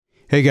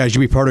Hey guys,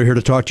 Jimmy Pardo here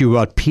to talk to you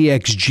about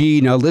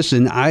PXG. Now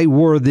listen, I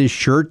wore this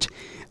shirt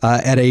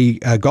at a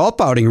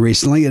golf outing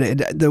recently, and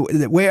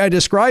the way I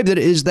described it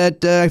is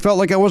that I felt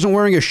like I wasn't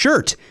wearing a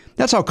shirt.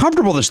 That's how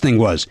comfortable this thing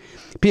was.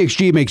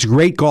 PXG makes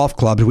great golf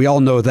clubs. We all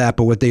know that,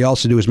 but what they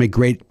also do is make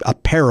great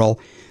apparel.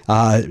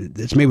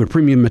 It's made with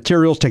premium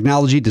materials,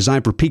 technology,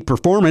 designed for peak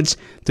performance.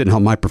 Didn't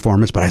help my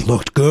performance, but I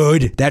looked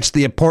good. That's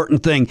the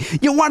important thing.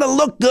 You want to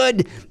look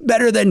good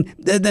better than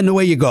the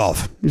way you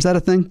golf. Is that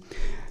a thing?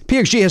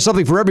 PXG has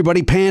something for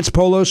everybody. Pants,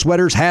 polos,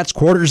 sweaters, hats,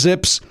 quarter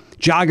zips,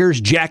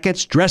 joggers,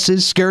 jackets,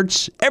 dresses,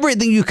 skirts,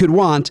 everything you could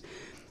want.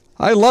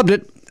 I loved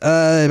it.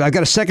 I've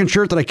got a second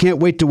shirt that I can't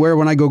wait to wear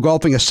when I go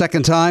golfing a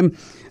second time,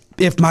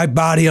 if my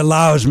body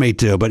allows me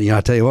to. But,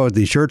 I'll tell you what, with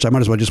these shirts, I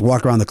might as well just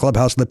walk around the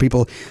clubhouse and let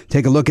people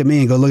take a look at me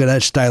and go, look at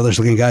that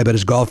stylish-looking guy, but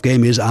his golf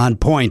game is on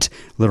point.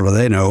 Little do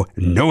they know,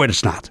 no,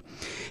 it's not.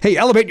 Hey,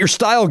 elevate your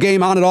style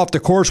game on and off the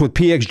course with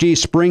PXG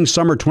Spring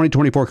Summer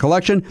 2024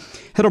 collection.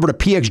 Head over to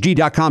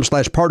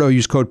pxg.com/Pardo.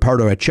 Use code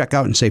Pardo at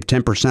checkout and save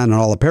 10% on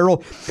all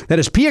apparel. That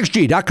is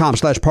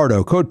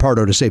pxg.com/Pardo. Code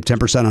Pardo to save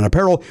 10% on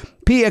apparel.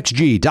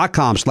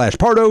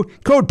 pxg.com/Pardo.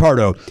 Code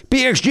Pardo.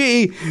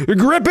 PXG,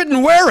 grip it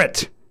and wear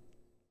it.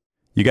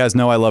 You guys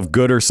know I love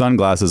Gooder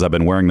sunglasses. I've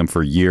been wearing them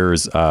for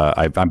years.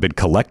 I've been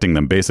collecting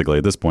them basically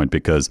at this point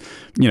because,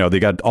 they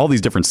got all these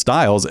different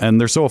styles and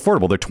they're so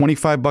affordable. They're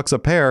 $25 a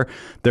pair.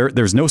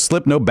 There's no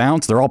slip, no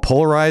bounce. They're all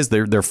polarized.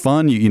 They're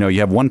fun. You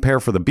have one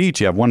pair for the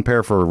beach. You have one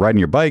pair for riding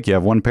your bike. You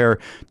have one pair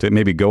to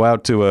maybe go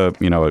out to a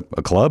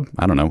club.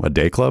 I don't know, a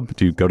day club.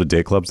 Do you go to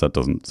day clubs? That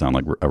doesn't sound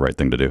like a right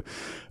thing to do.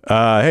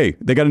 Hey,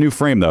 they got a new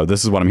frame though.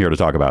 This is what I'm here to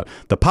talk about.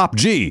 The Pop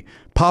G.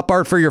 Pop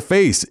art for your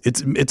face.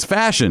 It's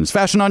fashion. It's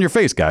fashion on your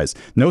face, guys.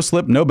 No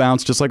slip, no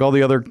bounce, just like all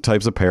the other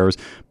types of pairs.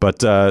 But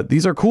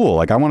these are cool.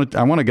 Like I want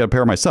to get a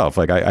pair myself.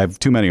 Like I have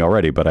too many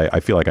already, but I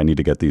feel like I need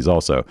to get these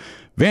also.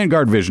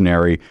 Vanguard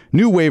Visionary,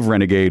 New Wave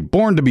Renegade,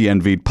 Born to be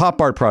Envied, Pop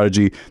Art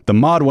Prodigy. The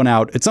mod went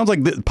out. It sounds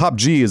like the Pop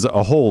G is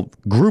a whole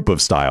group of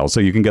styles,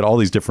 so you can get all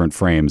these different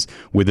frames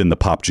within the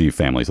Pop G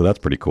family. So that's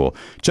pretty cool.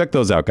 Check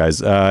those out,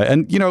 guys.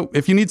 And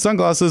if you need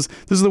sunglasses,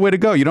 this is the way to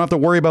go. You don't have to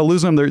worry about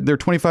losing them. They're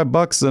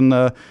 $25,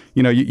 and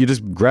you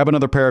just grab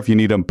another pair if you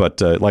need them.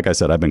 But like I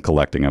said, I've been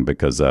collecting them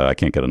because I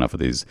can't get enough of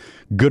these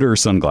Gooder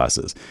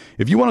sunglasses.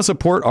 If you want to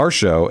support our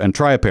show and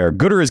try a pair,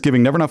 Gooder is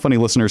giving Never Not Funny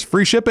listeners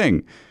free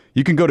shipping.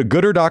 You can go to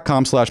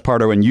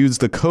gooder.com/Pardo and use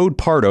the code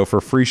Pardo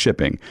for free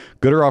shipping.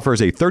 Gooder offers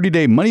a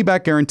 30-day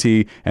money-back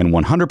guarantee and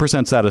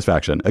 100%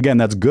 satisfaction. Again,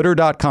 that's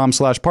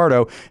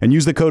gooder.com/Pardo and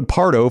use the code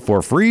Pardo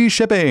for free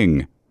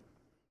shipping.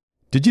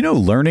 Did you know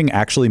learning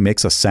actually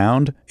makes a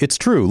sound? It's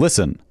true.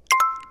 Listen.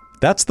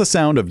 That's the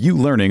sound of you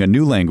learning a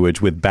new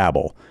language with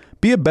Babbel.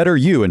 Be a better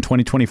you in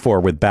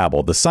 2024 with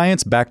Babbel, the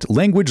science-backed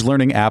language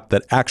learning app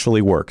that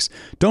actually works.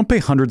 Don't pay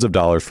hundreds of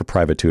dollars for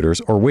private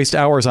tutors or waste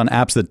hours on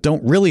apps that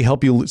don't really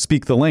help you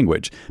speak the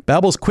language.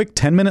 Babbel's quick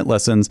 10-minute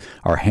lessons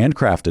are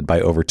handcrafted by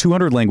over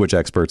 200 language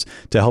experts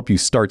to help you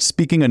start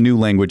speaking a new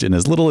language in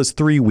as little as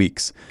 3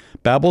 weeks.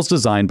 Babbel's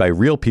designed by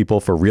real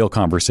people for real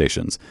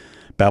conversations.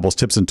 Babbel's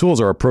tips and tools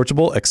are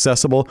approachable,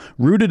 accessible,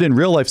 rooted in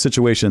real-life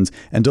situations,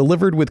 and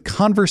delivered with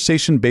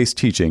conversation-based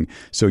teaching,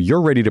 so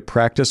you're ready to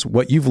practice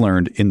what you've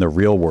learned in the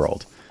real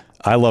world.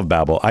 I love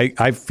Babbel.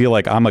 I feel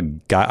like I'm a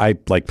guy. I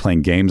like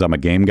playing games. I'm a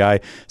game guy.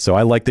 So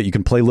I like that you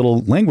can play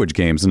little language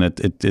games, and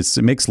it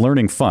makes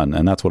learning fun.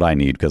 And that's what I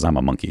need because I'm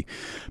a monkey.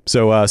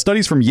 So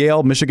studies from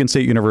Yale, Michigan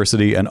State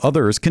University, and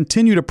others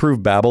continue to prove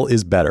Babbel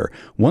is better.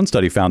 One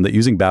study found that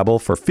using Babbel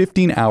for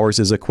 15 hours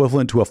is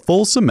equivalent to a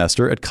full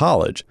semester at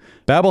college.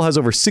 Babbel has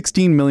over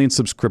 16 million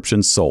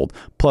subscriptions sold.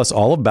 Plus,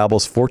 all of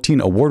Babbel's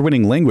 14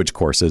 award-winning language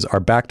courses are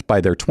backed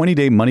by their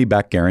 20-day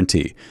money-back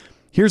guarantee.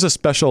 Here's a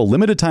special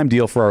limited-time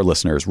deal for our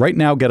listeners. Right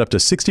now, get up to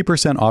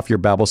 60% off your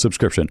Babbel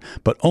subscription,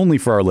 but only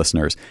for our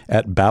listeners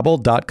at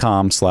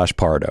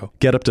babbel.com/Pardo.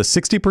 Get up to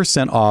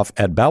 60% off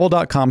at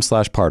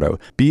babbel.com/Pardo.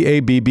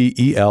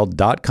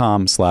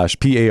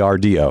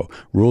 BABBEL.com/PARDO.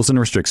 Rules and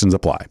restrictions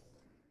apply.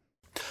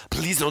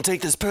 Please don't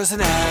take this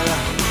person out.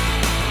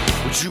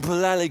 Would you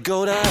politely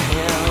go to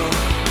hell?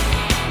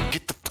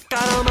 Get the fuck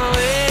out of my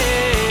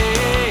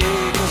way,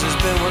 'cause it's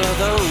been one of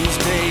those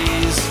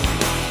days.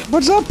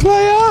 What's up,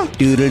 player?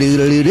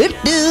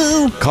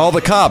 Do-do-do-do-do-do. Call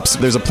the cops.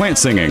 There's a plant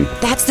singing.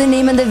 That's the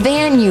name of the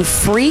van, you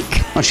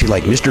freak. What's she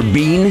like, Mr.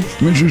 Bean?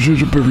 Mrs.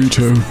 is a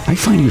burrito. I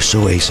find you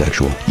so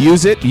asexual.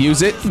 Use it.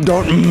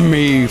 Don't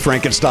me,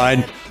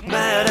 Frankenstein.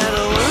 Mad at the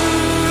world.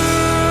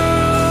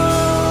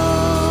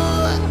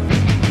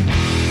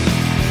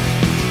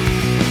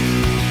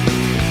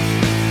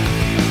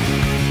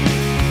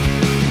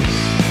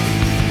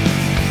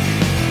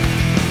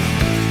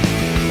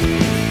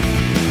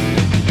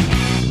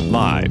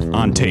 Live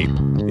on tape.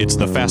 It's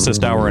the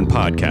fastest hour in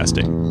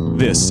podcasting.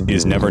 This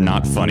is Never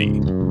Not Funny.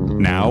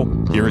 Now,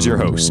 here's your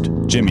host,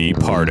 Jimmy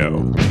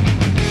Pardo.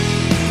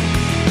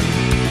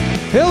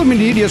 Hello,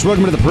 indeed. Yes,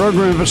 welcome to the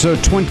program,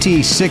 episode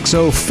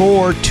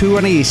 2604,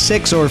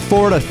 26 or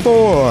 4 to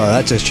 4.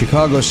 That's a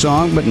Chicago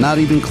song, but not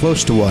even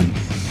close to one.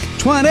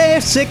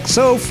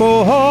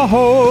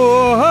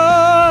 2604.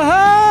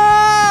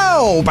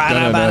 go.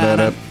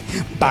 Ba-da-ba-da-da.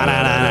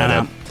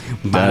 Ba-da-da-da-da.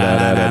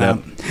 Ba-da-da-da-da.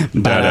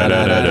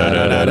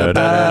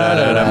 Ba-da-da-da-da.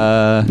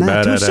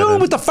 Not too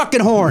soon with the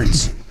fucking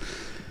horns.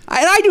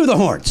 And I do the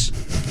horns.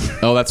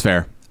 Oh, that's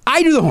fair.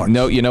 I do the horns.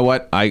 No, you know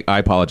what? I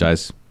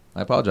apologize.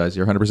 I apologize.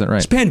 You're 100% right.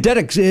 This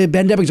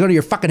pandemic's going to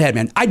your fucking head,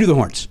 man. I do the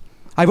horns.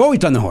 I've always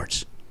done the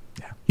horns.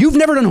 You've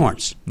never done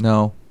horns.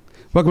 No.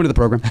 Welcome to the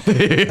program.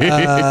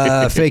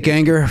 Fake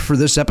anger for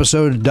this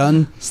episode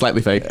done.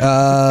 Slightly fake.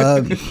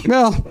 Well,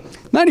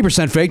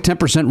 90% fake,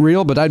 10%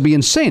 real, but I'd be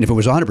insane if it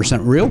was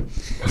 100% real.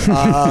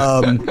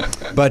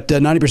 But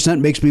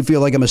 90% makes me feel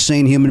like I'm a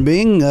sane human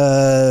being.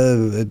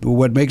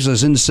 What makes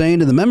us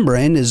insane in the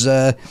membrane is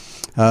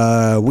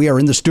we are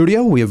in the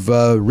studio. We have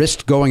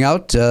risked going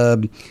out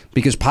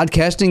because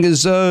podcasting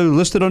is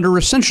listed under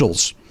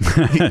essentials.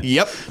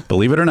 Yep.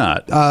 Believe it or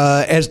not.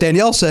 As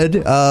Danielle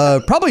said,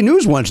 probably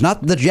news ones,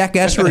 not the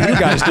jackassery you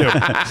guys do.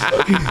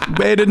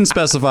 They didn't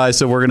specify,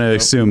 so we're going to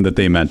assume that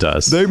they meant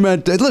us. They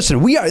meant, listen,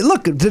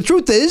 look, the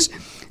truth is,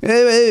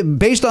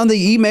 based on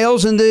the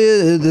emails and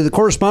the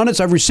correspondence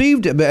I've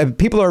received,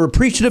 people are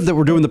appreciative that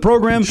we're doing the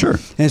program. Sure.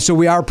 And so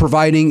we are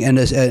providing an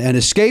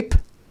escape.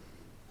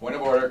 Point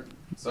of order.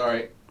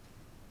 Sorry.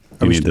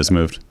 You need this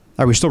moved.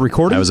 Are we still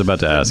recording? I was about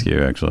to ask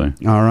you, actually.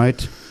 All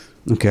right.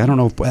 Okay, I don't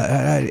know.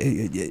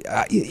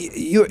 I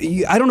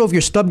don't know if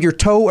you stubbed your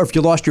toe or if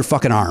you lost your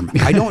fucking arm.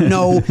 I don't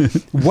know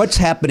what's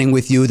happening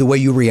with you, the way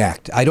you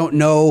react. I don't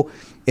know.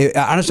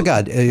 Honest to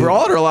God. We're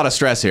all under a lot of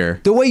stress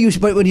here. The way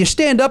but when you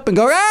stand up and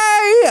go, hey,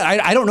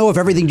 I don't know if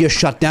everything just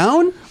shut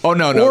down. Oh,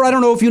 no. Or I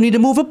don't know if you need to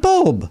move a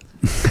bulb.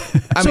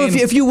 I So mean,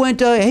 if you went,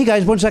 hey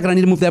guys, 1 second, I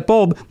need to move that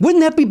bulb.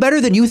 Wouldn't that be better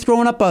than you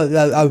throwing up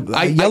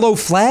a yellow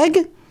flag?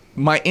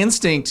 my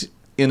instinct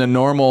in a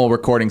normal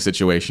recording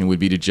situation would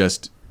be to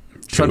just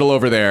trundle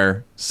over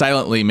there,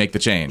 silently make the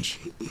change.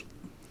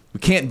 We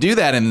can't do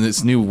that in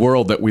this new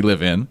world that we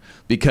live in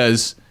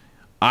because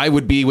I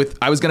was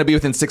going to be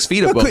within 6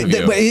 feet of both of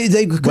you.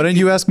 Why didn't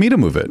you ask me to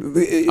move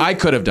it? I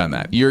could have done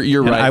that. You're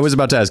And right. I was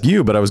about to ask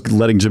you, but I was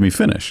letting Jimmy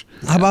finish.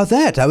 How about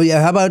that? How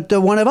about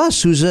one of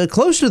us who's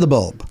close to the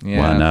bulb? Yeah.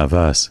 One of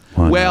us.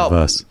 One of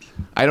us.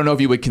 I don't know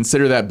if you would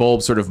consider that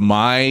bulb sort of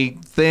my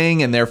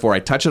thing, and therefore I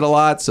touch it a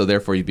lot, so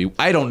therefore you'd be...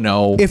 I don't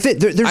know.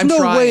 There's I'm no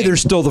trying. way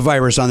there's still the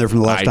virus on there from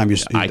the last time you...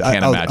 I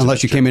can't imagine.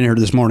 Unless you came in here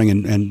this morning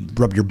and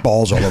rubbed your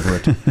balls all over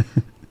it.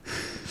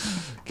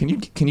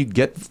 Can you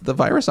get the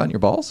virus on your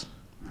balls?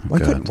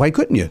 Why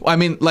couldn't you? I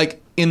mean,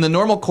 like, in the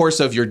normal course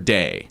of your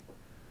day,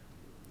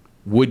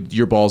 would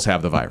your balls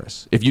have the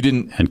virus? If you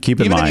didn't... And keep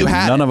in even if mind, you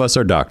had none it. of us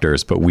are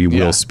doctors, but we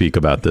will speak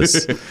about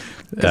this.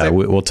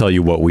 We'll tell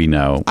you what we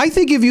know. I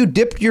think if you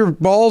dipped your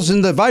balls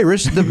in the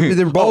virus,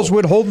 the balls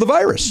would hold the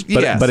virus.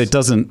 But, Yes. but it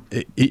doesn't.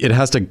 It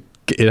has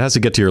to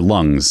get to your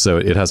lungs. So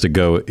it has to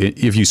go.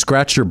 If you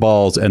scratched your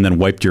balls and then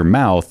wiped your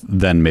mouth,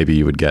 then maybe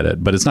you would get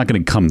it. But it's not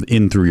going to come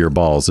in through your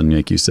balls and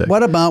make you sick.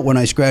 What about when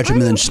I scratch them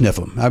and then sniff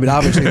them? I mean,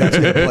 obviously that's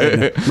the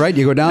play, right?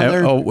 You go down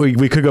there. Oh,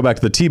 we could go back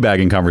to the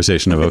teabagging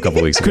conversation of a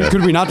couple weeks ago.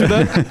 Could we not do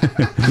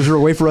that? Is there a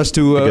way for us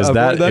to Because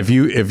avoid that?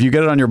 if you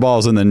get it on your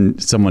balls and then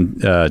someone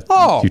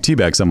you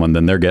teabag someone,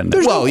 then they're getting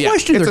it. Well, yeah,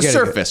 question it's they're a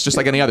getting it. surface, just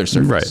like any other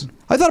surface. Right.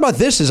 I thought about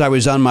this as I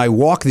was on my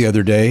walk the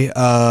other day.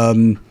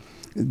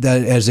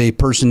 That as a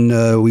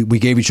person, we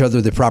gave each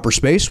other the proper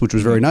space, which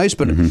was very nice.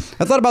 But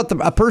I thought about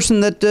a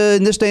person that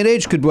in this day and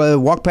age could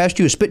walk past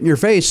you, spit in your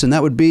face, and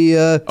that would be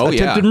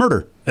attempted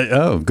murder.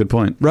 Oh, good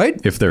point. Right?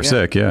 If they're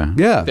sick, yeah.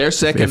 Yeah, They're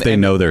sick. If they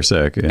know they're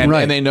sick. Yeah. And,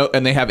 Right. and they know,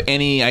 and they have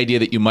any idea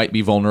that you might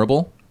be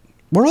vulnerable.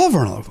 we're all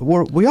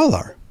vulnerable. We all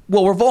are.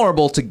 Well, we're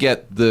vulnerable to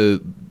get the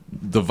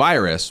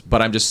virus,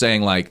 but I'm just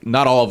saying, like,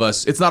 not all of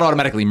us. It's not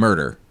automatically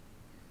murder.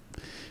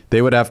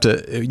 They would have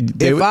to.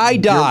 If I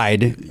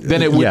died,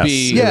 Then it would Yes.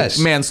 be Yes.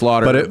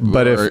 manslaughter.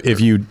 But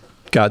if you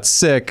got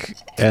sick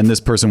and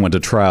this person went to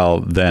trial,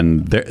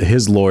 then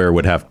his lawyer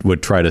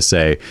would try to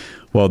say,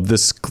 well,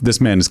 this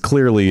man is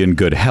clearly in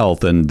good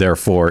health and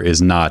therefore is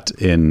not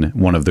in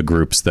one of the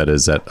groups that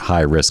is at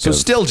high risk of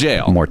still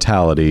jail.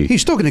 mortality.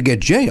 he's still going to get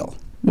jail.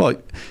 Well,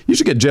 you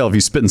should get jail if you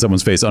spit in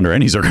someone's face under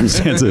any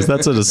circumstances.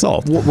 That's an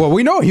assault. Well,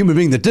 we know a human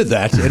being that did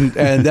that,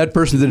 and that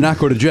person did not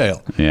go to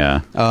jail.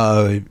 Yeah.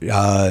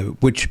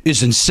 Which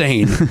is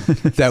insane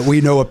that we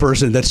know a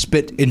person that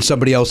spit in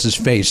somebody else's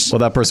face. Well,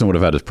 that person would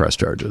have had to press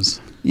charges.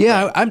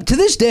 Yeah, to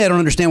this day, I don't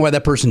understand why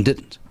that person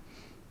didn't.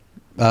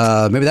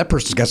 Maybe that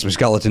person's got some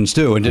skeletons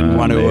too and didn't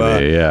want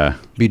to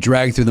be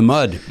dragged through the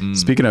mud.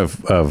 Speaking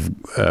of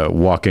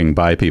walking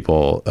by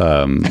people,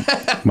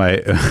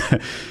 my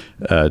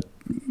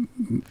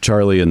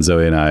Charlie and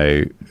Zoe and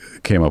I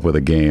came up with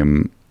a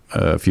game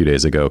a few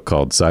days ago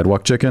called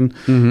Sidewalk Chicken.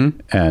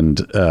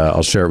 And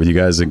I'll share it with you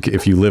guys.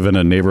 If you live in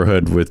a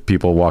neighborhood with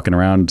people walking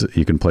around,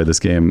 you can play this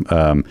game.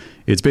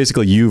 It's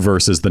basically you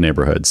versus the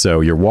neighborhood.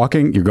 So you're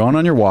going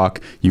on your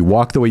walk, you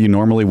walk the way you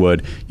normally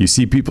would, you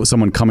see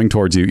someone coming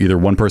towards you, either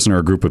one person or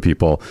a group of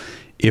people.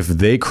 If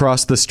they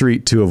cross the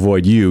street to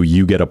avoid you,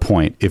 you get a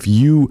point. If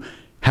you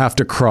have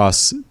to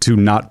cross to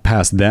not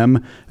pass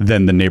them,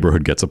 then the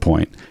neighborhood gets a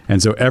point.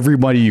 And so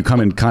everybody you come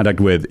in contact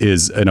with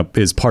is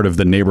part of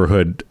the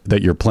neighborhood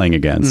that you're playing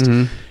against.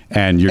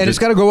 And it's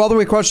got to go all the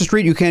way across the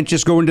street. You can't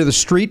just go into the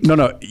street.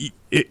 No.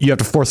 You have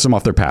to force them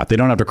off their path. They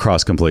don't have to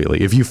cross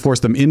completely. If you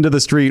force them into the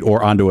street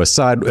or onto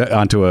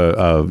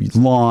a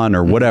lawn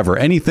or whatever,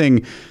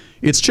 anything.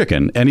 It's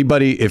chicken.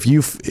 Anybody, if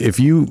you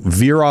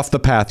veer off the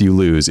path, you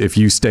lose. If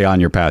you stay on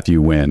your path, you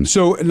win.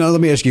 So now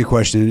let me ask you a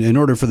question. In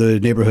order for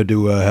the neighborhood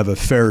to have a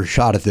fair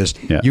shot at this,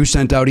 you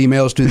sent out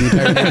emails to the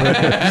entire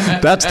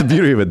neighborhood? That's the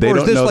beauty of it. They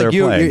don't know they're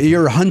playing.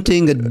 You're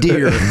hunting a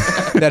deer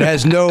that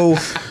has no...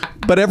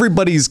 But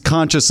everybody's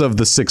conscious of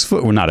the 6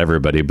 foot. Well, not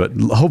everybody, but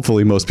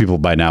hopefully most people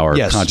by now are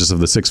conscious of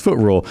the 6 foot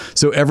rule.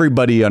 So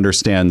everybody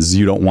understands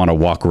you don't want to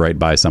walk right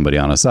by somebody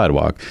on a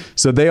sidewalk.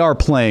 So they are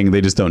playing.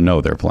 They just don't know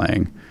they're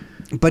playing.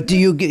 But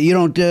you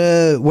don't,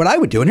 what I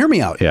would do, and hear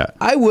me out. Yeah.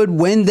 I would,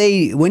 when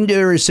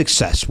there is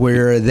success,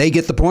 where they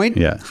get the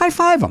point, high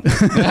five them.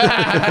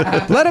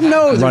 Let them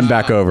know. Run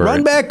back over,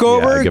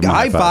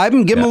 high five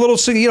them, give them a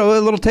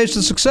little taste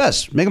of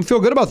success. Make them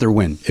feel good about their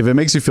win. If it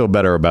makes you feel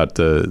better about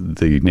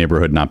the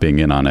neighborhood not being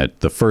in on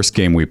it, the first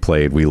game we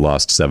played, we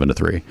lost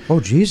 7-3. Oh,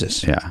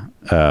 Jesus. Yeah.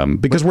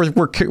 Because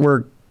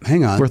we're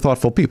hang on. We're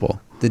thoughtful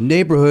people. The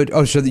neighborhood.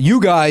 Oh, so you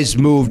guys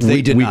moved.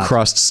 They did not.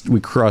 We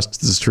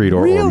crossed the street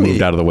or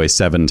moved out of the way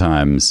 7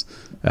 times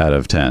out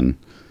of 10.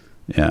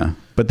 Yeah.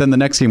 But then the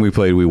next game we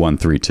played, we won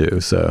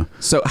 3-2.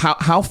 So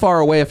how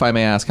far away, if I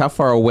may ask, how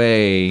far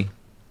away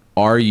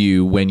are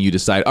you when you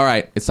decide? All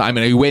right, it's time.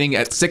 And are you waiting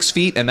at 6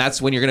 feet, and that's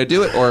when you're going to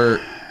do it, or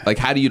like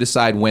how do you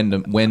decide when?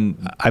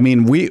 I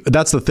mean,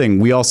 that's the thing.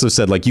 We also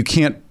said like you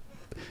can't.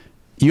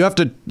 You have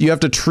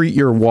to treat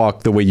your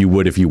walk the way you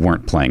would if you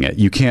weren't playing it.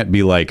 You can't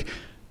be like.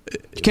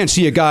 You can't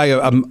see a guy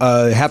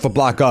half a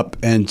block up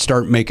and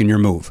start making your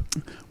move.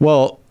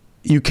 Well,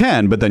 you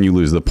can, but then you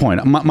lose the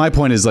point. My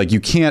point is like you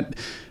can't.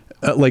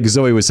 Like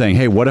Zoe was saying,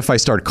 hey, what if I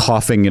start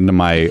coughing into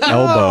my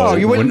elbow?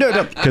 You wouldn't do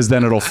it. Because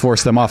then it'll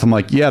force them off. I'm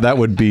like, yeah, that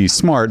would be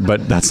smart,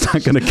 but that's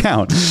not going to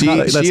count. That's she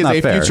is not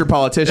a fair. future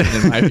politician,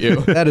 in my view.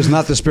 That is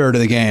not the spirit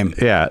of the game.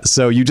 Yeah,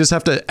 so you just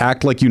have to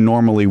act like you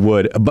normally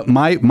would. But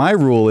my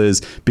rule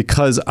is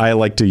because I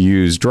like to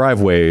use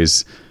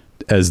driveways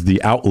as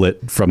the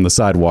outlet from the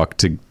sidewalk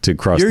to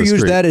cross the street. You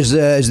use that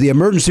as the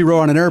emergency row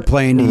on an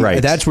airplane.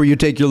 Right. That's where you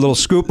take your little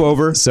scoop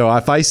over. So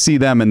if I see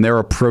them and they're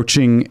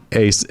approaching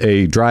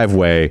a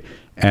driveway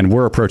and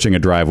we're approaching a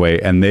driveway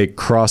and they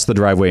cross the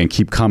driveway and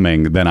keep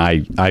coming, then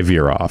I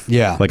veer off.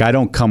 Yeah. Like I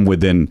don't come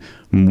within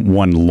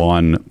one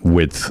lawn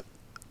width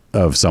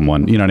of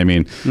someone. You know what I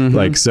mean? Mm-hmm.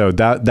 Like, so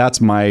that's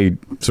my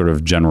sort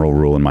of general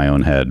rule in my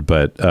own head.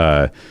 But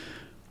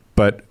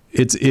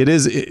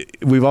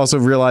we've also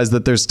realized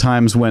that there's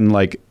times when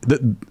like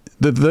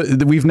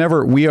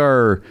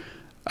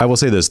I will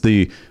say this,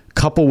 the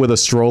couple with a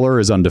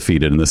stroller is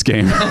undefeated in this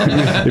game.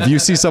 If you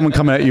see someone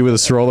coming at you with a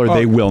stroller,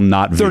 they will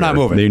not veer. They're not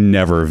moving. They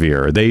never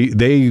veer.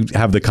 They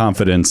have the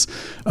confidence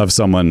of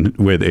someone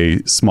with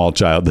a small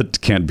child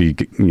that can't be,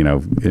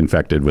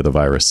 infected with a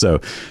virus.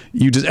 So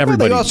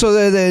everybody. Well,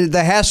 also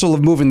the hassle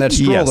of moving that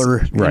stroller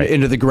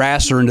into the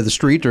grass or into the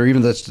street or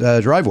even the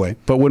driveway.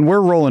 But when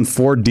we're rolling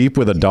 4 deep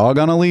with a dog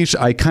on a leash,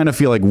 I kind of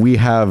feel like we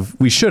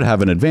should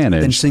have an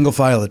advantage. And single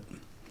file it.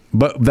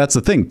 But that's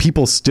the thing.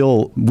 People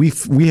still we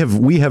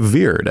have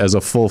veered as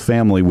a full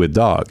family with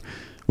dog,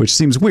 which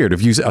seems weird.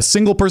 If a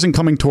single person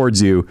coming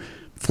towards you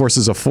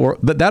forces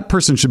that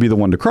person should be the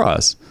one to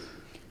cross.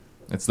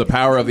 It's the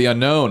power of the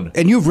unknown.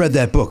 And you've read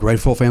that book, right?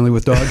 Full Family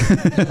with Dog.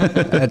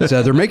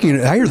 They're making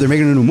it. I hear they're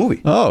making a new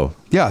movie. Oh,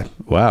 yeah!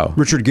 Wow.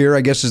 Richard Gere,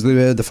 I guess, is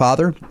the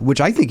father,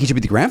 which I think he should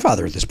be the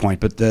grandfather at this point.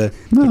 But they're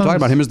talking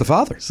about him as the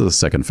father. So the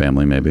second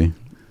family, maybe.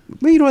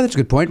 Well, that's a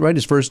good point, right?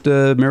 His first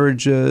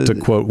marriage. To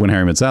quote When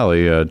Harry Met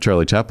Sally,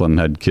 Charlie Chaplin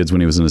had kids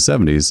when he was in his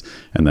 70s,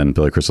 and then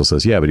Billy Crystal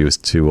says, "Yeah, but he was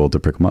too old to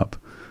pick them up."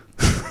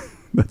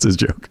 That's his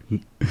joke.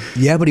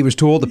 Yeah, but he was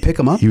too old to pick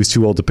him up? He was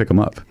too old to pick him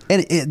up.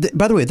 And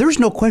by the way, there's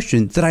no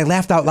question that I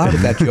laughed out loud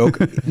at that joke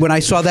when I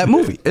saw that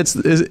movie.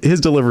 His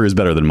delivery is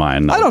better than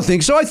mine. I don't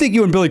think so. I think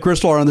you and Billy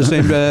Crystal are on the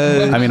same...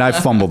 I mean, I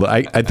fumbled.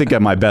 I think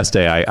at my best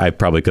day, I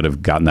probably could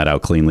have gotten that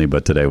out cleanly,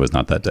 but today was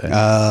not that day.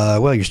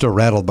 Well, you're still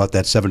rattled about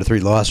that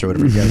 7-3 loss or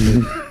whatever you guys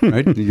did,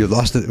 right? You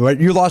lost it. Right?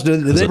 You lost it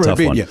in the neighborhood,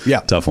 didn't you?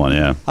 Yeah. Tough one,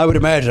 yeah. I would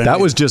imagine. That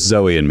was just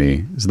Zoe and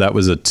me. So that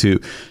was a 2...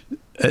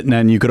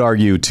 And you could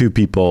argue 2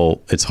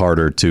 people, it's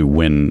harder to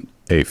win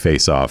a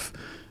face-off.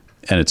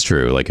 And it's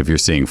true. Like if you're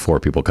seeing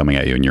 4 people coming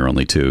at you and you're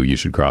only 2, you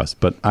should cross.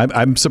 But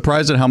I'm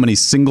surprised at how many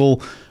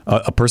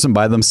a person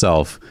by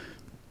themselves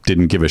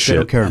didn't give a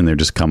shit, and they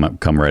just come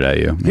right at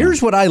you.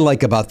 Here's what I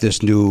like about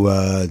this new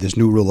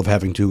rule of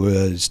having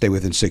to stay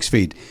within 6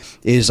 feet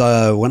is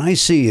when I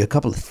see a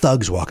couple of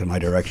thugs walking my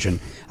direction,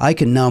 I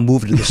can now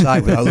move to the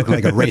side without looking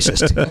like a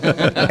racist.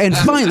 And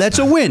fine, that's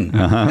a win.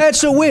 Uh-huh.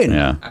 That's a win.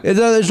 Yeah.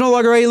 There's no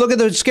longer, hey, look at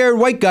the scared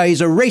white guy,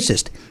 he's a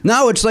racist.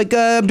 Now it's like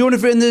I'm doing it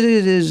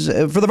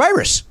for the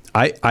virus.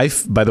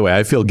 By the way,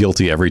 I feel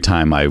guilty every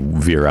time I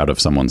veer out of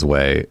someone's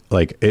way.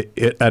 Like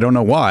I don't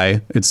know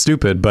why. It's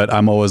stupid, but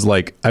I'm always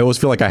like, I always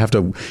feel like I have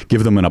to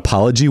give them an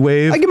apology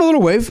wave. I give them a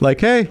little wave.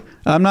 Like, hey,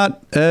 I'm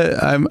not a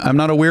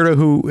weirdo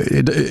who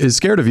is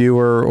scared of you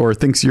or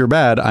thinks you're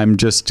bad. I'm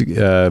just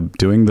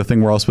doing the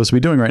thing we're all supposed to be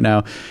doing right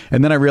now.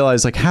 And then I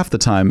realize, like, half the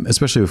time,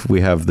 especially if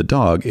we have the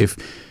dog, if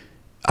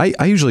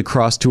I usually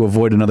cross to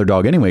avoid another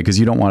dog anyway, because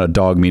you don't want a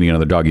dog meeting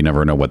another dog. You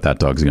never know what that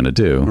dog's going to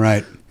do.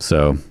 Right.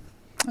 So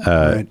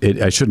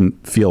I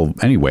shouldn't feel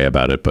any way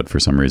about it, but for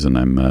some reason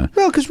I'm...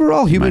 well, because we're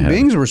all human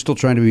beings. We're still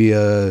trying to be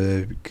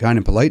kind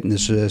and polite in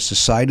this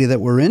society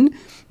that we're in.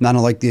 Not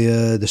unlike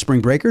the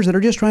spring breakers that are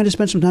just trying to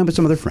spend some time with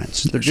some of their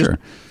friends. They're just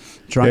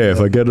trying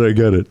if I get it, I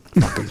get it.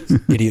 Fucking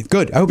idiot.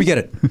 Good. I hope you get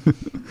it.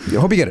 I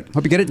hope you get it.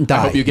 Hope you get it and die.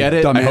 I hope you get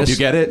it. Dumbass. I hope you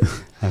get it.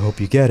 I hope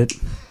you get it.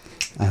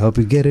 I hope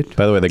you get it.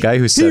 By the way, the guy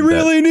who said he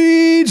really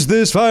needs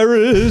this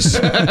virus.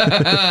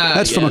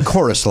 That's from a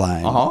chorus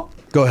line. Uh-huh.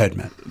 Go ahead,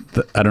 Matt.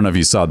 I don't know if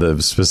you saw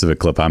the specific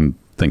clip I'm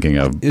thinking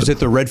of. Is it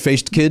the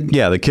red-faced kid?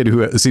 Yeah, the kid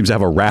who seems to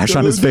have a rash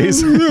on his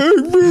face.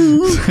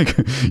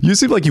 You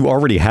seem like you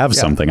already have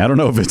something. I don't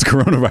know if it's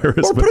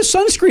coronavirus. Or put a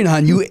sunscreen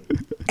on, you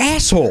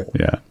asshole.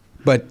 Yeah.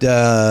 But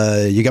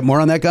you got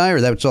more on that guy,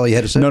 or that's all you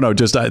had to say? No,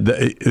 just I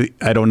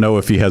don't know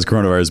if he has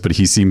coronavirus, but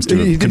he seems to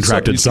have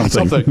contracted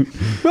something.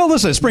 Well,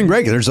 listen, spring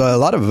break, there's a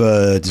lot of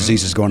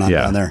diseases going on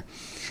down there.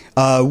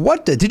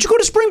 What did you go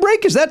to spring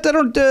break? Is that I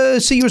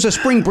don't see you as a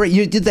spring break?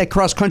 You did that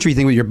cross country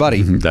thing with your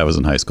buddy. That was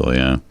in high school,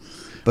 yeah.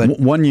 But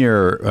one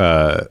year,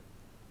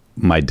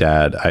 my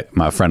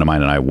friend of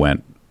mine and I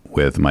went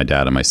with my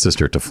dad and my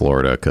sister to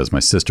Florida because my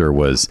sister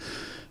was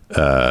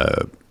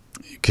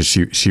because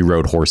she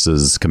rode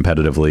horses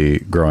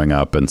competitively growing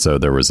up, and so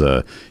there was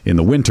in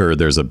the winter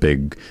there's a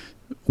big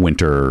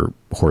winter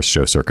horse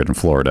show circuit in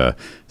Florida.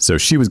 So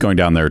she was going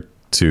down there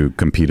to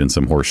compete in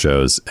some horse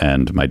shows,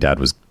 and my dad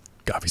was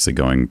obviously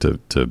going to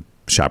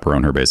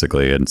chaperone her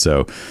basically. And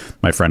so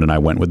my friend and I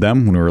went with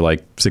them when we were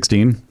like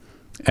 16.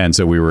 And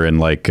so we were in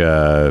like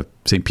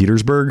St.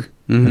 Petersburg,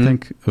 I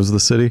think was the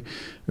city,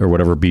 or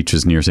whatever beach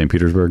is near St.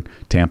 Petersburg,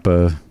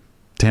 Tampa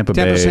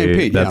Bay. St.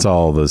 Pete, that's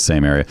all the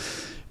same area.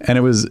 And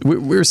it was, we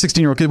were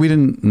 16-year-old kids. We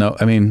didn't know.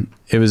 I mean,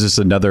 it was just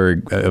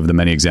another of the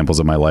many examples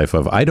of my life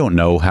of, I don't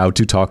know how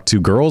to talk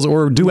to girls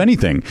or do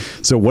anything.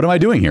 So what am I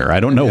doing here? I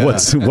don't know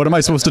what am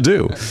I supposed to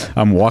do?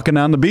 I'm walking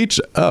down the beach.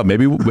 Oh,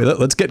 maybe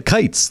let's get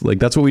kites. Like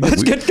that's what we did.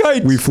 Let's get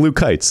kites. We flew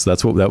kites.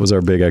 That was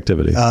our big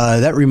activity.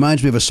 That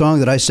reminds me of a song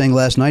that I sang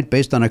last night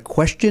based on a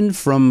question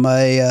from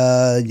my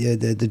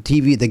the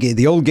TV,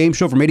 the old game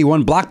show from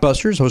 '81,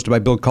 Blockbusters, hosted by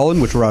Bill Cullen,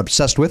 which we're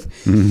obsessed with.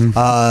 Mm-hmm.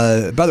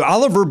 By the way,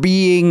 Oliver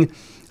being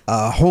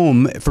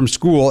home from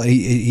school,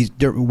 he's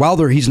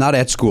not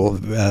at school,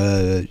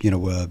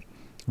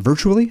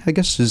 virtually, I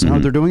guess is how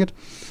they're doing it,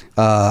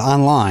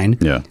 online.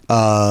 Yeah.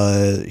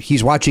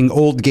 He's watching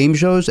old game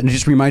shows, and it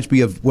just reminds me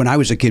of when I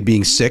was a kid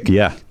being sick.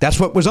 Yeah. That's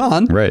what was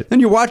on. Right.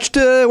 And you watched,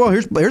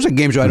 here's a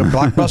game show item,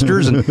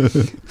 Blockbusters,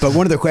 but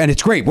and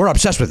it's great. We're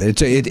obsessed with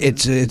it.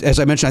 It's as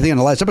I mentioned, I think in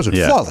the last episode,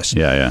 flawless.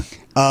 Yeah.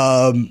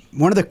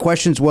 One of the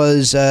questions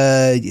was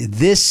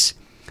this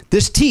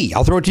tea.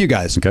 I'll throw it to you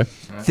guys. Okay.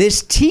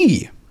 This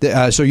tea.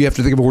 So you have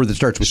to think of a word that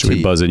starts with Should T.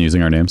 we buzz in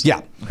using our names?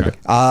 Yeah. Okay.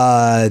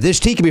 This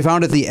T can be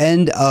found at the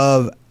end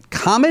of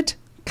comet,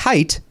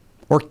 kite,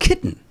 or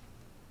kitten.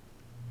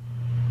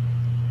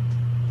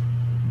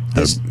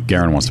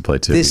 Garen wants to play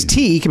too. This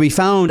T can be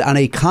found on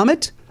a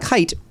comet,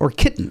 kite, or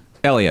kitten.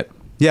 Elliot.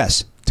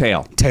 Yes.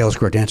 Tail. Tail is a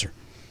correct answer.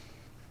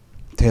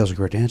 Tail is a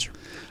correct anscer.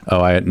 Oh,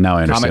 now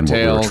I understand what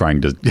we were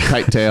trying to...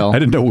 Kite tail. I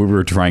didn't know what we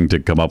were trying to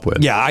come up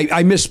with. Yeah,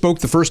 I misspoke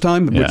the first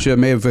time, which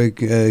may have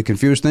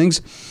confused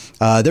things.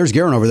 There's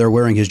Garen over there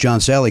wearing his John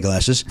Sally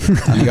glasses.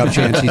 On the off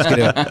chance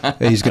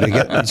he's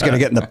gonna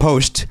get in the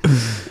post.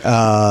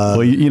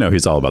 Well,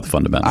 he's all about the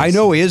fundamentals. I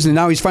know he is, and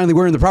now he's finally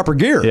wearing the proper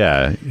gear.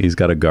 Yeah, he's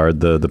got to guard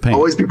the paint.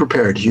 Always be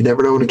prepared. You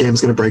never know when a game's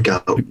going to break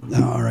out.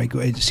 All right,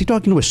 is he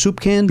talking to a soup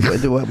can? Why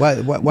is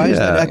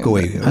that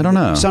echoey? I don't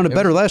know. It sounded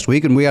better last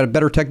week, and we got a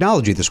better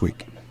technology this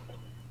week.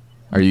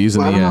 Are you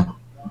using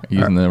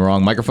the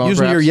wrong microphone?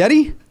 Using perhaps? your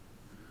Yeti?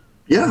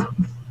 Yeah.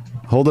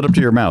 Hold it up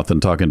to your mouth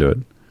and talk into it.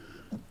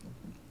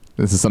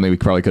 This is something we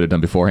probably could have done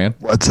beforehand.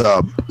 What's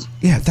up?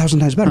 Yeah, 1,000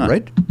 times better,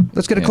 right?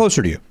 Let's get it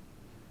closer to you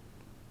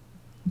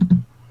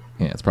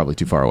Yeah, it's probably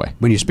too far away.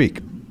 when you speak.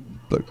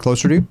 But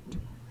closer to you,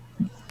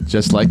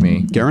 Just like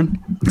me. Garen?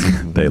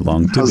 They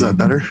long to How's be. that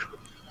better? A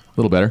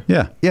little better.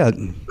 Yeah. Yeah.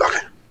 Okay.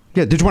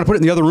 Yeah. Did you want to put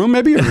it in the other room,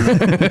 maybe? Or?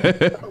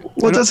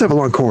 Well, it does have a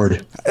long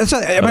cord.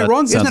 Am I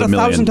wrong? Isn't that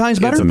 1,000 times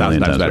better? It's a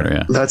million times 1,000 better,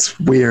 yeah. That's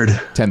weird.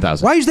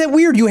 10,000. Why is that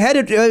weird? You had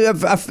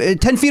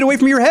it 10 feet away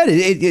from your head.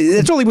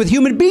 It's only with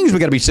human beings we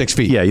got to be 6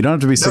 feet. Yeah, you don't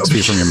have to be 6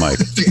 feet from your mic.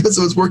 Because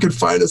it was working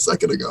fine a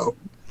second ago.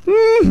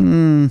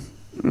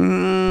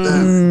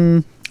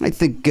 I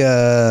think,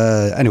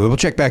 anyway, we'll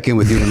check back in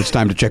with you when it's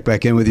time to check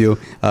back in with you.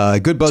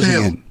 Good buzzing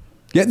Tail. in.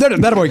 Yeah,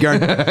 that boy, Garen.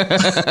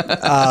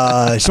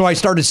 So I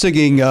started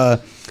singing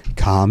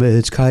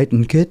Comets, Kite,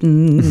 and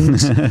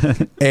Kittens.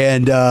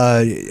 And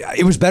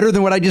it was better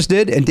than what I just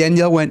did. And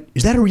Danielle went,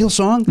 is that a real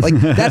song? Like,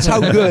 that's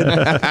how good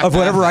of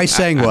whatever I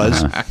sang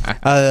was.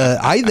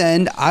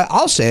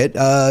 I'll say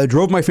it,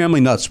 drove my family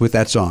nuts with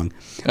that song,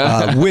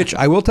 which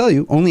I will tell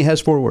you only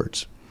has 4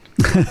 words.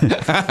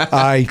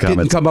 I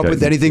didn't come up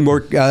with anything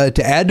more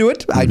to add to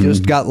it. I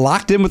just got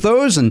locked in with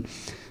those, and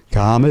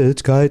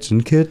comets, kites,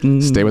 and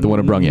kittens. Stay with the one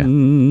who brung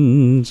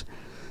you.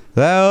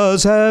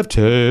 Those have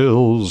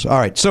tails. All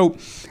right, so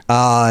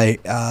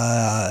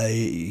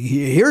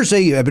here's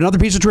another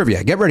piece of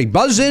trivia. Get ready.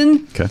 Buzz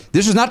in. Okay.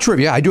 This is not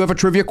trivia. I do have a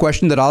trivia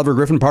question that Oliver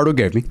Griffin Pardo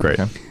gave me. Great.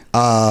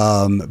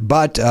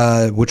 But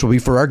which will be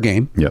for our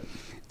game. Yep.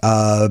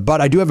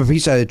 But I do have a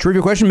piece of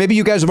trivia question. Maybe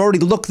you guys have already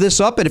looked this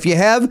up, and if you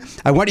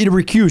have, I want you to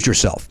recuse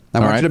yourself.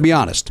 I want you to be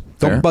honest.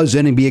 Don't buzz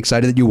in and be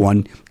excited that you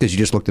won because you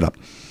just looked it up.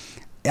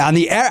 On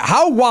the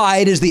how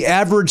wide is the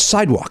average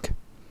sidewalk?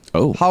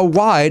 Oh. How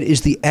wide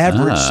is the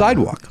average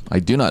sidewalk? I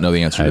do not know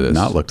the answer I to have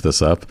this. not looked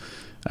this up.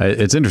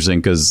 It's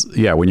interesting because,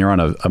 when you're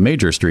on a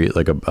major street,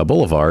 like a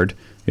boulevard,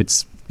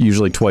 it's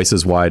usually twice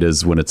as wide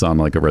as when it's on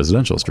like a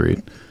residential street.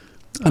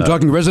 I'm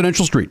talking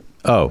residential street.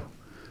 Oh.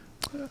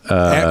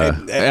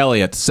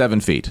 Elliot,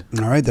 7 feet.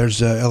 All right,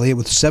 there's Elliot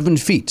with 7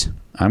 feet.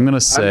 I'm going to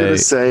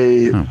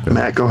say...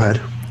 Matt, go ahead.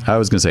 I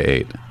was going to say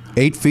 8.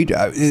 8 feet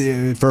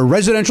for a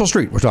residential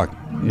street, we're talking.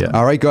 Yeah.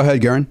 All right, go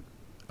ahead, Garen.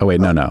 Oh, wait,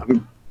 no.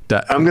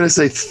 I'm going to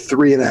say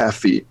 3.5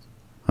 feet.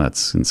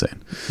 That's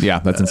insane. Yeah,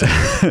 that's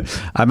insane.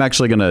 I'm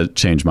actually going to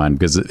change mine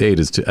because 8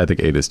 is I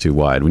think 8 is too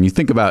wide. When you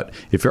think about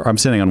I'm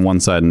standing on one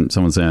side and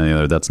someone's standing on the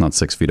other, that's not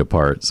 6 feet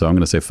apart. So I'm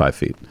going to say 5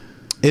 feet.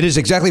 It is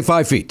exactly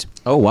 5 feet.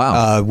 Oh,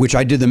 wow. Which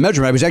I did the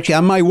measurement. I was actually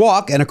on my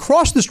walk, and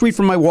across the street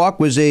from my walk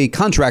was a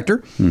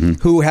contractor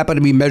who happened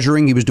to be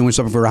measuring. He was doing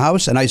something for a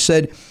house, and I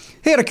said,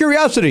 hey, out of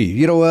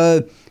curiosity,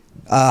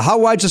 how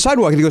wide's the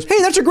sidewalk? And he goes, hey,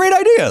 that's a great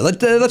idea.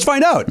 Let's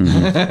find out.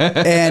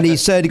 And he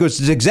goes,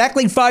 it's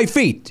exactly 5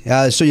 feet.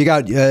 So you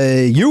got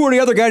you or the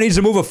other guy needs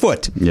to move a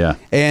foot. Yeah.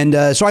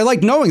 And so I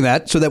like knowing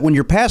that so that when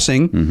you're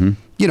passing,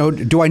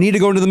 do I need to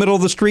go into the middle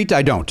of the street?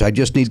 I don't. I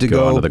just need to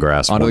go onto the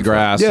grass. Onto the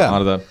grass. Yeah.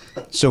 Onto the...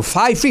 So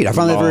 5 feet. I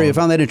found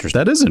that interesting.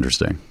 That is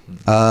interesting.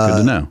 Good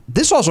to know.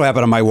 This also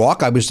happened on my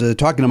walk. I was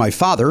talking to my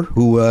father,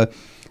 who, of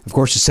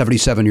course, is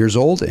 77 years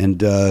old,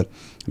 and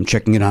I'm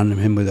checking in on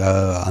him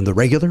on the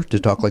regular to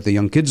talk like the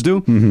young kids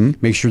do,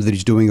 make sure that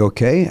he's doing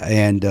okay,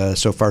 and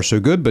so far so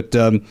good. But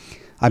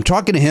I'm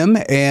talking to him,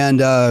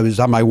 and I was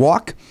on my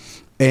walk,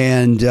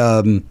 and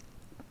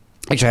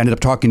actually I ended up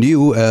talking to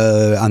you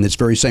on this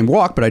very same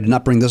walk, but I did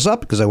not bring this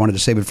up because I wanted to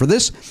save it for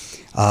this.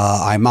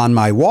 I'm on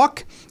my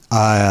walk.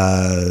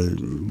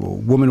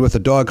 Woman with a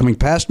dog coming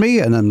past me,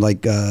 and I'm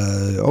like,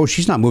 oh,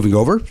 she's not moving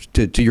over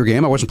to your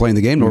game. I wasn't playing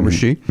the game, nor was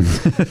she.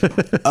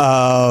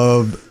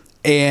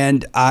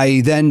 And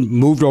I then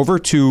moved over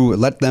to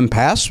let them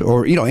pass,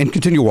 and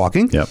continue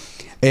walking. Yep.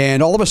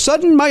 And all of a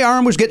sudden, my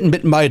arm was getting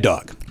bitten by a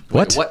dog.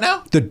 What? Wait, what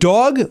now? The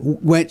dog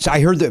went. I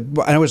heard that, and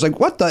I was like,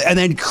 "What the?" And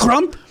then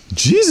crump,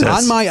 Jesus,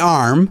 on my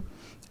arm,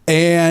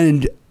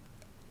 and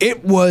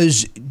it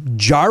was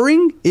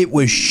jarring. It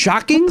was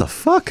shocking. What the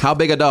fuck? How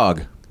big a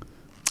dog?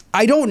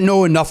 I don't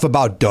know enough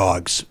about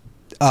dogs.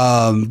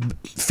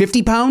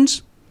 50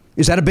 pounds?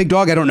 Is that a big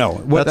dog? I don't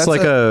know. That's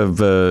like a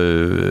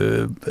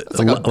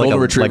golden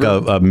retriever?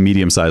 like a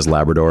medium-sized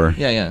Labrador.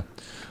 Yeah.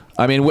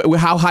 I mean,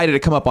 how high did it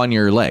come up on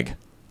your leg?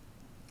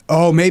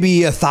 Oh,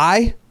 maybe a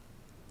thigh?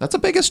 That's the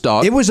biggest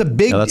dog. It was a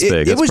big... Yeah, that's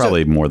big. It's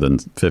probably more than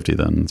 50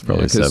 then. It's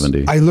probably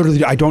 70.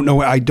 I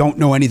don't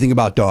know anything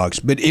about dogs,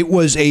 but it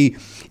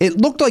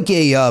looked like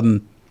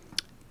a...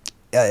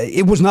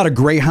 it was not a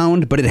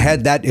greyhound, but it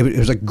had that... It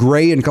was like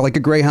gray and like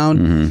a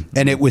greyhound,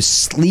 and it was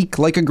sleek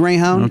like a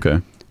greyhound.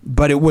 Okay.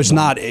 But it was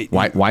not...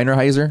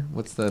 Weinerheiser?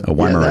 What's the... A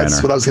Weimaraner.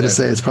 That's what I was going to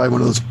say. It's probably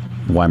one of those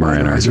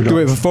Weimaraner. Do we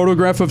have a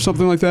photograph of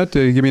something like that?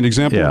 Give me an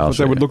example Yeah, of I'll what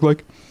show that would you. look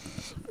like.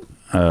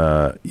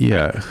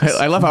 Yeah.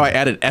 I love how I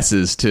added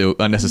S's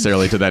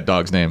unnecessarily to that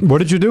dog's name. What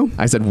did you do?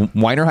 I said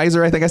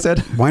Weinerheiser, I think I said.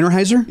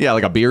 Weinerheiser? Yeah,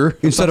 like a beer.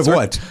 Instead of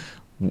what?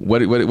 What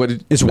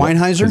did... Is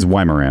Weinheiser? It's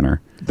Weimaraner.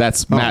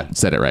 That's... Matt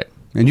said it right.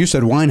 And you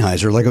said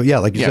Weinheiser, like you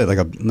said,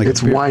 like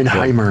It's a beer.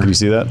 Weinheimer. Can you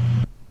see that?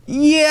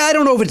 Yeah, I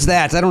don't know if it's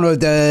that. I don't know.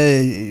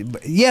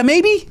 Yeah,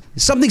 maybe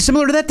something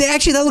similar to that.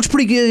 Actually, that looks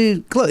pretty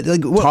good. Like,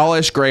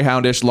 Tallish,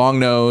 greyhoundish, long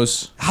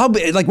nose. how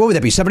big? Like, what would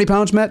that be? 70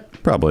 pounds, Matt?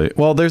 Probably.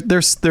 Well,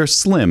 they're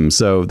slim,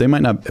 so they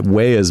might not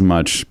weigh as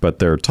much, but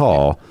they're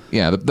tall.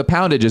 Yeah, the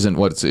poundage isn't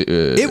what's...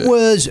 It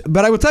was,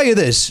 but I will tell you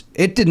this: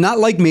 it did not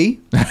like me,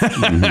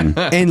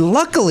 and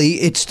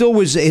luckily, it still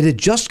was. It had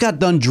just got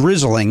done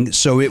drizzling,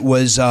 so it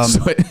was.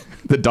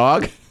 The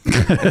dog?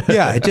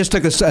 Yeah, it just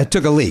took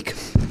a leak.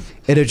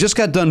 It had just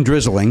got done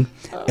drizzling,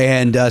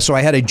 and so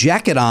I had a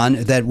jacket on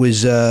that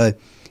was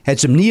had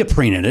some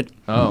neoprene in it.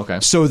 Oh, okay.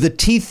 So the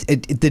teeth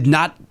it did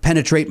not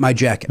penetrate my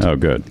jacket. Oh,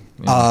 good.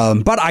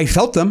 But I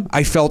felt them.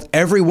 I felt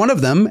every one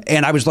of them,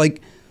 and I was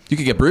like, You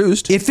could get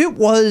bruised. if it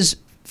was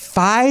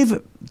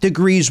 5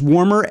 degrees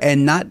warmer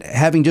and not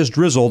having just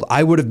drizzled,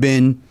 I would have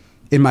been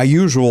in my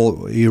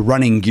usual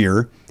running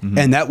gear,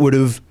 and that would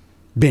have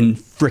been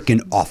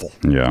freaking awful.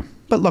 Yeah.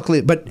 But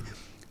luckily,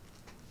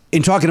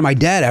 in talking to my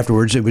dad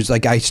afterwards, it was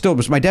like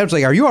my dad was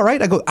like, "Are you all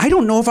right?" I go, "I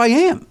don't know if I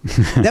am."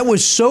 That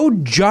was so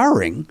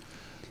jarring.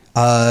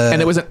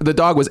 And the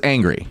dog was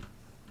angry.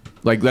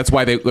 Like, that's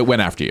why they went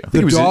after you.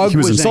 He was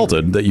was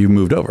insulted angry. that you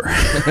moved over.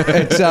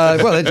 It's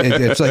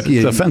it's like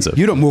It's offensive.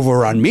 You don't move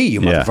over on me,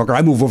 you Yeah. motherfucker.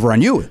 I move over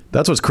on you.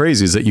 That's what's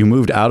crazy is that you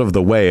moved out of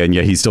the way and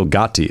yet he still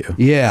got to you.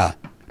 Yeah.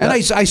 And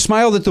I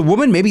smiled at the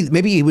woman. Maybe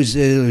he was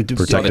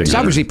Protecting it's her.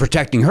 obviously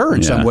protecting her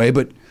in Yeah. some way,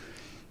 but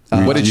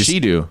What did she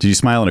do? Do you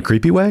smile in a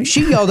creepy way?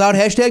 she yelled out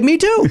 #me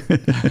too,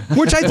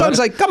 which I thought was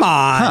like, come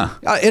on.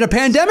 In a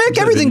pandemic,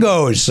 everything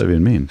goes. That'd be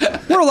mean.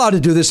 We're allowed to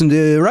do this,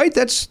 right?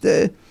 That's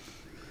the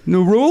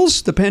new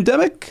rules. The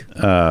pandemic.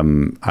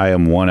 I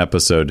am one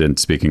episode in.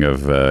 Speaking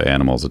of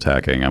animals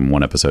attacking, I'm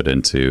one episode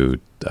into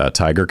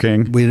Tiger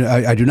King.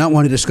 I do not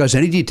want to discuss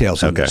any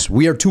details on Okay. this.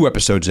 We are 2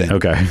 episodes in.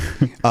 Okay.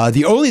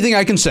 The only thing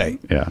I can say,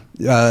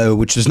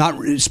 which does not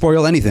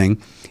spoil anything,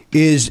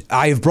 is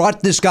I've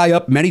brought this guy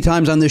up many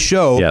times on this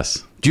show.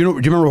 Yes. Do you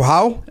remember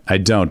how? I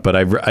don't, but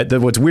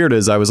what's weird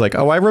is I was like,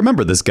 oh, I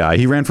remember this guy.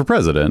 He ran for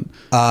president.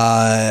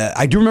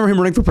 I do remember him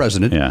running for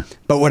president. Yeah.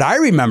 But what I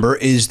remember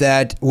is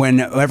that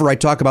whenever I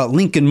talk about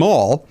Lincoln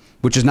Mall,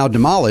 which is now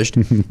demolished,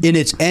 in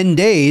its end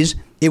days,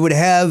 it would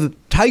have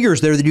tigers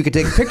there that you could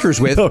take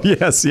pictures with. Oh,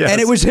 yes. And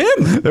it was him.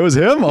 It was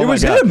him? Oh, It my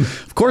was God. him.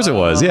 Of course it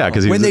was, yeah.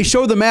 Because When they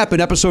show the map in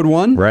episode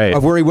 1 Right.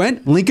 of where he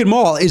went, Lincoln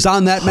Mall is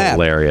on that map.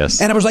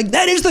 Hilarious. And I was like,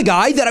 that is the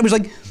guy that I was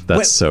like.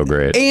 That's so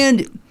great.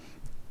 And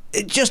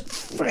it just.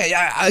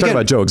 Talking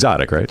about Joe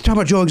Exotic, right? Talking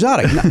about Joe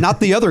Exotic, not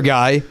the other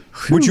guy,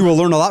 which you will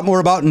learn a lot more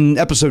about in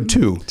episode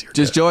 2.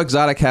 Does Joe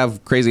Exotic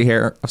have crazy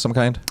hair of some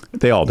kind?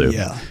 They all do.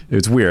 Yeah.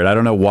 It's weird. I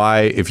don't know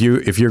why. If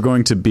you're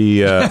going to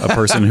be a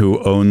person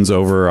who owns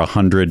over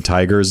 100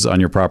 tigers on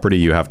your property,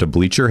 you have to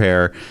bleach your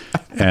hair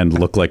and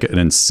look like an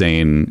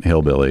insane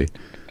hillbilly.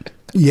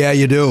 Yeah,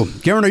 you do.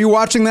 Garen, are you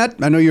watching that?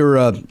 I know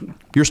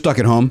you're stuck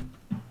at home.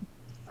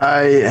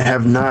 I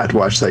have not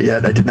watched that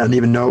yet. I did not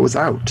even know it was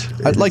out.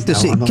 I'd like to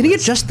see. Can you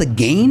adjust the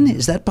gain?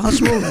 Is that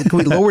possible? Can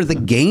we lower the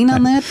gain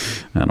on that?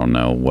 I don't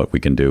know what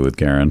we can do with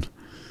Garen.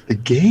 The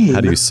game?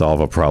 How do you solve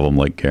a problem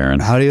like Garen?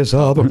 How do you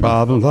solve a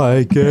problem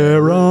like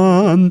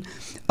Garen?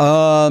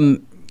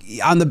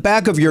 On the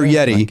back of your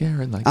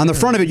Yeti, on the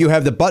front of it, you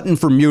have the button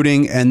for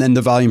muting and then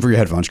the volume for your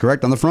headphones,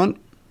 correct? On the front?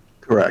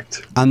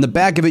 Correct. On the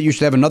back of it, you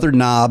should have another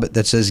knob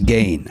that says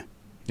gain.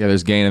 Yeah,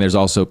 there's gain and there's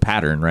also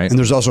pattern, right? And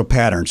there's also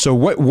pattern. So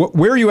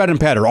where are you at in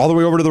pattern? All the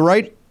way over to the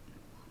right?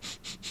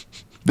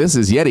 This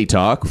is Yeti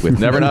Talk with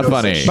Never Not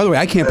Funny. By the way,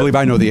 I can't believe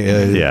I know the...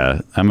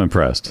 Yeah, I'm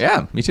impressed.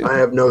 Yeah, me too. I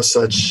have no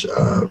such.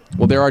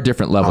 Well, there are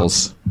different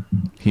levels.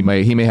 He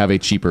may have a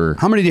cheaper.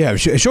 How many do you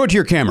have? Show it to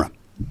your camera.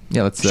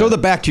 Yeah, let's Show the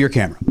back to your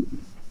camera.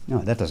 No,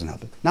 that doesn't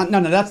help it. No,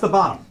 that's the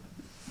bottom.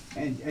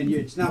 And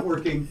it's not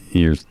working.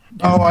 Here's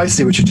Oh, I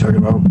see what you're talking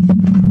about.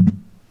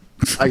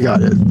 I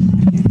got it.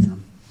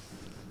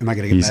 Am I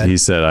going to get mad? he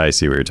said, I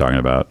see what you're talking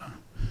about.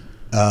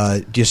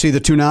 Do you see the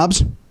 2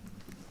 knobs?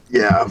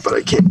 Yeah, but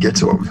I can't get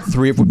to them.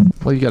 3 of them.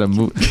 Well, you got to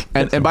move.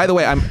 And by the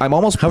way, I'm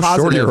almost How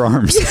positive. short are your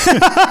arms?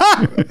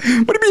 What do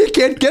you mean you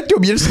can't get to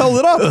them? You just held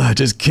it up. I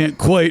just can't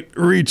quite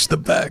reach the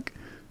back.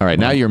 All right,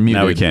 now you're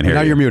muted. Now we can't hear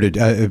Now you. you're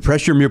muted.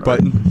 Press your mute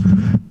button.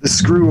 The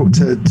screw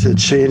to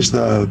change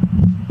the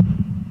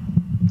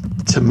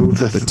to move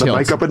the tilt.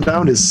 mic up and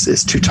down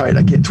is too tight.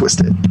 I can't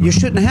twist it. You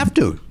shouldn't have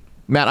to.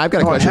 Matt, I've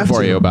got a Oh, I question have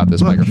for to. you about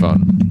this Look.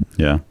 microphone.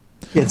 Yeah.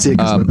 Can't see it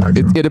because my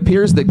microphone. It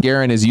appears that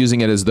Garen is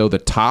using it as though the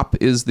top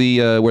is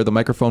the where the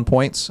microphone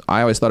points.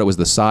 I always thought it was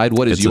the side.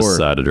 What is It's your a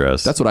side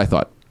address. That's what I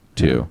thought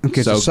too.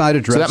 Okay, it's a side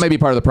address. So that may be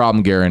part of the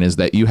problem, Garen, is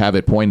that you have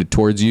it pointed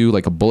towards you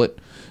like a bullet,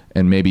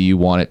 and maybe you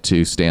want it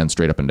to stand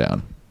straight up and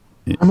down.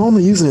 I'm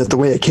only using it the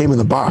way it came in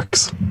the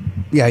box.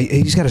 Yeah,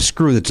 he's got a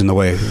screw that's in the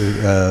way.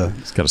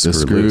 It's got a The screw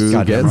screw loose.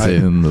 Goddamn gets right.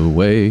 in the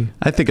way.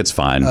 I think it's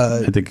fine.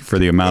 I think for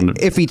the amount of...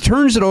 If he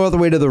turns it all the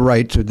way to the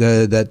right,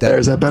 There,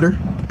 is that better?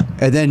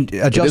 and then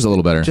adjust is a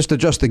little better. Just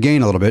adjust the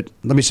gain a little bit.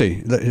 Let me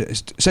see.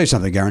 Say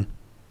something, Garen.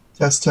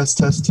 Test. Well,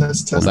 that's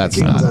The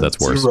game's not- at that's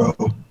worse. 0.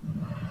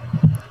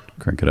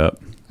 Crank it up.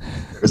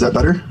 Is that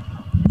better?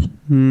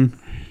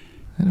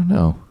 I don't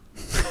know.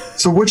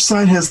 So which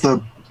side has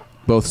the?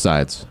 Both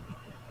sides.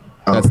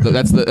 Oh,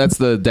 That's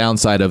the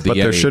downside of the But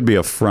Yeti. there should be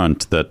a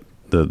front that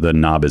the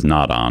knob is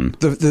not on.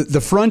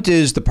 The front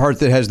is the part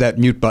that has that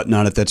mute button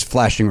on it that's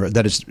flashing red.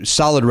 That is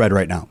solid red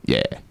right now.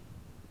 Yeah.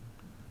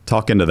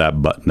 Talk into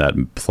that button, that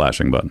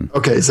flashing button.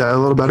 Okay, is that a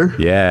little better?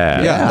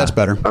 Yeah. Yeah, that's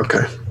better.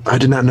 Okay, I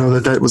did not know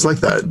that was like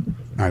that.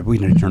 All right, we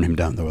need to turn him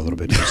down though a little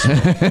bit. So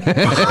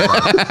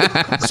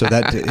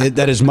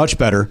that is much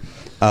better.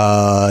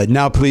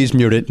 Now please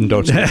mute it and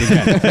don't speak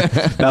again.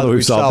 Now that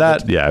we've solved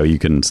solved that, yeah, you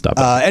can stop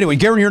it. Anyway,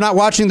 Garen, you're not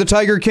watching the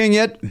Tiger King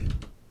yet?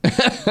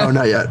 Oh,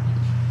 not yet.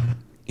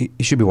 You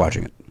should be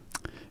watching it.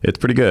 It's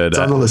pretty good. It's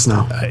on the list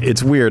now.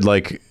 It's weird.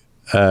 Like,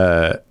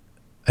 I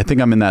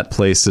think I'm in that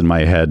place in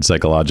my head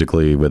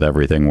psychologically with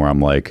everything where I'm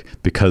like,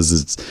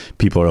 because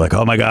people are like,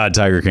 oh my God,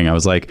 Tiger King. I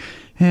was like,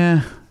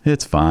 yeah,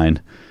 it's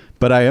fine.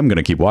 but I am going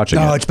to keep watching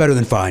No, it. it's better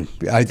than fine.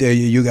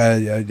 You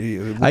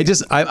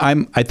guys.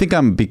 I think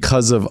I'm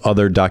because of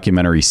other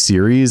documentary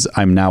series.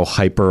 I'm now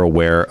hyper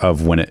aware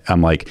of when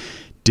I'm like,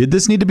 did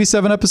this need to be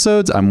 7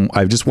 episodes?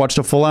 I've just watched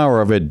a full hour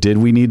of it. Did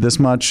we need this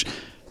much?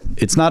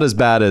 It's not as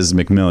bad as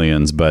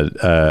McMillions,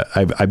 but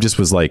I just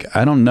was like,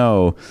 I don't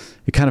know.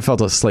 It kind of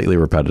felt slightly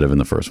repetitive in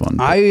the first one.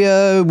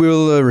 I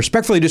will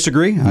respectfully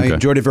disagree. I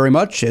enjoyed it very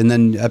much. And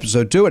then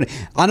episode 2. And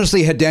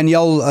honestly, had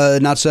Danielle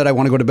not said I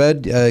want to go to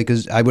bed,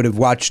 because I would have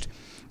watched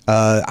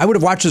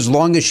as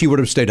long as she would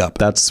have stayed up.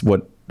 That's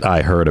what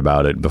I heard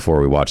about it before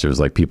we watched it. It was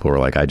like people were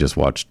like, I just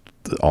watched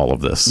all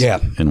of this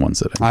in one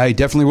sitting. I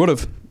definitely would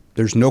have.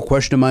 There's no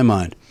question in my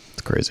mind.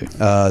 It's crazy.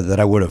 That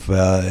I would have.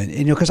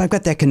 Because I've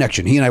got that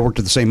connection. He and I worked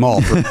at the same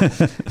mall. Not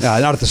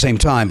at the same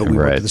time, but we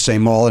worked at the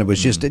same mall. And it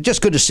was just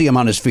good to see him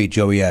on his feet,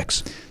 Joey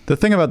X. The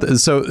thing about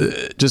this,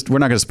 we're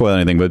not going to spoil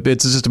anything, but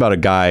it's just about a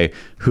guy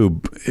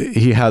who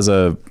he has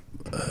a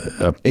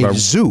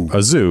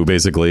zoo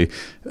basically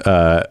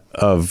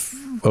of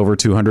over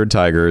 200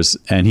 tigers,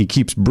 and he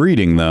keeps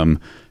breeding them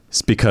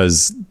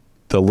because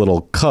the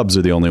little cubs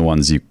are the only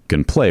ones you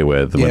can play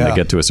with. When they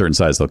get to a certain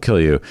size, they'll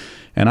kill you.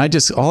 And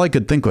all I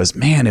could think was,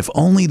 man, if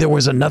only there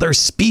was another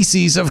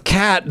species of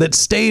cat that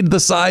stayed the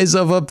size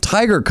of a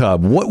tiger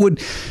cub. Wouldn't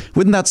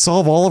that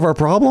solve all of our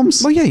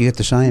problems? Well, yeah, you got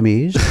the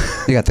Siamese,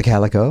 you got the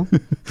calico,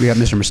 you got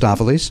Mr.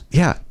 Mistopheles.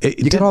 Yeah,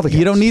 you got all the cats.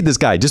 You don't need this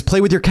guy. Just play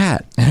with your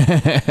cat.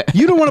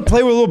 You don't want to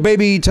play with a little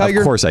baby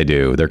tiger? Of course I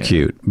do. They're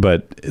cute,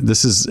 but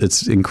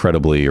it's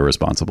incredibly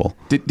irresponsible.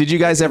 Did you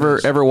guys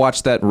ever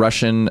watch that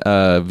Russian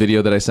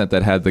video that I sent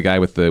that had the guy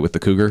with the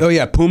cougar? Oh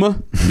yeah, Puma.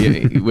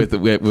 Yeah, with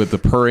the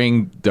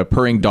purring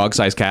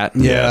dog-sized cat.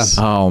 Yes.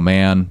 Oh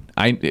man,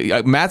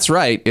 Matt's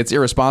right. It's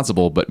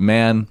irresponsible, but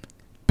man,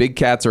 big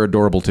cats are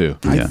adorable too.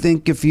 I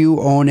think if you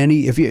own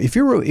any, if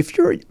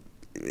you're,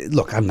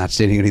 look, I'm not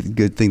stating any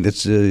good thing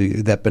that's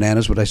that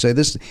bananas. Would I say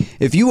this?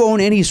 If you own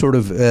any sort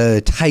of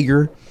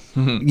tiger,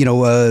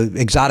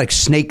 exotic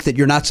snake that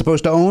you're not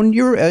supposed to own,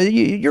 you're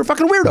a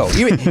fucking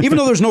weirdo. Even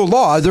though there's no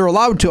law, they're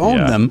allowed to own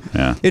them.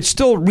 Yeah. It's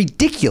still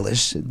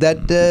ridiculous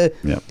that.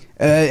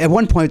 At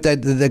one point,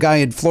 that the guy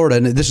in Florida,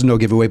 and this is no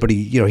giveaway, but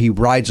he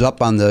rides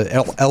up on the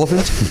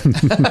elephant.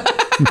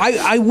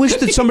 I wish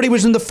that somebody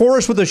was in the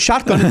forest with a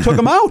shotgun and took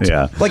him out.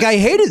 Yeah. Like, I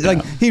hated it.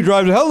 Like, he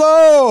drives,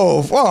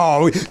 hello.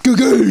 Oh,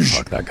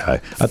 Fuck that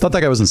guy. I thought that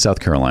guy was in South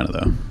Carolina,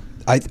 though.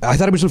 I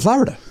thought he was in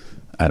Florida.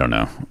 I don't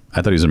know.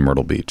 I thought he was in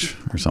Myrtle Beach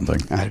or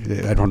something. I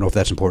don't know if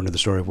that's important to the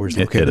story. Where's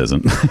the It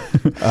isn't.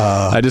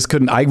 I just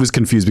couldn't. I was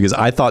confused because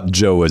I thought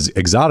Joe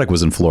Exotic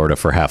was in Florida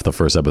for half the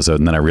first episode,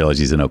 and then I realized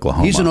he's in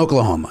Oklahoma. He's in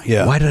Oklahoma,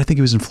 yeah. Why did I think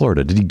he was in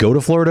Florida? Did he go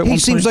to Florida at one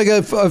point? He seems like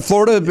a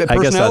Florida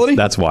personality. I guess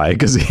that's why,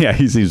 because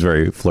he seems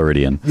very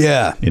Floridian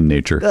in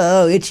nature.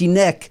 Oh, itchy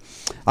neck.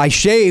 I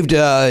shaved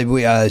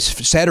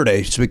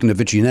Saturday, speaking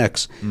of itchy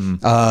necks.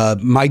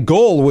 My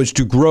goal was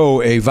to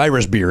grow a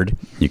virus beard.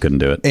 You couldn't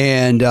do it.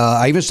 And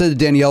I even said to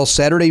Danielle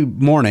Saturday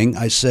morning,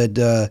 I said,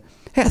 hey,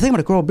 I think I'm going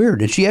to grow a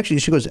beard. And she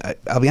goes,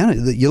 I'll be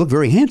honest, you look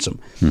very handsome.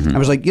 I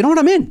was like, you know what,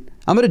 I'm in.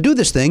 I'm going to do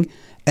this thing.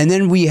 And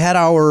then we had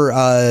our,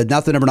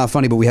 not the Number Not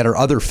Funny, but we had our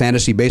other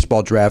fantasy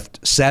baseball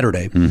draft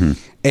Saturday.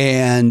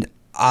 And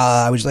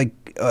I was like,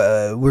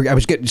 I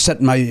was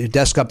setting my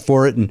desk up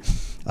for it,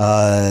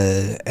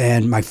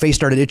 and my face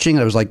started itching,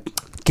 and I was like,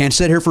 can't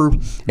sit here for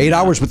 8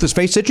 hours with this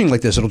face itching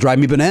like this. It'll drive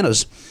me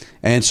bananas.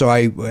 And so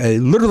I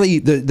literally,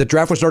 the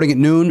draft was starting at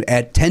noon.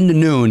 At 10 to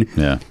noon,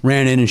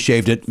 ran in and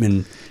shaved it.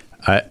 And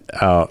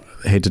I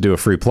hate to do a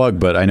free plug,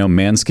 but I know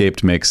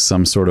Manscaped makes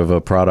some sort of a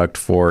product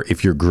for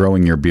if you're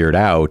growing your beard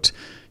out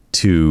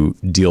to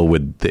deal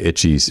with the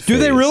itchy phase. Do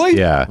they really?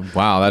 Yeah.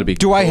 Wow, that'd be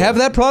Do cool. I have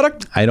that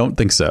product? I don't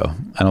think so.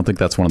 I don't think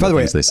that's one of the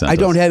things they sent I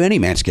don't us. have any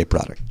Manscaped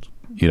product.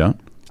 You don't?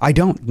 I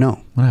don't,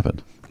 no. What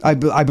happened? I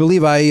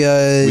believe you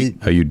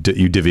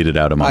divvied it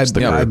out amongst the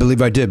group. I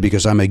believe I did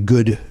because I'm a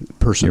good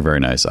person. You're very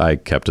nice. I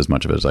kept as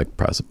much of it as I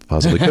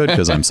possibly could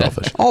because I'm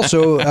selfish.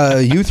 Also,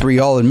 you three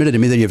all admitted to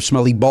me that you have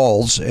smelly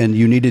balls and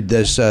you needed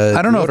this.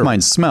 I don't know if mine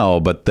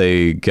smell, but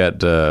they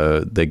get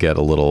a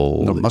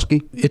little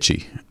musky,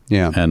 itchy.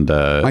 Yeah, and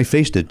my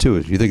face did too.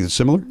 You think it's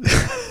similar?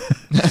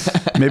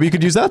 Maybe you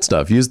could use that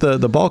stuff. Use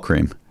the ball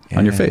cream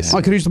on your face. Oh,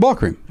 I could use the ball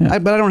cream,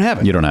 but I don't have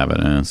it. You don't have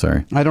it.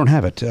 Sorry, I don't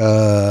have it,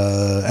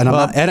 and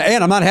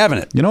I'm not having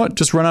it. You know what?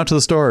 Just run out to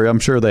the store. I'm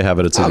sure they have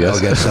it at CVS. I'll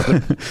get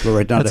something. Go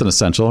right down. That's an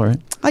essential, right?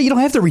 You don't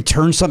have to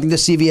return something to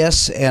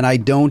CVS, and I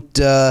don't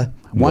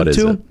want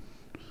to.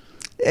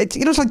 It's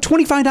like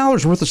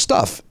 $25 worth of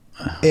stuff,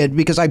 and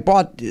because I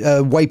bought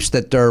wipes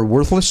that are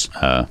worthless.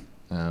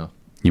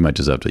 You might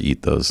just have to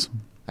eat those.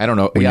 I don't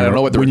know. I don't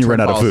know what the when you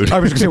run out of food. I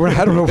was going to say,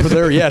 I don't know if we're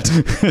there yet.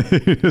 I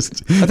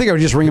think I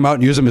would just wring them out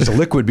and use them as a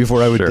liquid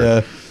before I would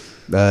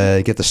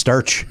get the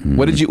starch.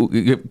 What did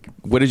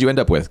you end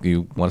up with?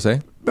 You want to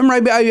say?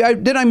 Remember,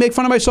 did I make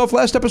fun of myself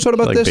last episode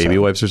about like this? Baby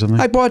wipes or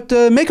something? I bought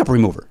makeup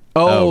remover.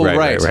 Oh,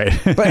 right.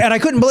 And I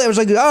couldn't believe it. I was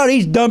like, oh,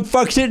 these dumb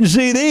fucks didn't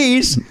see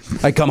these.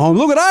 I come home,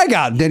 look what I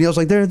got. And Danielle's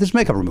like, there's this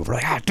makeup remover.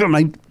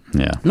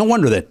 No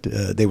wonder that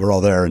they were all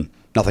there and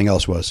nothing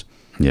else was.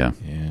 Yeah.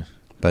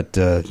 But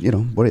that's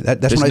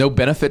There's when no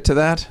benefit to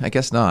that? I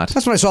guess not.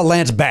 That's when I saw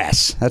Lance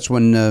Bass. That's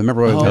when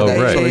remember? right.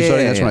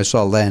 That's when I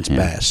saw Lance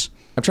Bass.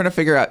 I'm trying to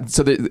figure out.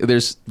 So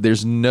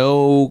there's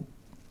no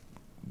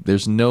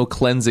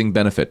cleansing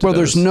benefit to Well,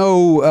 those. there's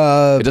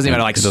no. It doesn't even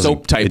have like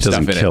soap type stuff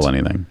in it. It doesn't kill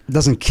anything. It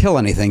doesn't kill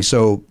anything.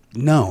 So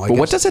no. But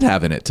what does it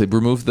have in it to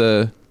remove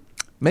the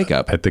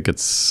makeup? I think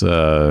it's.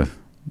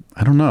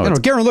 I don't know.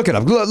 Garen, look it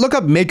up. Look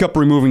up makeup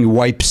removing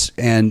wipes,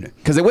 and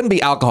because it wouldn't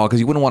be alcohol, because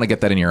you wouldn't want to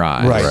get that in your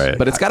eyes. Right.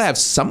 But it's got to have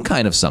some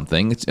kind of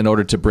something in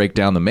order to break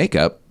down the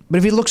makeup. But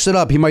if he looks it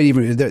up, he might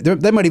even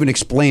they might even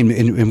explain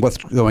in what's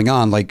going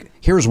on. Like,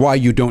 here's why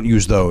you don't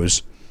use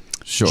those.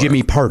 Sure.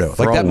 Jimmy Pardo.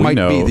 For Like that all we might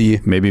know, be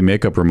the. maybe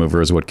makeup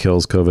remover is what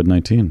kills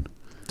COVID-19.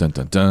 Dun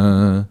dun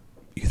dun.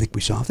 You think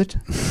we solved it?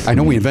 I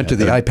know we invented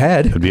the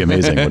iPad. It'd be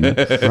amazing, wouldn't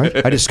it?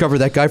 Right? I discovered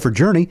that guy for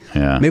Journey.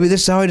 Yeah. Maybe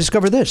this is how I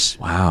discovered this.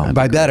 Wow. And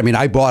by that, I mean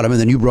I bought him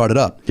and then you brought it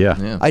up.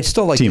 Yeah. I'd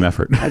still like Team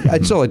effort.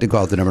 I'd still like to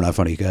call it the Never Not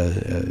Funny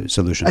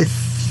solution. I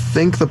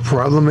think the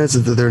problem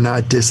is that they're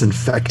not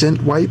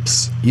disinfectant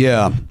wipes.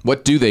 Yeah.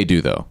 What do they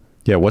do though?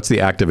 Yeah, what's the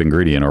active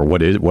ingredient, or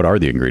what are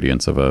the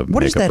ingredients of a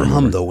What is makeup that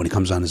remover? hum though when it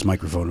comes on his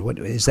microphone? What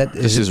is that?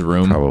 This is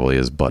room. Probably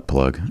his butt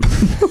plug.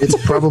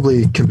 It's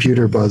probably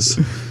computer buzz.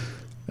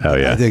 Oh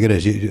yeah, I think it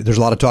is. There's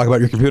a lot of talk about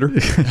your computer.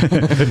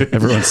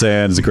 everyone's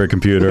saying it's a great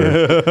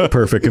computer,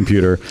 perfect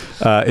computer.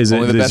 Is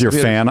Only the best your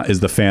computer. fan? Is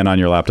the fan on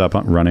your laptop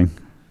running?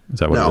 Is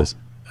that what No. it is?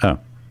 Oh,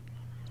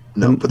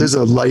 No, but there's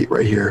a light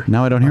right here.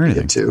 now I don't hear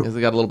anything. Too. It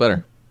got a little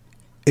better.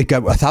 It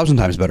got 1,000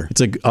 times better.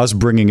 It's like us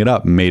bringing it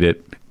up made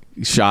it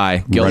Shy.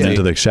 run Guilty.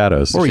 into the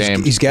shadows. Or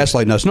Shame. he's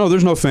gaslighting us. No,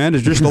 there's no fan.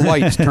 It's just the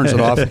light turns it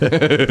off.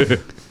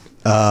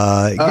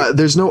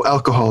 There's no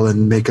alcohol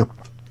in makeup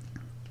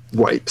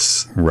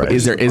wipes. Right.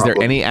 Is there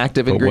Problem. any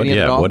active But ingredient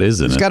at all? what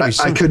is in It's it? gotta be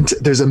I couldn't.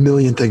 There's a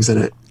million things in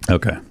it.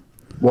 Okay.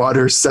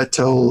 Water,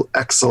 cetyl,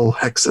 exyl,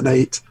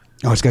 hexanate.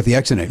 Oh, it's got the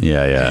X in it.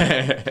 Yeah.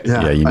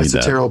 Yeah, you need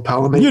that. isoteryl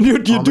palmate. You do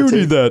palmitate.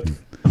 need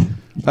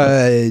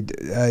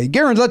that.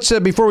 Garen, let's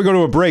before we go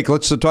to a break,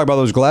 let's talk about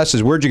those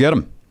glasses. Where'd you get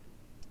them?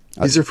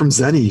 These are from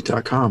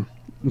Zenni.com.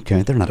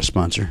 Okay, they're not a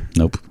sponsor.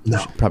 Nope.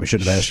 No, Probably should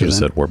have asked Should you have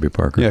that. said Warby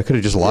Parker. Yeah, could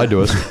have just lied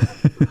to us.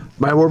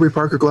 my Warby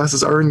Parker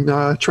glasses are in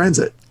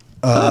transit.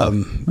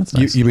 That's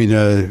nice. You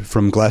mean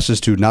from glasses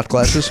to not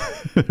glasses?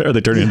 Are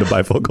they turning into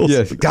bifocals?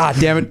 Yeah. God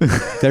damn it.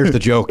 There's the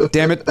joke.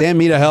 Damn it. Damn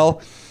me to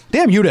hell.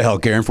 Damn you to hell,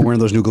 Garen, for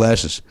wearing those new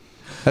glasses.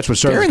 That's what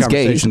started the Garen's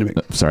gay. conversation to me.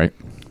 Sorry.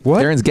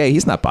 What? Garen's gay.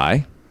 He's not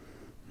bi.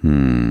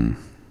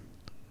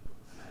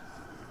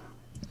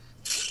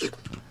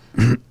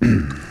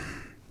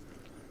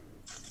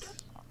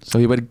 So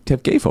he would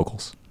have gay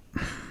vocals.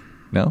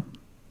 No?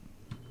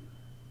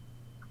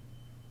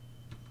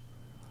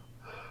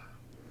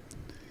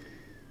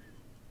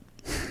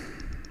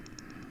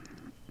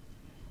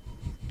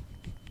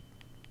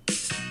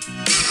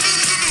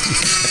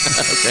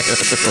 Okay,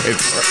 that's what I'm waiting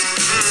for.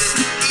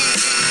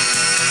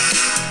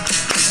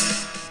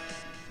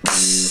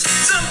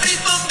 Some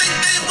people think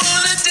they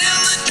wanna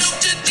tell a joke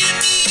to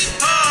Jimmy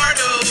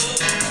Pardo.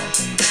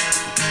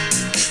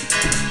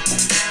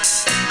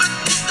 But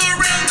look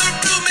around the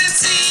room and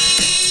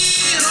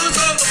see who's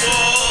on the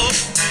wall.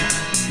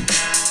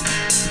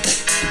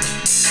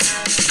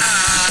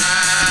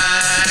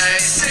 I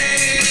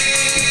sing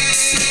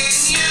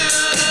you.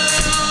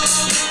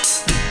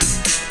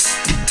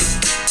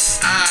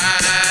 I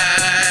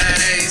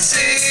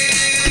sing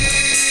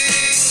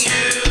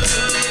you.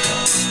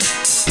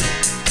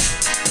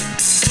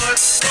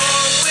 What's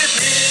wrong with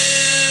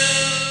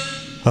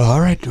him? All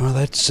right. Well,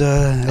 that's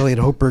Elliot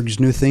Hochberg's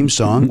new theme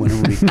song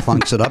whenever he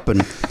clunks it up.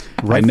 And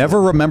I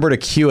never remember to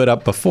cue it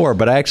up before,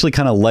 but I actually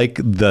kind of like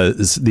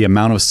the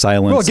amount of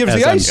silence Well, it gives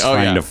as the I'm ice.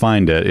 trying to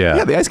find it. Yeah.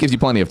 Yeah, the ice gives you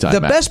plenty of time.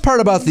 The Matt. best part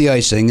about the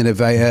icing, and if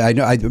I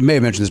know I may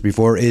have mentioned this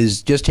before,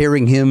 is just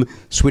hearing him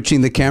switching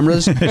the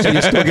cameras. So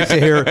you still get to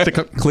hear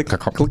click,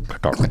 click, click,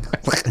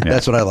 click.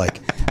 That's what I like.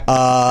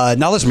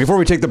 Now listen, before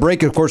we take the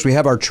break, of course, we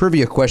have our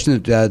trivia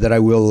question that I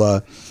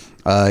will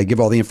give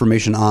all the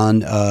information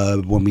on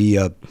when we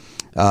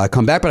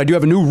come back. But I do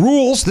have new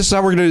rules. This is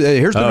how we're going to.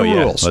 Here's the new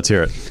rules. Let's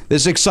hear it.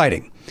 This is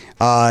exciting.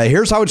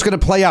 Here's how it's going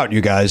to play out,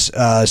 you guys.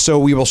 So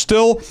we will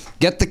still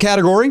get the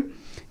category.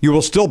 You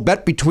will still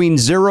bet between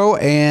 0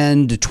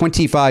 and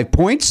 25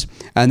 points,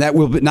 and that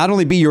will not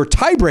only be your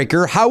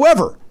tiebreaker.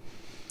 However,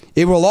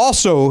 it will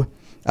also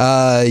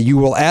you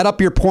will add up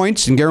your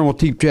points, and Garen will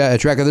keep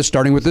track of this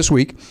starting with this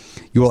week.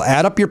 You will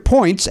add up your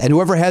points, and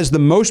whoever has the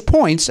most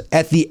points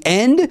at the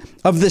end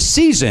of the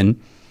season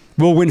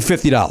will win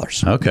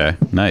 $50. Okay.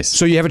 Nice.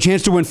 So you have a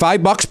chance to win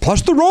 $5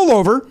 plus the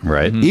rollover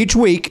Right. each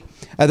week.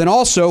 And then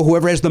also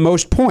whoever has the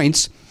most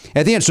points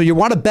at the end. So you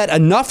want to bet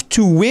enough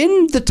to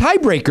win the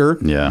tiebreaker.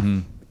 Yeah.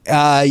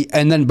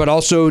 And then, but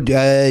also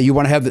you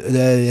want to have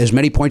as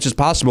many points as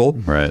possible.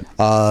 Right.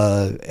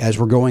 As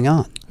we're going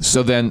on.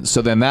 So then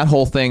that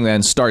whole thing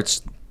then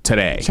starts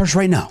today. Starts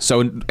right now.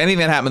 So anything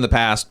that happened in the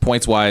past,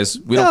 points wise,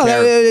 we don't No,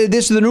 care.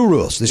 this is the new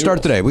rules. They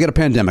start today. We got a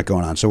pandemic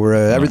going on, so we're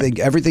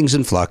everything's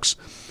in flux.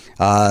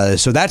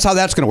 So that's how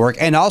that's going to work.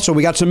 And also,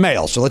 we got some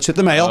mail. So let's hit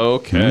the mail.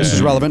 Okay. This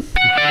is relevant.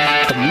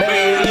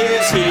 Mail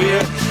here.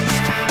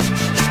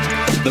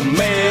 The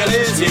man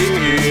is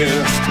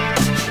here.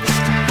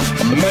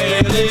 The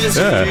man is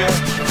Yeah. here.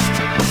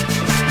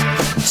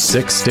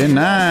 69.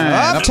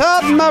 Up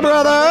top, my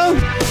brother.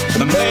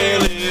 The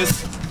man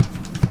is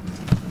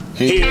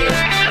here.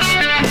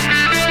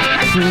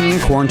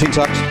 Quarantine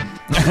sucks.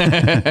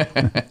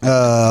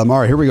 All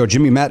right, here we go.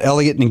 Jimmy, Matt,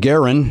 Elliott, and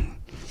Garen.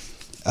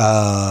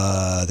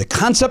 The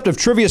concept of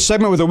trivia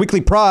segment with a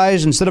weekly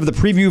prize instead of the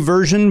preview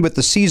version with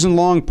the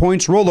season-long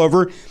points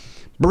rollover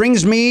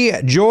brings me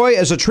joy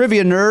as a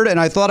trivia nerd, and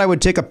I thought I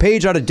would take a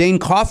page out of Dane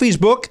Coffey's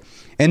book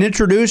and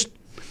introduce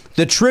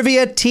the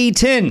Trivia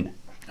T10.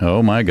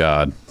 Oh, my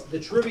God. The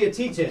Trivia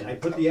T10. I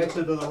put the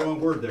accent on the wrong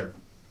word there.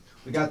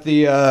 We got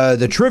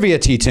the Trivia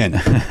T10.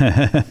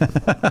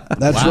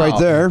 That's right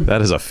there.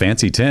 That is a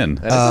fancy tin.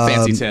 That is a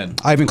fancy 10.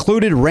 I've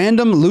included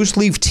random loose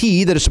leaf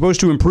tea that is supposed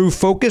to improve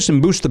focus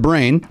and boost the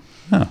brain.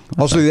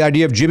 Also, the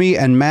idea of Jimmy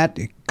and Matt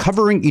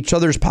covering each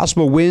other's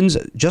possible wins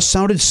just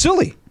sounded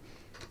silly.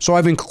 So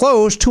I've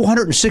enclosed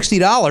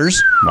 $260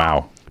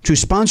 Wow. to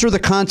sponsor the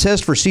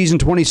contest for season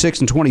 26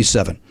 and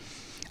 27.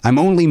 I'm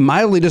only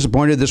mildly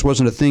disappointed this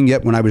wasn't a thing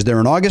yet when I was there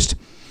in August.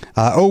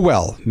 Oh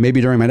well,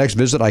 maybe during my next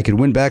visit I could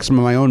win back some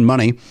of my own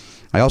money.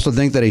 I also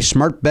think that a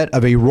smart bet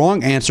of a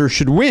wrong answer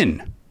should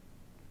win.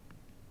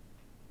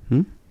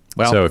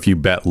 Well, So if you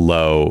bet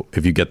low,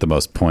 if you get the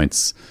most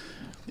points,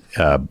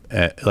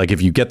 like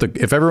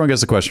if everyone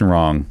gets the question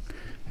wrong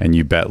and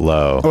you bet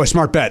low, Oh, a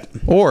smart bet.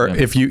 or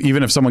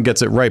even if someone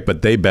gets it right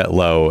but they bet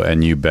low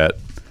and you bet,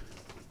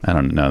 I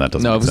don't know, that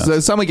doesn't no, make sense.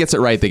 if someone gets it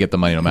right, they get the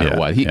money no matter Yeah,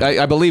 what. yeah.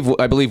 I believe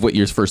what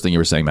your first thing you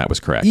were saying, Matt, was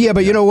correct. Yeah,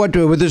 but you know what?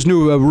 With this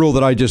new rule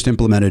that I just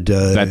implemented,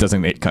 That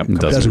doesn't come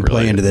doesn't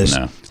play really- into this.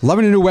 no.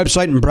 Loving a new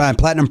website and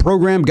platinum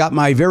program. Got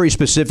my very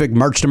specific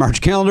March to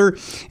March calendar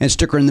and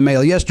sticker in the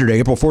mail yesterday.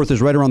 April 4th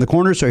is right around the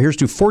corner, so here's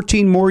to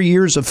 14 more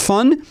years of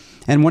fun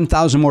and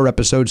 1,000 more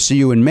episodes. See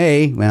you in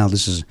May. Well,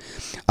 this is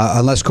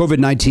unless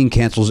COVID-19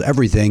 cancels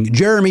everything.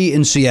 Jeremy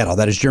in Seattle.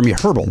 That is Jeremy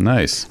Herbal.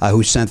 Nice.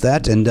 Who sent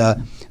that. And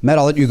Matt,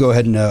 I'll let you go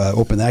ahead and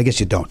open that. I guess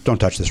you don't. Don't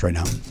touch this right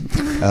now.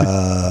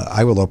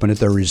 I will open it.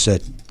 There's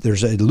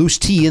a loose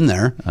tea in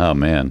there. Oh,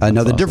 man. Now, That's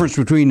the awesome. difference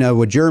between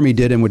what Jeremy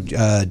did and what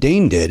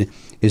Dane did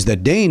is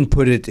that Dane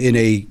put it in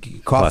a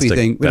coffee Plastic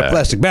thing, in a bag.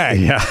 plastic bag.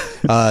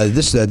 Yeah.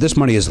 This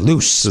money is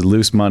loose. It's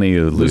loose money.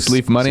 Loose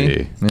leaf money.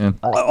 tea. Yeah.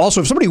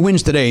 Also, if somebody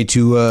wins today,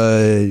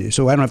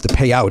 so I don't have to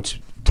pay out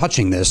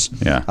touching this,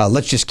 Yeah.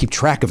 let's just keep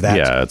track of that.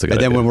 Yeah, that's a good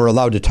And then idea. when we're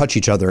allowed to touch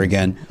each other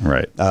again,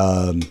 Right.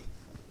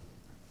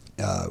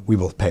 we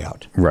will pay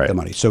out Right. the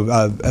money. So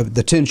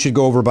the tin should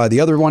go over by the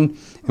other one,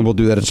 and we'll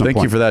do that at some Thank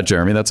point. you for that,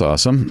 Jeremy. That's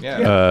awesome.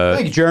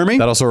 Thank you, Jeremy.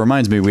 That also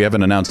reminds me, we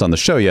haven't announced on the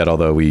show yet,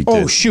 although we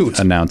Oh, did shoot.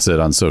 announce it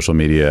on social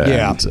media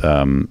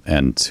Yeah.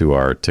 and to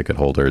our ticket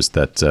holders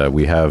that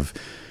we have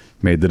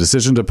made the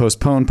decision to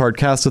postpone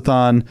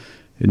Podcastathon.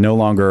 It no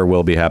longer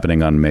will be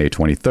happening on May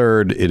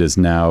 23rd. It is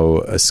now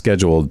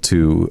scheduled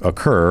to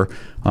occur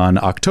on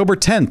October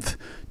 10th,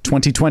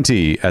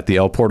 2020 at the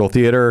El Portal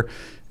Theater.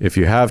 If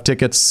you have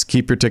tickets,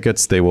 keep your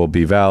tickets. They will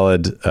be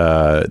valid.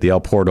 The El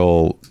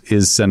Portal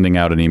is sending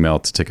out an email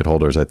to ticket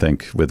holders, I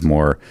think, with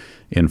more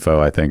info,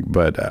 I think.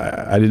 But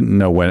I didn't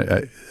know when.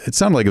 It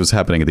sounded like it was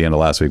happening at the end of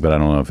last week, but I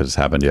don't know if it has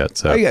happened yet.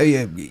 So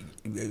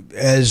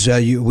As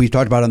we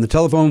talked about on the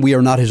telephone, we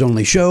are not his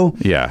only show.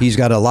 Yeah. He's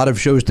got a lot of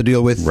shows to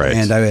deal with. Right.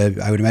 And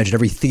I would imagine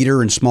every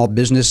theater and small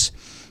business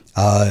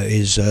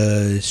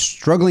is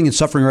struggling and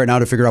suffering right now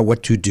to figure out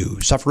what to do.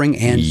 Suffering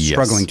and Yes.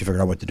 struggling to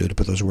figure out what to do, to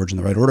put those words in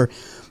the right order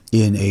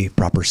in a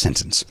proper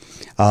sentence.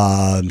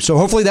 So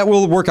hopefully that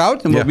will work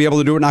out and we'll Yeah. be able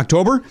to do it in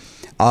October.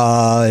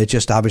 It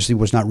just obviously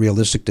was not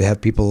realistic to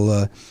have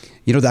people,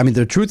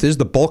 the truth is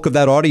the bulk of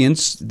that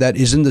audience that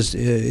is in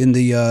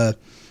the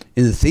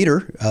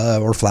theater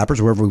or Flappers,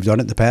 wherever we've done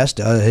it in the past,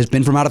 has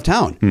been from out of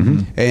town. Mm-hmm.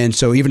 And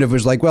so even if it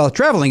was like, well,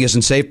 traveling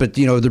isn't safe, but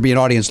there'd be an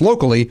audience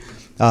locally.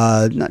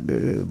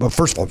 Well,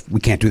 first of all,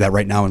 we can't do that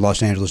right now in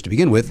Los Angeles to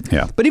begin with.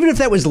 Yeah. But even if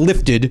that was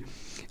lifted,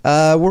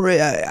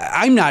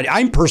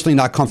 I'm personally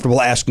not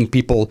comfortable asking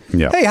people,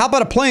 Yeah. hey, how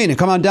about a plane and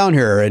come on down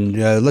here and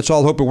let's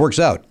all hope it works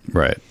out.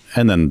 right,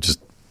 and then just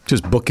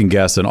booking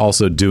guests and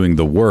also doing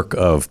the work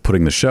of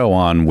putting the show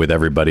on with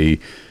everybody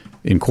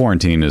in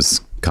quarantine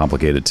is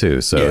complicated too.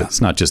 So Yeah.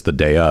 it's not just the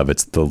day of;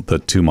 it's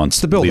the 2 months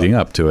the build-up. leading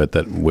up to it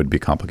that would be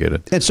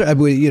complicated. And so,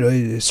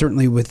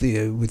 certainly with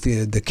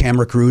the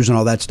camera crews and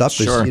all that stuff,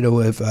 Sure.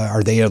 if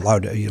are they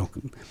allowed to,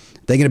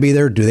 they going to be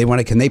there? Do they want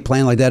to? Can they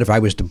plan like that? If I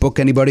was to book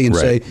anybody and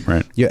Right, say,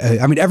 right. yeah,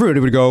 I mean, everybody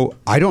would go,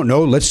 I don't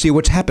know. Let's see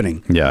what's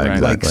happening. Yeah, Right.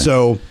 exactly. Like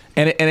so.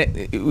 And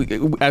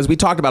as we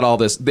talked about all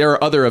this, there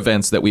are other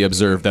events that we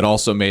observed that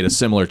also made a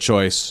similar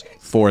choice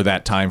for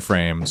that time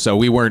frame. So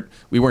we weren't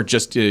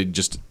just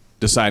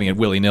deciding it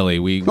willy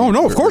nilly. Oh,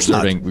 no, of course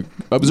not.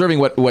 Observing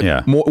what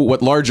Yeah.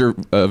 what larger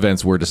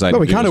events were decided. No,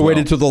 we to do kind as of well.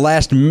 waited till the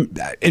last,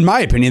 in my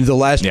opinion, the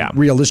last Yeah.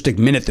 realistic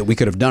minute that we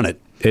could have done it.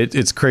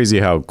 It's crazy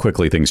how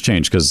quickly things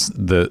change because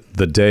the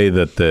day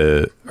that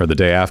the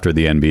day after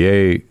the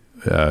NBA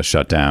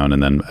shut down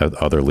and then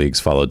other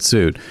leagues followed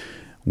suit,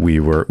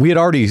 we had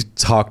already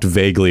talked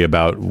vaguely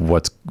about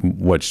what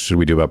should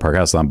we do about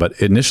Parkathlon, but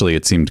initially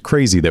it seemed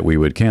crazy that we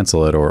would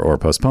cancel it or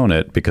postpone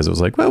it because it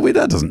was like, well,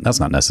 that's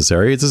not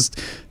necessary. It's just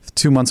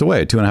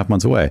 2.5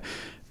 months away.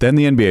 Then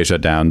the NBA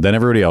shut down. Then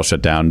everybody else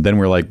shut down. Then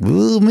we're like,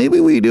 well, maybe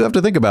we do have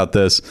to think about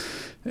this.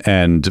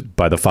 And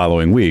by the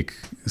following week,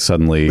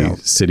 suddenly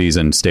cities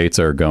and states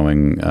are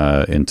going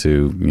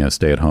into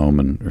stay at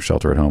home or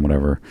shelter at home,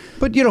 whatever.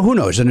 But who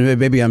knows? And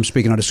maybe I'm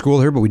speaking out of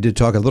school here, but we did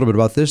talk a little bit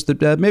about this.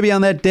 That maybe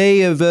on that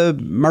day of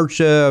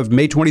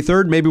May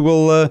 23rd, maybe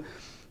we'll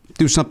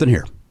do something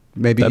here.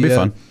 Maybe that'd be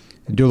fun.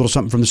 Do a little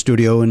something from the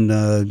studio and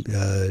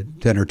to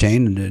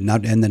entertain, and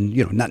not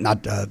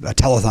a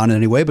telethon in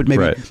any way, but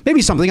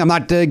maybe something. I'm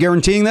not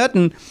guaranteeing that,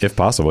 and if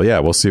possible, yeah,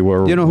 we'll see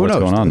what's going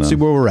on. Let's see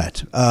where we're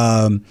at.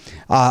 All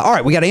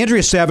right, we got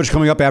Andrea Savage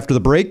coming up after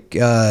the break.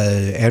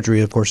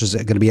 Andrea, of course, is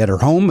going to be at her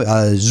home,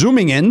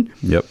 zooming in.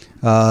 Yep.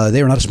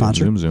 They are not a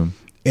sponsor. Zoom.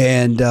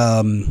 And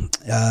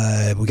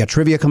we got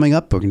trivia coming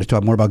up. We're going to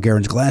talk more about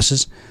Garen's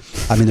glasses.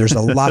 I mean, there's a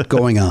lot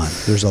going on.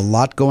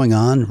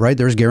 Right?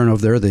 There's Garen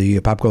over there, the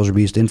Pop Culture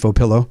Beast info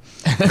pillow.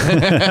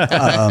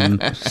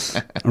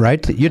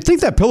 Right? You'd think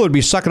that pillow would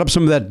be sucking up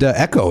some of that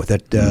echo.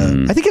 That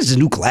I think his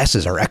new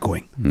glasses are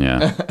echoing.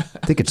 Yeah.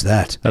 I think it's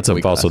that. That's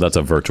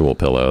a virtual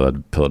pillow.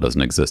 That pillow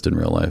doesn't exist in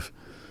real life.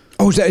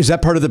 Oh, is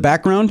that part of the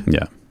background?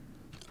 Yeah.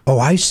 Oh,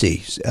 I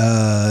see.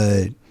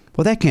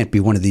 Well, that can't be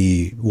one of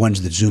the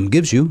ones that Zoom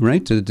gives you,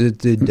 right? Elliot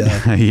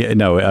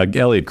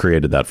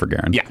created that for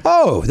Garen. Yeah.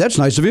 Oh, that's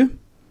nice of you.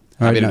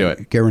 Happy to do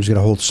it. Garen's going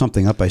to hold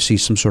something up. I see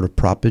some sort of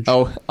proppage.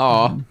 Oh,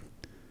 aw.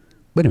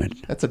 Wait a minute.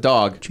 That's a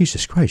dog.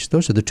 Jesus Christ.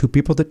 Those are the two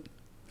people that...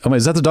 Oh,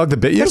 is that the dog that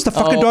bit you? That's the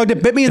fucking dog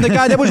that bit me and the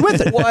guy that was with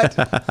it. What?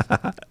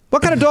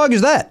 What kind of dog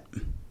is that?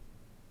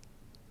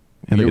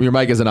 Your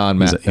mic isn't on,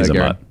 Matt. He's a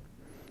mutt.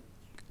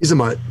 He's a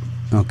mutt.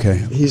 Okay.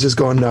 He's just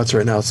going nuts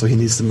right now, so he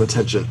needs some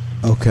attention.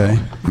 Okay.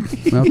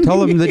 Well,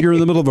 tell him that you're in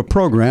the middle of a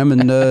program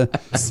and you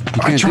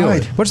can't deal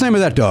with it. What's the name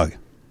of that dog?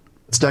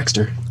 It's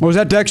Dexter. Oh, is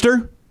that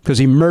Dexter? Because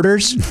he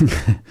murders?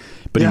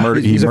 But Yeah,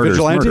 he a murders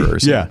vigilante?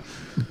 murderers. Yeah.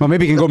 Well,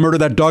 maybe he can go murder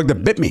that dog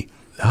that bit me.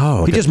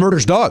 Oh, He just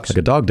murders dogs. like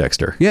a dog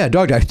Dexter. Yeah,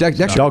 Dexter.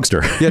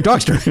 Dogster. Yeah,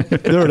 Dogster.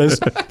 There it is.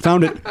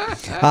 Found it.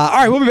 All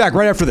right, we'll be back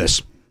right after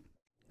this.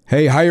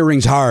 Hey,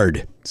 hiring's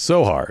hard.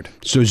 So hard.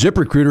 So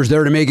ZipRecruiter's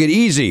there to make it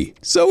easy.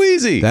 So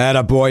easy. That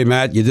a boy,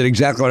 Matt. You did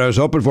exactly what I was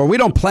hoping for. We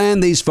don't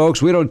plan these,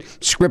 folks. We don't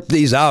script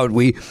these out.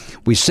 We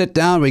sit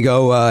down. We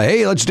go,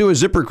 hey, let's do a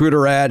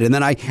ZipRecruiter ad, and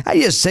then I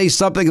just say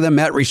something, and then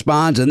Matt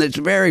responds, and it's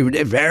very,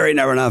 very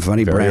never enough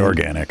funny. Very brand.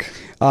 organic.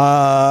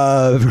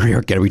 Very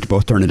organic. We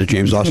both turn into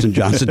James Austin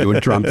Johnson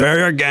doing Trump.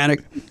 Very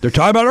organic. They're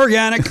talking about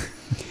organic.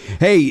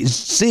 Hey,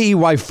 see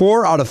why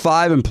 4 out of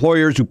 5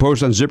 employers who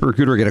post on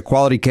ZipRecruiter get a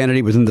quality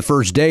candidate within the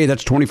first day.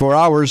 That's 24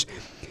 hours.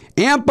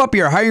 Amp up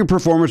your hiring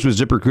performance with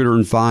ZipRecruiter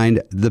and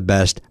find the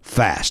best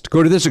fast.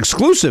 Go to this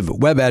exclusive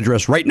web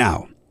address right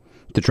now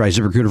to try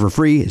ZipRecruiter for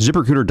free.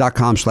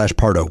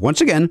 ZipRecruiter.com/Pardo.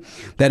 Once again,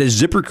 that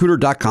is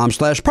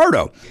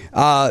ZipRecruiter.com/Pardo.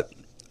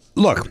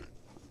 Look,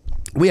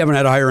 we haven't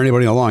had to hire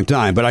anybody in a long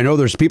time, but I know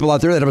there's people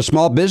out there that have a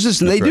small business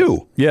and That's they right.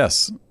 do.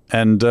 Yes.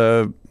 And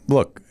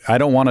look, I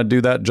don't want to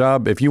do that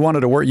job. If you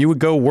wanted to work, you would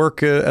go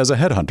work as a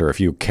headhunter if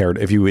you cared,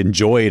 if you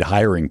enjoyed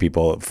hiring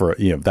people for,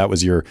 if that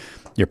was your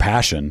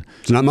passion.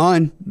 It's not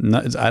mine.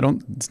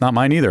 It's not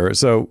mine either.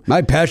 So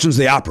My passion's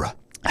the opera.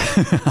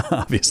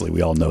 obviously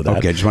we all know that.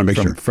 Okay, just want to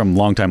make sure. From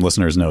longtime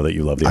listeners know that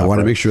you love the opera. I want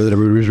to make sure that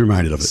everybody's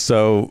reminded of it.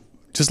 So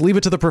just leave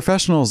it to the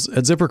professionals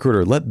at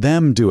ZipRecruiter. Let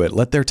them do it.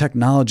 Let their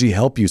technology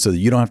help you so that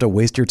you don't have to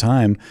waste your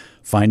time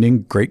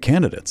finding great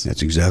candidates.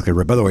 That's exactly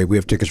right. By the way, we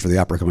have tickets for the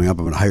opera coming up.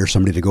 I'm going to hire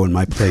somebody to go in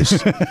my place.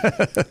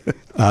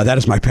 That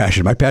is my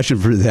passion. My passion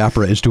for the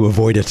opera is to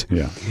avoid it.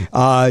 Yeah.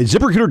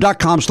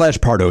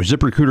 ZipRecruiter.com/Pardo.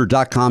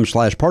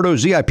 ZipRecruiter.com/Pardo.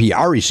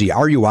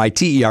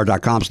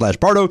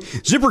 ZipRecruiter.com/Pardo.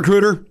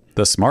 ZipRecruiter.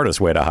 The smartest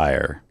way to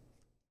hire.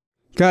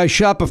 Guys,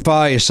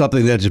 Shopify is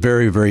something that's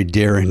very, very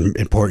dear and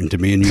important to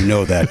me, and you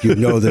know that. You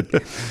know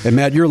that. And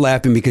Matt, you're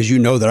laughing because you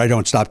know that I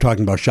don't stop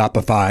talking about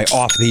Shopify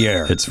off the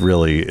air. It's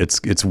really,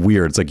 it's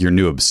weird. It's like your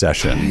new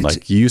obsession.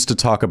 Like you used to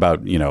talk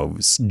about,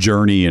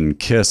 Journey and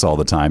Kiss all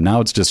the time.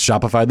 Now it's just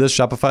Shopify this,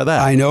 Shopify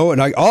that. I know,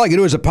 and all I can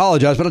do is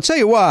apologize, but I'll tell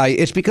you why.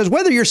 It's because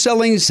whether you're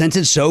selling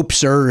scented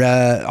soaps or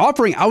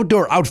offering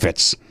outdoor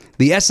outfits,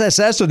 the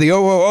SSS or the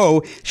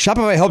OOO,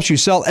 Shopify helps you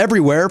sell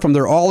everywhere from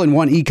their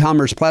all-in-one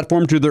e-commerce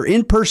platform to their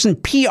in-person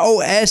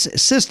POS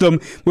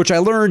system, which I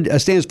learned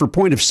stands for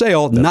point of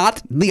sale,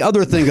 not the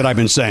other thing that I've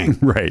been saying.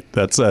 Right.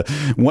 That's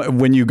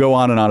when you go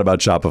on and on about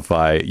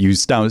Shopify, you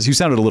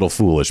sounded a little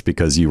foolish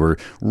because you were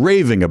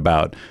raving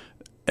about,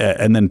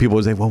 and then people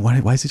would say, well, why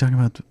is he talking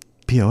about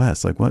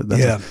POS? Like what?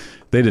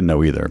 They didn't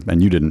know either,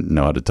 and you didn't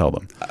know how to tell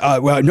them.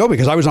 Well, no,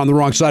 because I was on the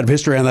wrong side of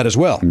history on that as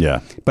well. Yeah.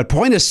 But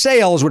point of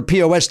sale is what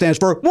POS stands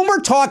for when we're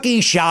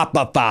talking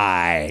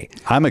Shopify.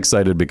 I'm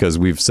excited because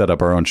we've set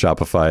up our own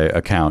Shopify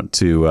account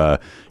to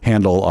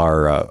handle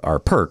our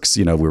perks.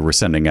 You know, we were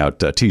sending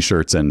out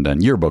T-shirts and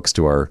yearbooks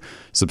to our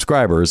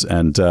subscribers,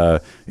 and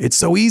it's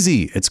so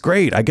easy. It's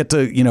great. I get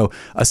to, you know,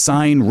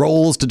 assign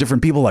roles to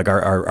different people. Like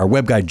our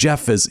web guy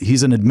Jeff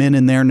he's an admin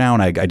in there now,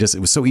 and it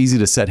was so easy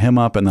to set him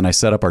up. And then I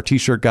set up our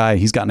T-shirt guy.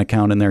 He's got an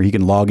account in there. He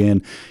can log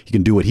in. He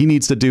can do what he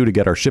needs to do to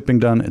get our shipping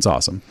done. It's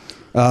awesome.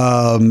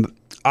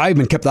 I've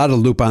been kept out of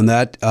the loop on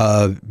that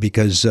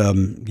because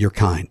you're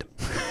kind.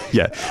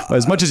 Yeah,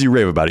 as much as you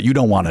rave about it, you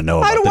don't want to know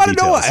about I don't the want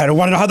to know. details. I don't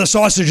want to know how the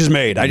sausage is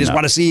made. I just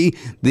want to see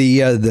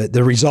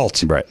the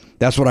result. Right.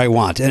 That's what I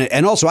want.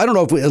 And also, I don't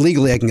know if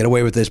illegally I can get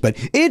away with this, but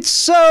it's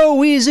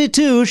so easy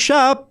to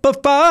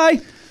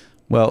Shopify.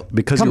 Well,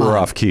 because Come you were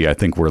on. off key, I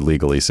think we're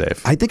legally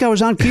safe. I think I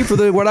was on key for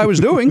what I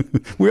was doing.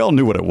 We all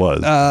knew what it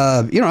was.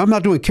 I'm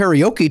not doing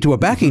karaoke to a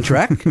backing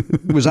track.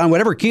 It was on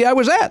whatever key I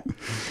was at.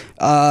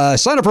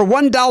 Sign up for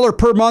 $1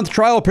 per month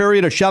trial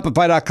period at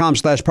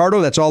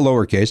Shopify.com/Pardo. That's all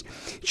lowercase.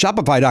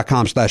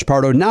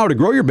 Shopify.com/Pardo. Now to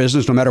grow your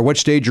business no matter what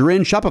stage you're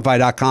in.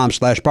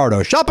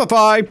 Shopify.com/Pardo.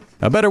 Shopify.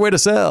 A better way to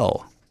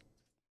sell.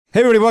 Hey,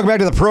 everybody, welcome back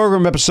to the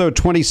program, episode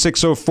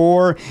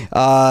 2604.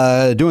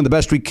 Doing the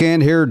best we can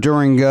here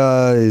during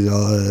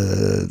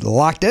the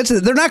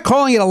lockdown. They're not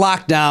calling it a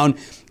lockdown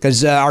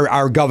because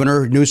our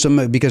governor,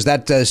 Newsom, because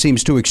that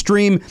seems too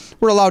extreme.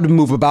 We're allowed to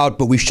move about,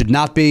 but we should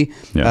not be.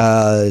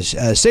 Yeah.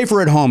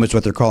 Safer at home is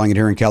what they're calling it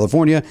here in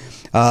California.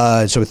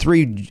 So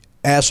 3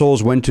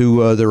 assholes went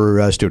to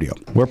their studio.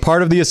 We're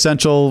part of the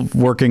essential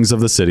workings of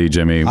the city,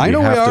 Jimmy. I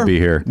know we have we are. to be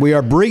here. We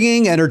are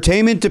bringing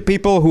entertainment to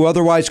people who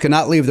otherwise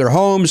cannot leave their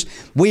homes.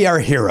 We are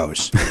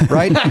heroes,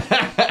 right?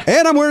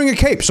 And I'm wearing a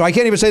cape, so I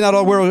can't even say not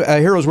all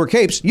heroes wear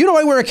capes. You know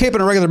I wear a cape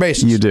on a regular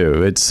basis. You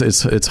do.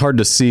 It's hard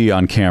to see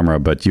on camera,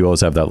 but you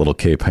always have that little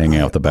cape hanging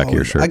out the back of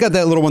your shirt. I got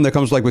that little one that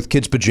comes like with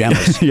kids'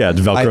 pajamas. Yeah, it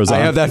Velcro's I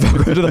on. have that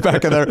Velcro to the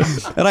back of there,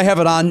 and I have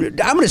it on.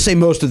 I'm going to say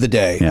most of the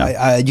day.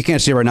 Yeah. You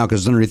can't see it right now because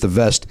it's underneath the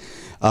vest.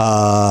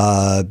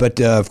 But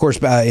of course,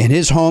 in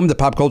his home, the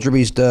Pop Culture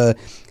Beast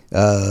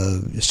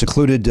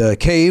secluded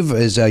cave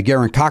is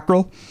Garen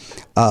Cockrell.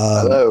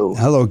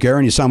 Hello,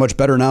 Garen. You sound much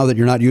better now that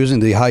you're not using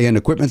the high-end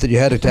equipment that you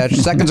had attached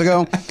seconds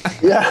ago.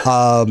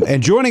 Yeah.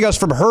 And joining us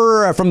from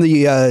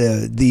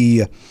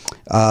the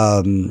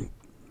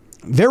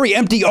very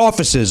empty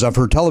offices of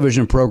her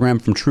television program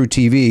from True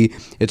TV,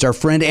 it's our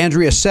friend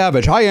Andrea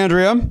Savage. Hi,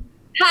 Andrea.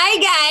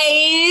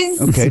 Hi, guys.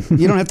 Okay,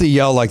 you don't have to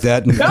yell like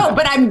that. No,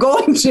 but I'm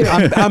going to.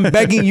 I'm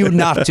begging you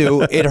not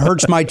to. It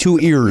hurts my 2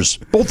 ears,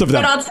 both of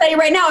them. But I'll tell you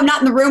right now, I'm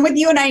not in the room with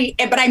you,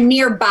 but I'm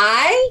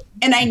nearby,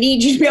 and I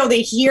need you to be able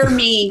to hear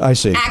me. I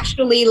see.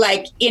 Actually,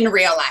 like in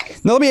real life.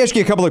 Now, let me ask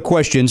you a couple of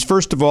questions.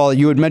 First of all,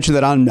 you had mentioned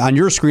that on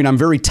your screen, I'm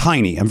very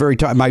tiny.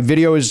 My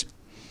video is...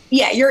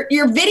 Yeah,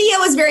 your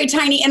video is very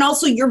tiny, and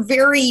also you're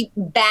very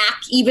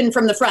back, even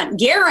from the front.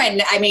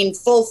 Garen, I mean,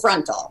 full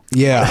frontal.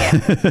 Yeah.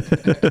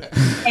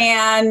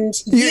 And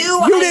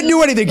You didn't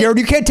do anything, Garen.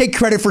 You can't take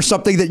credit for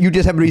something that you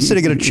just happen to be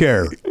sitting in a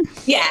chair.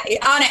 Yeah,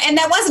 and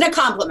that wasn't a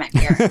compliment,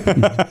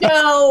 Garen.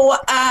 So,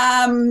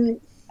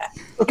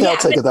 Okay, I'll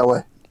take it that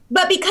way.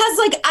 But because,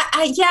 like,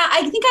 I think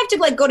I have to,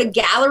 like, go to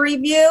gallery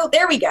view.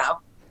 There we go.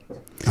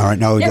 All right,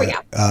 now There we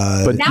go.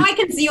 Now I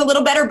can see you a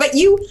little better, but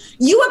you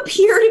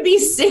appear to be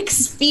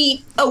 6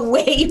 feet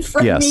away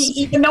from Yes. me,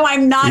 even though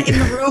I'm not in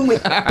the room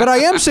with you. But I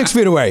am 6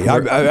 feet away.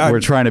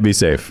 We're trying to be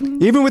safe.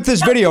 Even with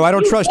this video, I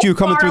don't trust you look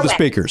coming far through the away.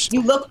 speakers.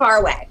 You look far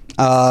away.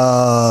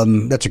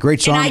 That's a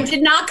great song. And I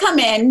did not come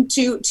in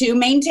to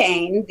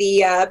maintain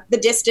the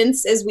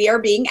distance as we are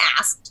being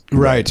asked.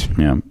 Right.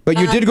 Yeah. But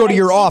you did go to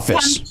your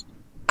office.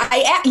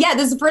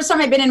 This is the first time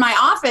I've been in my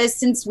office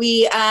since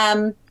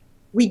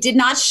we did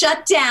not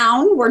shut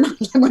down. We're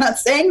not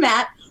saying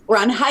that. We're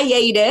on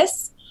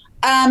hiatus.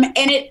 And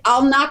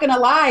I'm not going to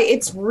lie,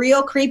 it's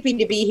real creepy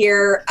to be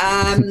here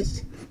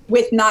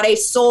with not a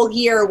soul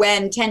here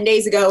when 10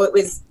 days ago it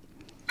was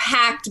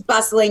packed,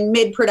 bustling,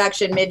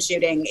 mid-production,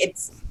 mid-shooting.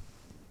 It's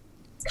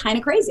kind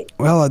of crazy.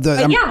 Well,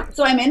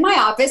 So I'm in my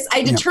office. I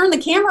had to turn the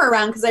camera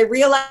around because I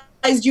realized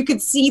you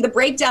could see the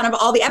breakdown of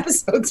all the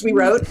episodes we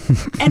wrote,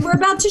 and we're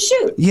about to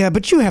shoot. Yeah,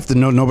 but you have to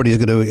know nobody's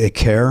going to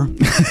care.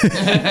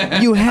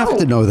 You have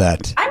to know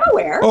that. I'm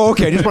aware. Oh,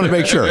 okay. Just want to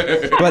make sure.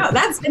 No,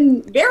 that's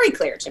been very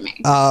clear to me.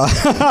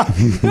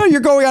 No,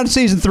 you're going on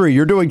season 3.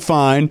 You're doing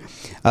fine.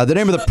 The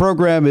name of the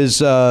program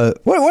is why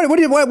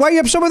are you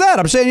upset with that?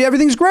 I'm saying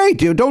everything's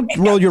great. You don't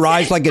roll your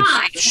eyes like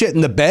fine. it's shit in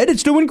the bed.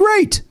 It's doing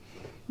great.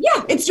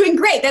 Yeah, it's doing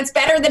great. That's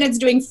better than it's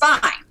doing fine.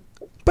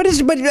 But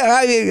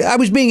I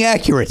was being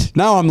accurate.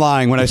 Now I'm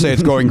lying when I say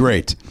it's going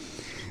great.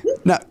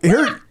 Now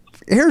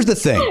here's the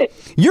thing.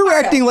 You're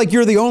acting like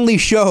you're the only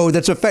show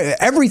that's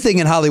everything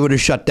in Hollywood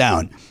is shut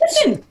down.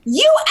 Listen,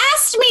 you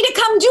asked me to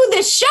come do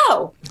this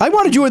show. I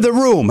wanted you in the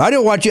room. I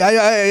didn't want you.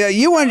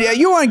 You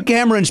on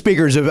camera and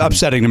speakers are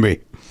upsetting to me.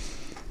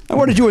 I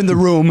wanted you in the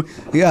room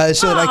so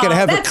that I could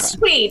have that's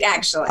sweet,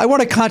 actually. I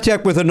want to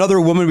contact with another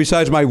woman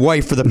besides my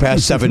wife for the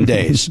past 7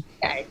 days.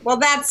 Okay. Well,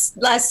 that's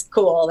less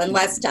cool and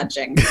less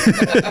touching.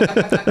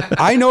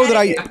 I know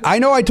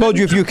I told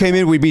you if you came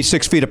in, we'd be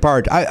 6 feet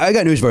apart. I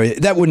got news for you.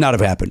 That would not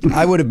have happened.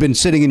 I would have been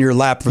sitting in your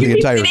lap for the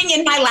entire... Sitting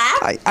in my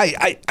lap?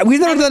 We've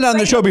never done that on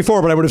the show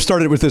before, but I would have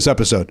started with this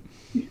episode.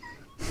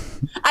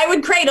 I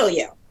would cradle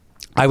you.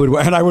 I would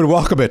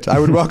welcome it. I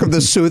would welcome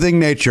the soothing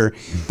nature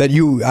that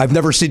I've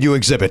never seen you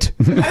exhibit.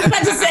 I was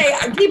about to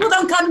say, people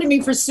don't come to me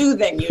for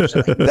soothing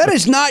usually. That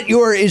is not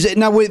is it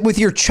now with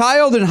your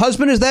child and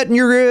husband? Is that in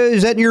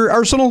your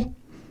arsenal?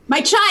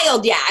 My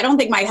child, yeah. I don't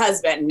think my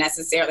husband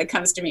necessarily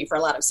comes to me for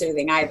a lot of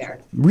soothing either.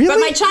 Really? But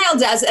my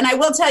child does. And I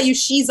will tell you,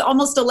 she's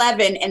almost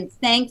 11. And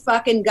thank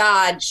fucking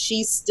God,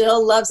 she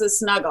still loves a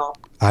snuggle.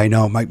 I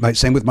know. My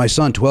same with my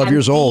son, 12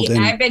 years old.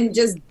 And I've been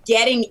just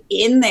getting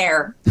in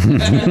there.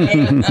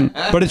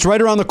 But it's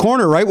right around the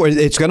corner, right? Where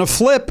it's going to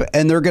flip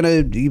and they're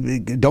going to...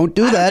 Don't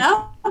do that.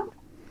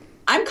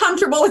 I'm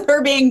comfortable with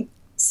her being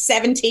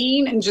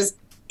 17 and just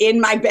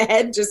in my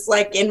bed, just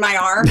like in my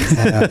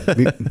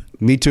arms.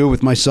 Me too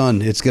with my son.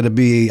 It's going to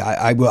be...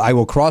 I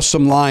will cross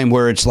some line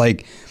where it's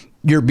like...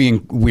 You're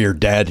being weird,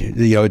 Dad.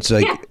 It's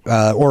like,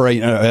 or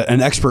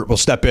an expert will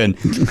step in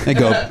and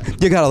go,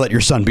 "You got to let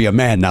your son be a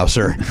man now,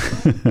 sir."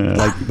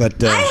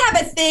 I have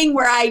a thing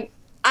where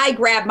I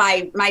grab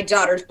my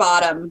daughter's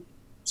bottom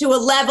to a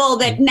level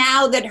that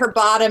now that her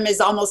bottom is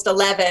almost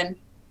 11,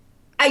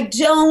 I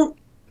don't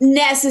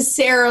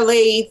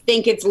necessarily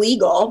think it's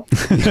legal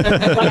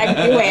what I'm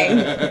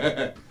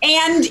doing.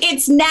 And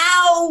it's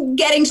now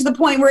getting to the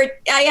point where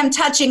I am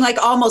touching like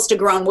almost a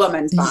grown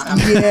woman's bottom.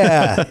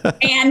 Yeah.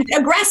 And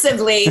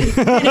aggressively.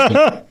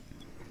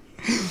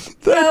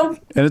 So,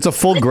 and it's a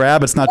full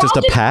grab. It's not just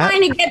a pat.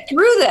 Trying to get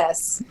through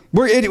this.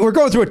 We're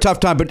going through a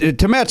tough time, but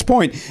to Matt's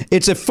point,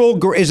 it's a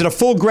full. Is it a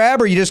full grab,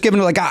 or are you just giving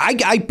it like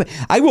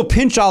I will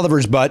pinch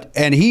Oliver's butt,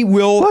 and he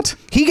will. What?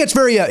 He gets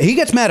he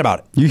gets mad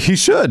about it. He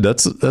should.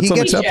 That's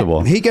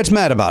unacceptable. He gets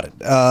mad about it.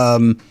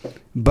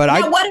 But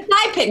now, what if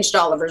I pinched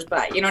Oliver's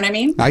butt? You know what I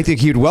mean? I think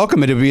he'd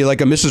welcome it. It'd be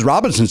like a Mrs.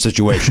 Robinson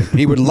situation.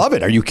 He would love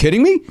it. Are you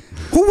kidding me?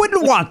 Who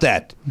wouldn't want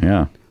that?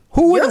 Yeah.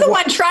 You're the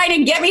one trying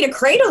to get me to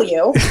cradle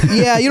you.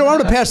 Yeah, I'm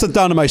going to pass that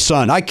down to my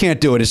son. I can't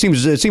do it. It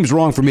seems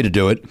wrong for me to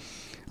do it.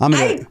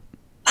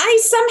 I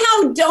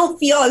somehow don't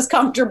feel as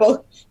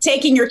comfortable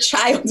taking your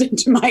child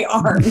into my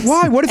arms.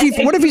 Why? What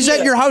if he's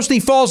at your house and he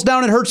falls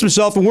down and hurts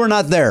himself and we're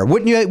not there?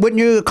 Wouldn't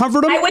you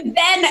comfort him?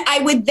 I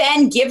would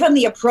then give him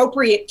the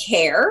appropriate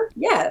care.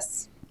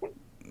 Yes.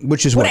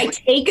 Which is would what? I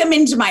take him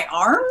into my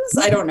arms?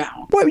 I don't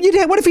know.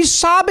 What if he's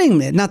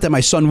sobbing? Not that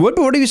my son would,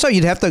 but what if he's sobbing?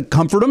 You'd have to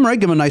comfort him, right?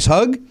 Give him a nice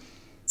hug.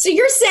 So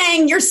you're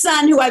saying your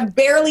son, who I've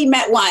barely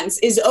met once,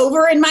 is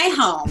over in my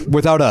home.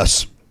 Without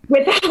us.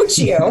 Without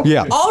you.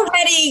 Yeah.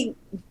 Already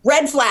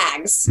red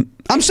flags.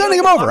 I'm sending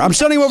him over. I'm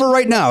sending him over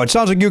right now. It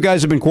sounds like you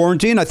guys have been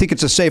quarantined. I think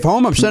it's a safe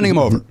home. I'm sending him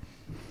over.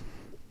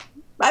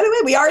 By the way,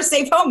 we are a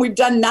safe home. We've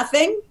done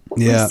nothing.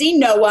 Yeah. We've seen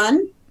no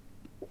one.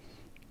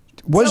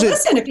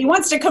 Listen, if he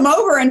wants to come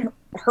over and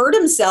hurt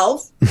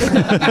himself. This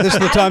is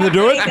the time to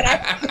do it?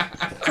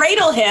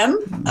 Cradle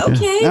him.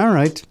 Okay. All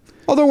right.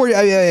 Although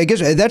I guess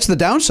that's the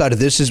downside of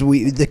this is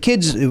the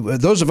kids,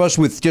 those of us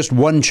with just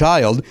one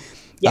child,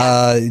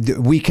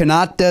 we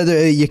cannot,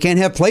 you can't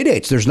have play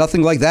dates. There's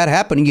nothing like that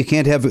happening. You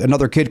can't have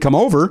another kid come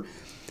over.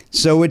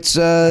 So it's...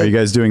 Are you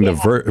guys doing the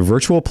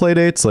virtual play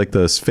dates like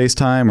the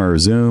FaceTime or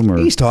Zoom? Or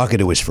He's talking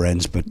to his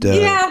friends, but...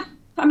 Yeah.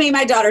 I mean,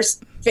 my daughter's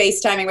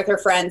FaceTiming with her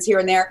friends here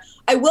and there.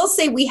 I will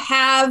say we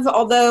have,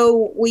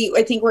 although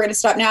I think we're going to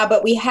stop now,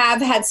 but we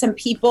have had some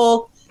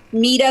people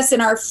meet us in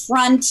our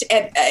front,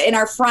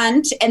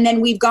 and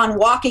then we've gone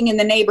walking in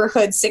the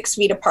neighborhood 6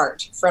 feet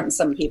apart from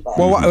some people.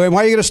 Well, why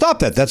are you going to stop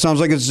that? That sounds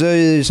like it's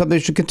something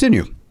that should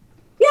continue.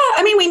 Yeah,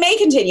 I mean, we may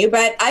continue,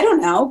 but I don't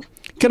know.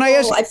 Can I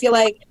ask? I feel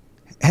like,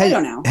 I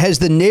don't know. Has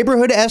the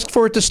neighborhood asked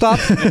for it to stop?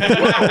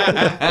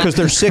 Because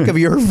they're sick of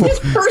your voice.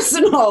 It's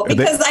personal,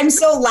 because I'm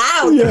so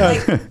loud. Yeah.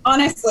 Like,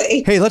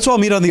 honestly. Hey, let's all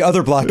meet on the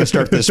other block and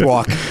start this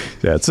walk.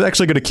 Yeah, it's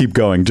actually going to keep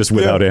going just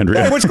without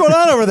Andrea. Hey, what's going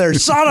on over there?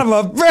 Son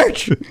of a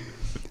bitch!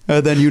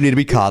 Then you need to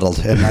be coddled,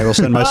 and I will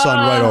send my son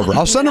right over.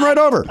 I'll send him right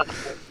over.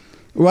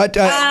 What,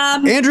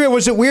 Andrea?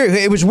 Was it weird?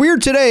 It was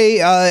weird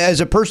today.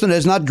 As a person that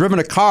has not driven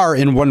a car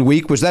in 1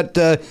 week, was that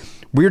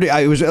weird?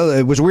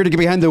 It was weird to get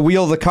behind the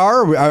wheel of the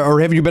car,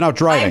 or have you been out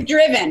driving? I've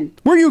driven.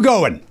 Where are you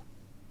going?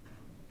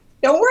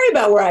 Don't worry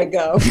about where I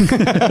go. You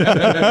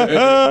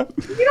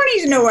don't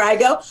need to know where I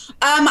go.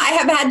 I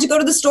have had to go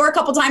to the store a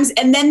couple times,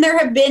 and then there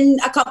have been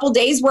a couple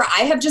days where I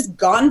have just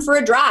gone for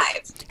a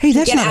drive. Hey,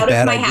 that's not a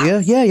bad idea.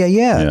 House.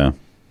 Yeah.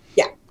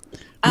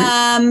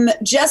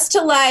 Just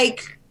to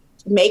like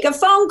make a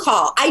phone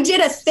call. I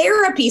did a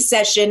therapy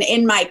session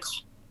in my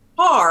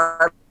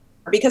car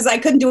because I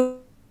couldn't do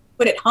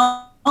it at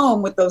home.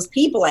 home with those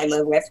people I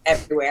live with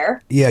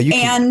everywhere. Yeah,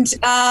 and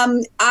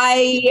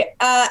I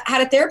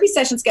had a therapy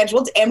session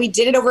scheduled, and we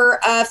did it over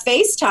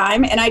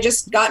FaceTime. And I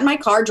just got in my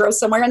car, drove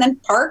somewhere, and then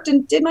parked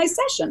and did my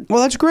session.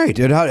 Well, that's great.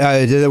 Did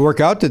it work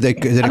out? Did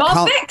I'm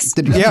all fixed.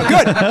 Yeah,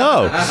 good.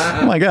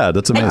 Oh my God,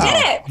 that's amazing.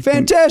 I did it.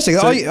 Fantastic.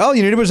 So- all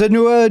you needed was a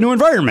new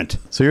environment.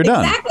 So you're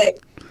done. Exactly.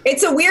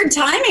 It's a weird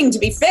timing to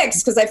be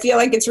fixed because I feel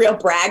like it's real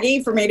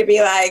braggy for me to be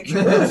like,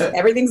 "Oof,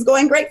 everything's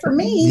going great for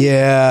me."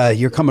 Yeah,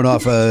 you're coming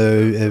off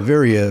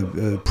very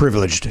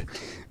privileged.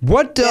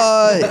 What?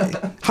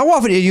 How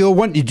often do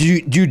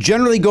you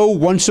generally go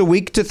once a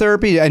week to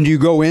therapy, and do you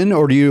go in,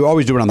 or do you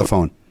always do it on the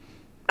phone?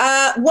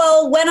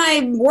 Well, when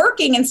I'm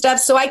working and stuff,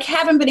 so I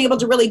haven't been able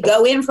to really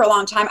go in for a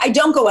long time. I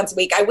don't go once a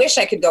week. I wish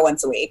I could go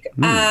once a week.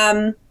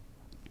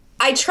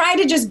 I try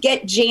to just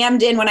get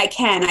jammed in when I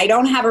can. I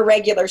don't have a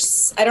regular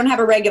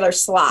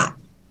slot.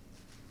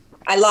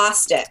 I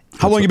lost it.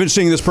 How long have you been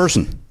seeing this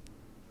person?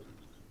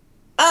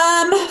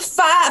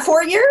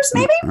 4 years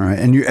maybe. All right,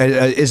 and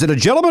is it a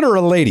gentleman or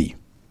a lady?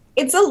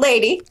 It's a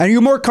lady. And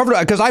you're more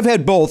comfortable, because I've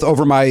had both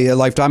over my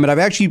lifetime, and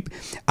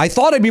I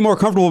thought I'd be more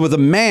comfortable with a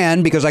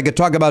man because I could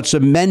talk about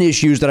some men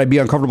issues that I'd be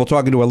uncomfortable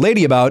talking to a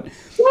lady about.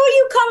 What are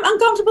you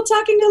uncomfortable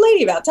talking to a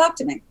lady about? Talk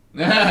to me.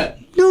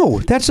 No,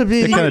 that's a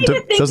big.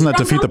 Doesn't that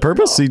defeat the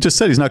purpose? He just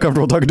said he's not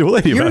comfortable talking to a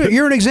lady about it.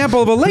 You're an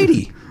example of a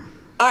lady.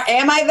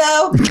 Am I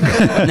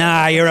though?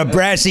 Nah, you're a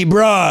brassy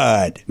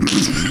broad.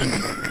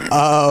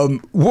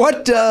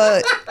 What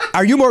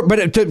are you more?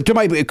 But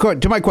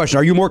to my question,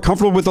 are you more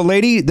comfortable with a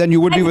lady than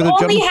you would be with a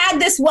gentleman? I've only had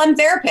this one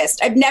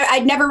therapist.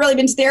 I'd never really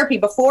been to therapy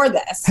before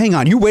this. Hang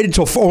on, you waited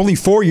till only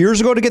 4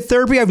 years ago to get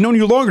therapy? I've known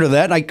you longer than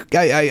that.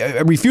 I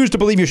refuse to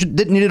believe you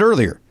didn't need it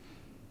earlier.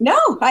 No,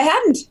 I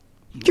hadn't.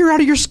 You're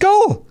out of your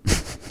skull.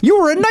 You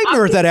were a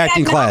nightmare at that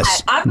acting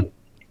class. I'm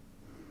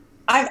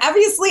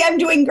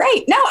doing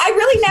great. No, I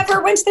really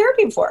never went to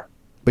therapy before.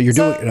 But you're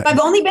doing. I've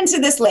only been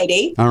to this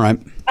lady. All right.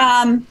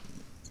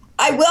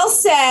 I will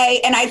say,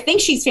 and I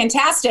think she's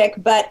fantastic,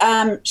 but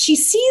she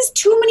sees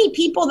too many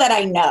people that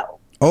I know.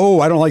 Oh,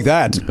 I don't like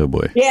that. Oh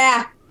boy.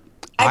 Yeah,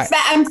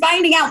 I'm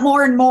finding out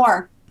more and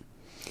more.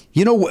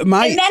 You know, and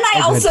then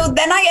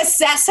I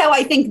assess how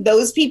I think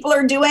those people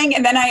are doing,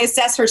 and then I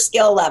assess her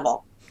skill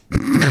level.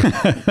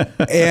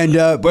 And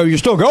well, you're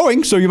still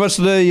going, so you must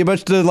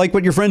like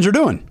what your friends are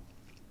doing.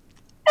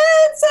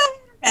 It's a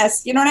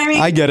mess. You know what I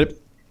mean? I get it.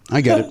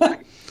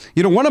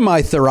 You know, one of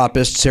my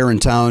therapists here in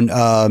town.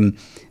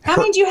 How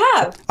many do you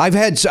have? I've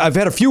had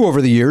a few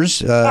over the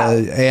years,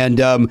 and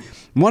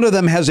one of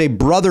them has a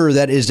brother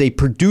that is a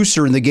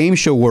producer in the game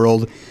show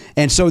world,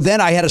 and so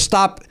then I had to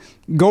stop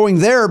going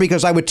there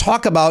because I would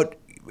talk about,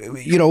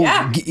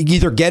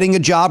 either getting a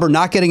job or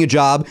not getting a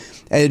job,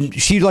 and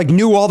she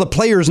knew all the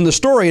players in the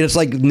story, and it's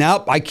like,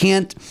 nope, I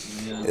can't.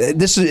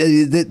 This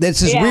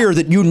is weird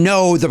that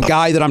the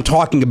guy that I'm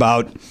talking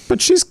about.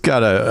 But she's got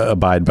to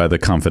abide by the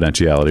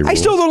confidentiality rules. I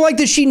still don't like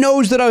that she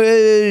knows that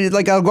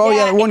I'll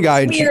go, one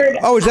guy. Weird.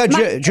 Oh, is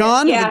that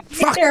John? Yeah,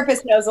 my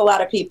therapist knows a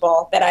lot of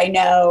people that I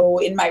know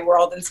in my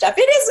world and stuff.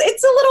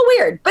 It's a little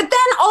weird. But then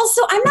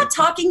also, I'm not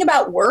talking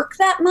about work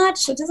that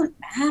much. It doesn't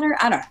matter.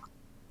 I don't know.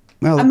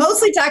 Well, I'm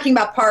mostly talking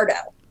about Pardo.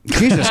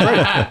 Jesus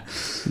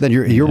Christ. Then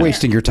you're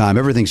wasting your time.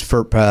 Everything's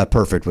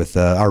perfect with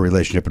our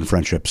relationship and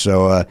friendship.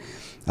 So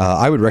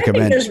I would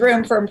recommend. I think there's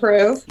room for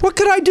improve. What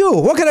could I do?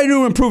 What could I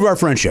do to improve our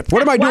friendship?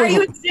 What am I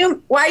doing?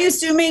 Why are you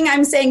assuming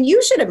I'm saying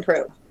you should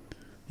improve?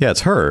 Yeah,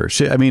 it's her.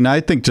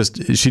 I think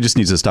she just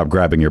needs to stop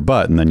grabbing your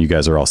butt, and then you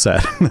guys are all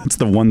set. That's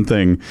the one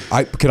thing.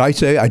 Can I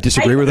say I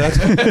disagree with that?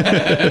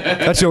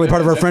 That's the only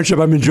part of our friendship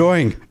I'm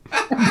enjoying.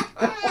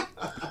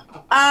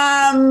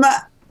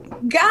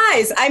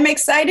 Guys, I'm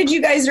excited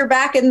you guys are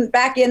back in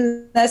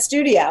the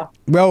studio.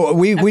 Well,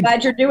 I'm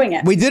glad you're doing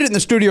it. We did it in the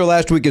studio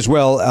last week as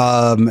well,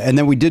 and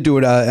then we did do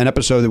an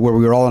episode where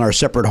we were all in our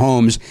separate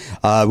homes,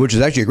 which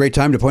is actually a great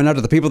time to point out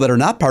to the people that are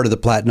not part of the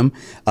Platinum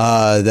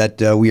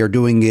that we are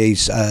doing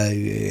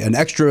an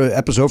extra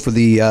episode for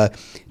the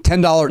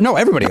 $10. No,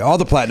 everybody, all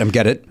the Platinum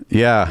get it.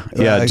 Yeah.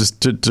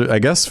 Just to I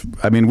guess.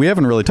 I mean, we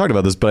haven't really talked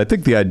about this, but I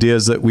think the idea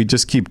is that we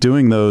just keep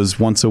doing those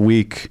once a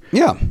week.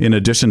 Yeah. In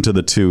addition to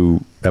the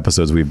 2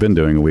 episodes we've been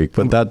doing a week,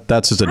 but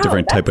that's just a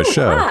different type of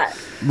show.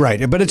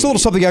 Right, but it's a little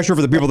something extra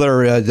for the people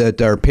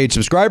that are paid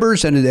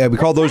subscribers, and we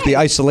call those the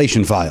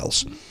isolation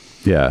files.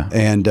 Yeah,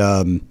 and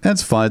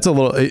that's fun. It's a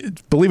little,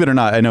 believe it or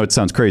not, I know it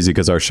sounds crazy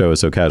because our show is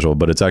so casual,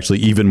 but it's actually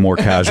even more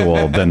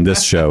casual than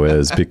this show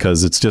is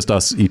because it's just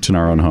us each in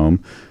our own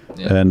home.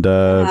 Yeah. And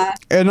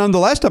on the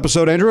last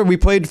episode, Andrew, we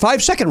played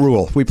 5-second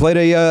rule. We played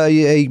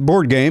a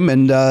board game,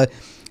 and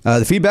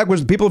the feedback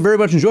was people very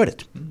much enjoyed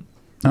it.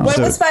 What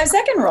was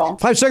 5-second rule?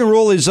 5-second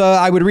rule is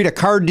I would read a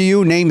card to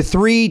you, name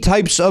 3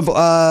 types of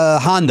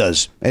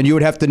Hondas, and you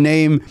would have to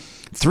name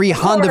 3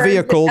 Honda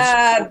vehicles.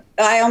 I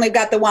only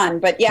got the one,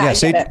 but yeah, I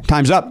get it.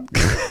 Time's up.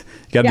 You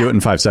got to do it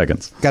in 5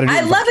 seconds.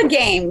 I love a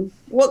game.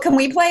 Well, can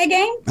we play a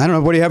game? I don't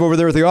know. What do you have over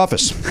there at the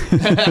office?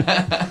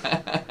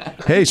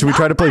 Hey, should we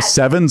try to play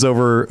sevens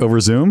over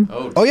Zoom?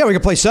 Oh yeah, we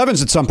can play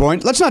sevens at some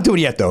point. Let's not do it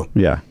yet, though.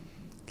 Yeah.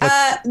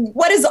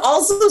 What is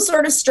also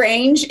sort of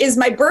strange is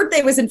my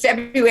birthday was in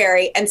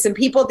February, and some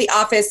people at the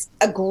office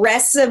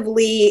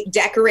aggressively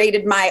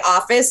decorated my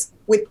office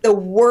with the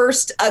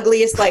worst,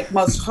 ugliest, like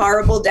most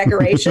horrible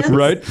decorations.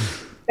 Right.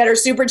 That are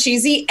super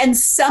cheesy, and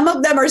some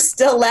of them are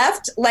still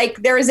left.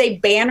 Like there is a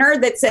banner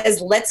that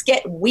says "Let's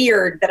get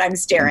weird" that I'm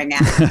staring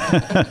at.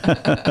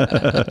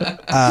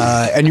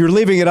 And you're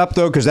leaving it up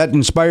though because that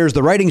inspires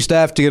the writing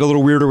staff to get a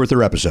little weirder with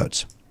their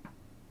episodes.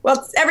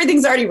 Well,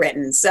 everything's already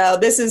written, so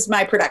this is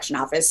my production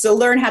office. So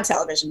learn how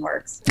television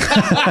works.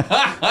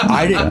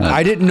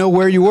 I didn't know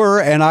where you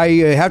were, and I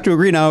have to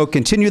agree now.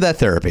 Continue that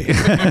therapy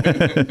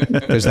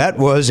because that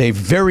was a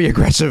very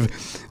aggressive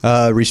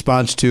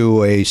response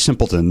to a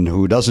simpleton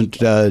who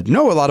doesn't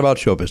know a lot about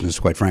show business,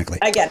 quite frankly.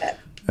 I get it.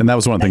 And that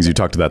was one of the things you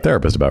talked to that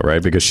therapist about,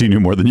 right? Because she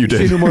knew more than you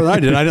did. She knew more than I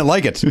did. I didn't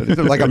like it.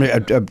 Like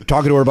I'm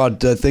talking to her about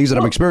things that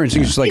I'm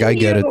experiencing. She's like, I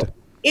get it.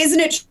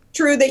 Isn't it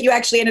true that you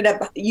actually ended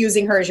up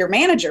using her as your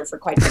manager for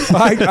quite some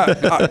time?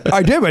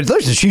 I did, but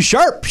listen, she's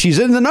sharp. She's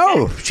in the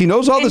know. She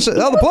knows all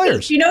the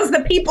players. She knows the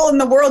people in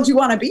the world you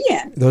want to be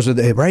in. Those are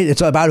right. It's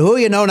about who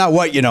you know, not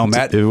what you know,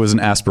 Matt. It was an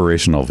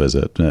aspirational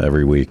visit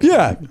every week.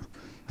 Yeah.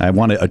 I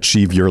want to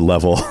achieve your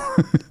level.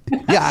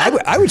 Yeah,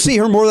 I would see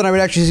her more than I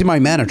would actually see my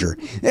manager.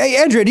 Hey,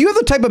 Andrea, do you have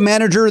the type of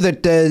manager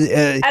that...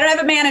 I don't have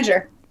a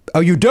manager. Oh,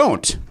 you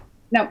don't?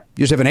 No.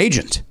 You just have an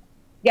agent?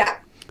 Yeah.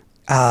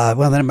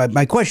 Well, then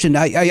my question,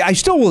 I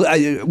still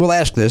will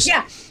ask this.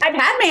 Yeah, I've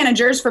had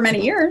managers for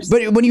many years.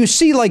 But when you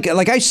see, like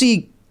I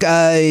see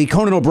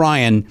Conan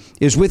O'Brien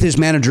is with his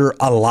manager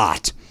a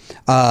lot.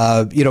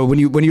 When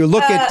you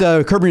look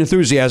at Curb Your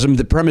Enthusiasm,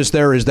 the premise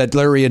there is that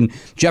Larry and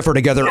Jeff are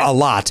together a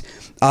lot.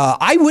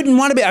 I wouldn't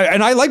want to be,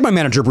 and I like my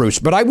manager, Bruce,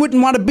 but I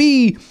wouldn't want to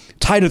be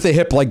tied at the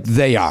hip like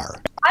they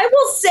are. I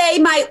will say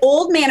my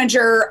old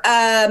manager,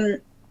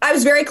 I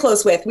was very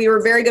close with. We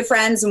were very good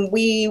friends, and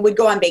we would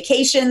go on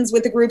vacations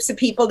with the groups of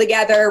people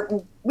together.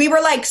 We were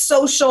like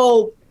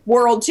social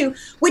world too,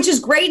 which is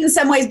great in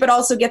some ways, but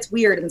also gets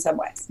weird in some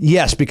ways.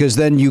 Yes, because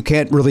then you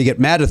can't really get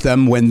mad at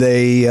them when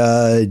they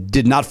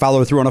did not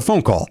follow through on a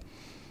phone call.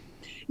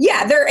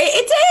 Yeah,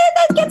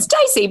 that gets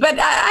dicey, but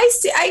I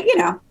see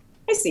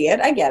it.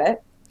 I get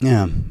it.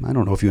 Yeah, I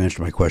don't know if you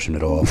answered my question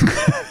at all.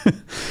 In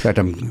fact,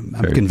 I'm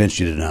convinced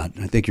you did not.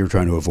 I think you were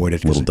trying to avoid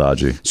it. A little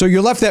dodgy. So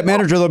you left that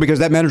manager, though, because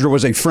that manager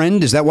was a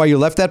friend? Is that why you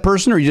left that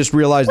person, or you just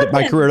realized that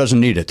my career doesn't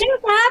need it? Things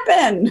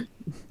happen.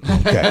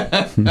 Okay.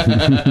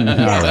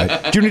 All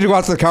right. Do you need to go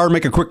out to the car and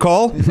make a quick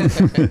call?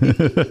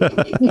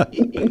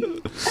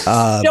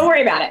 Don't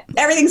worry about it.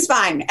 Everything's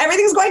fine.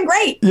 Everything's going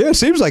great. Yeah,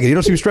 seems like it. You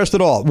don't seem stressed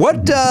at all.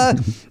 What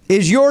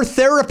is your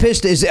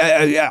therapist?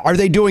 Are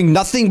they doing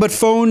nothing but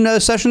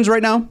phone sessions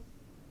right now?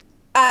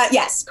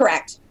 Yes,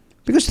 correct.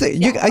 Because all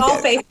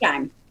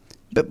FaceTime.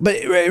 But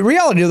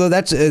reality, though,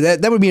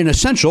 that would be an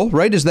essential,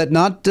 right? Is that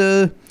not?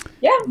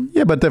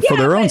 Yeah, but for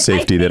their own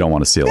safety, they don't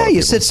want to see a lot of you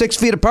people. sit 6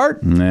 feet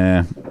apart.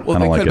 Nah, Well, I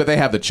they don't like could, it. but they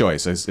have the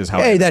choice. Is how.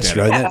 Hey, I that's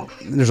true. understand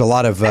it. There's a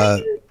lot of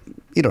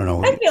you don't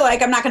know. I feel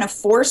like I'm not going to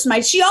force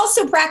she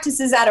also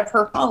practices out of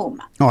her home.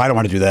 Oh, I don't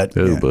want to do that.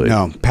 Oh, boy.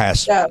 No,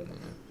 pass. So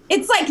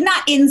it's like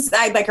not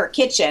inside like her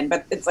kitchen,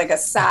 but it's like a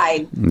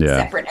side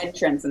separate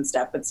entrance and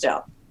stuff, but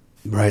still.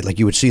 Right, like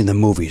you would see in the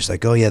movies,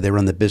 like, oh yeah, they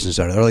run the business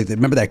out of there. Like,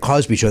 remember that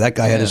Cosby show? That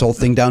guy had his whole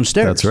thing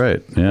downstairs. That's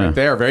right. Yeah. Right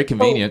there, very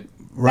convenient.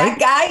 Right? That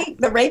guy,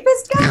 the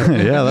rapist guy?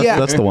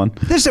 That's the one.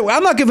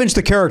 I'm not convinced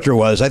the character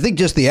was. I think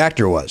just the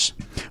actor was.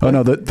 Oh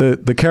no,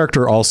 the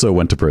character also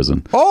went to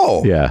prison.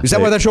 Oh, yeah. Is that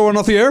why that show went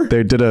off the air?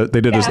 They did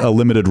a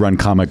limited run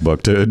comic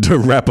book to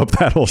wrap up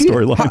that whole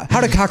storyline.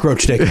 How did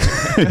Cockroach take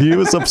it? He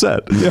was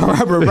upset.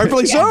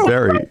 Rightfully so.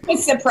 Very. I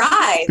was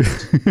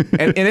surprised.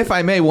 and if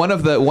I may, one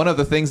of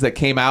the things that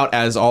came out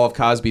as all of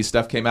Cosby's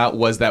stuff came out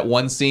was that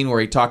one scene where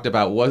he talked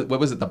about what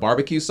was it, the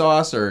barbecue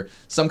sauce or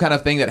some kind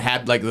of thing that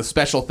had like the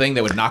special thing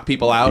that would knock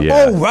people out.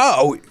 Yeah. Oh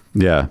wow.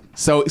 Yeah.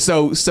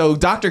 So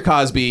Dr.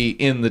 Cosby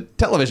in the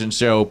television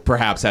show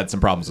perhaps had some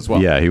problems as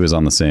well. Yeah, he was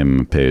on the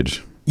same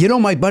page. You know,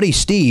 my buddy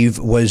Steve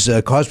was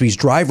Cosby's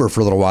driver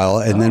for a little while,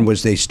 and then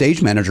was the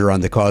stage manager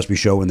on the Cosby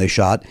Show when they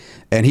shot.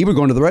 And he would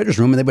go into the writer's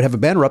room, and they would have a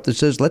banner up that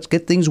says, "Let's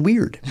get things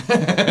weird."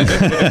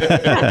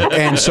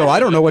 And so I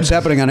don't know what's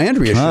happening on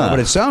Andrea's show, but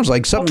it sounds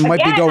like something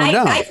might be going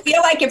down. I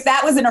feel like if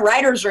that was in a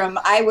writer's room,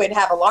 I would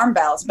have alarm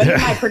bells. But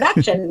in my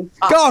production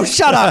Go,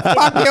 shut up.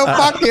 Fuck you,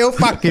 fuck you,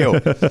 fuck you.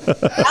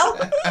 well,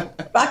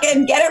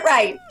 fucking get it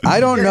right. I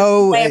don't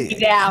know. Slam me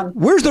down.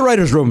 Where's the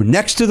writer's room?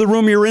 Next to the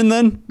room you're in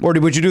then? Or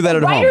would you do that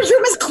at home? Writer's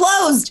room is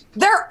closed.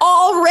 They're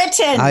all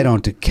written. I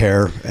don't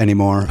care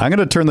anymore. I'm going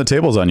to turn the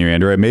tables on you,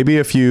 Andrea. Maybe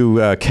if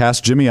you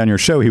cast Jimmy on your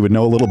show, he would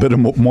know a little bit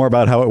more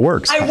about how it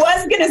works. I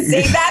was going to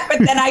say that, but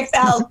then I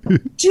felt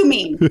too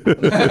mean.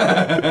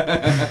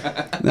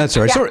 That's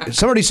all right. Yeah.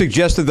 Somebody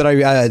suggested that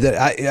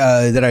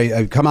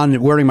I come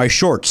on wearing my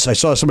shorts. I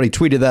saw somebody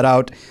tweeted that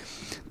out,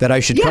 that I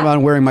should come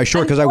on wearing my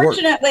shorts because I work.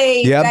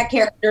 Unfortunately, that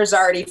character's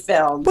already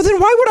filled. Well, then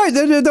why would I?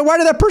 Why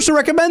did that person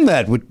recommend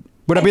that?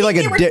 Would it be like a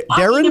think they were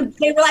Darren?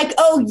 They were like,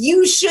 "Oh,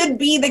 you should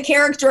be the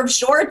character of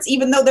Shorts,"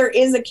 even though there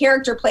is a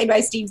character played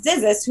by Steve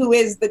Zissou who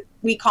is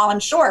we call him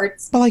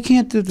Shorts. Well, I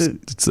can't do the.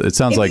 It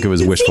sounds like it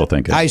was wishful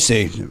thinking. I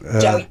see.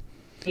 Joey,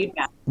 you'd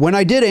know. When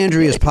I did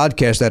Andrea's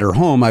podcast at her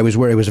home, it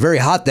was very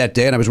hot that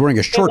day, and I was wearing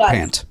a short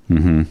pant.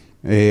 Mm-hmm.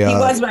 He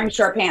was wearing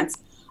short pants,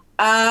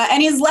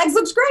 and his legs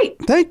looked great.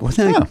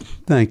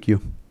 Thank you.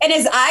 And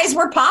his eyes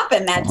were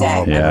popping that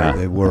day. Yeah,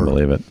 They were. I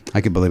believe it.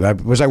 I could believe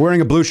it. Was I wearing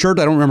a blue shirt?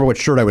 I don't remember what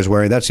shirt I was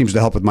wearing. That seems to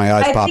help with my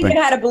eyes I popping. think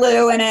it had a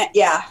blue in it.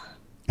 Yeah.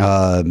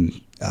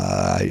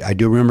 I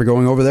do remember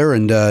going over there.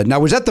 And now,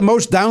 was that the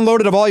most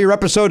downloaded of all your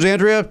episodes,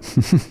 Andrea?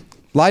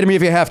 Lie to me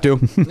if you have to.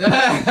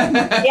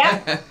 Yeah.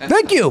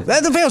 Thank you.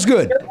 That feels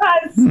good. It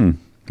was.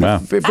 Wow.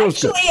 It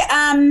feels good. Actually,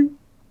 I'm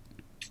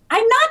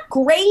not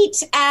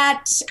great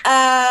at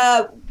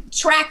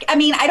track. I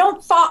mean, I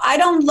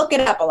don't look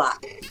it up a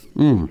lot.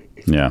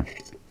 Yeah.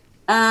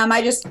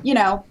 I just, I'm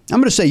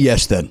going to say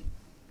yes then.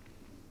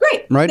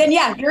 great. Right. Then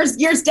yeah,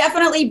 yours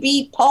definitely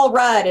beat Paul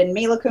Rudd and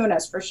Mila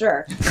Kunis for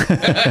sure.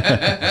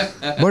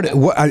 What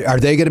are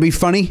they going to be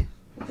funny?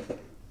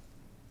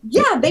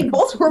 Yeah, they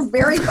both were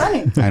very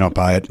funny. I don't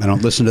buy it. I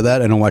don't listen to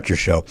that. I don't watch your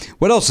show.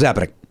 What else is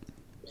happening?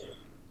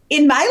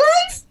 In my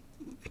life?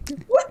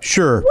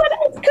 Sure. What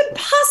else could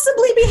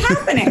possibly be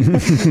happening?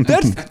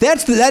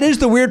 That is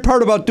the weird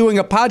part about doing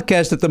a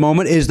podcast at the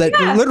moment is that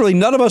literally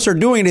none of us are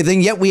doing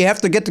anything, yet we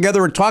have to get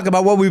together and talk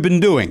about what we've been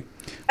doing.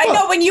 I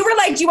know, when you were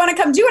like, do you want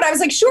to come do it? I was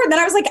like, sure. And then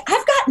I was like,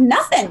 I've got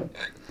nothing.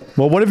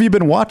 Well, what have you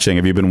been watching?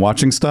 Have you been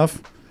watching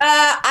stuff?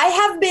 I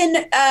have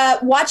been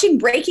watching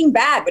Breaking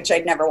Bad, which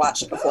I'd never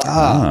watched before.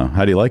 Oh,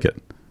 how do you like it?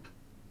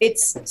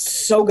 It's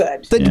so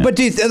good. But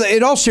do you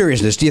in all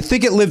seriousness, do you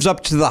think it lives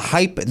up to the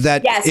hype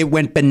that it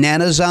went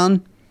bananas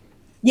on?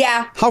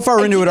 Yeah. How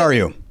far into it are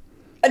you?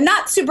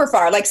 Not super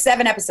far, like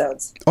 7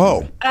 episodes.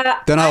 Oh,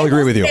 then I'll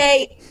agree with you.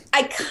 I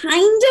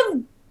kind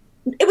of,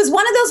 it was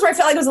one of those where I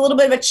felt like it was a little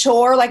bit of a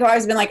chore. Like I've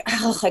always been like,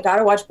 oh, I got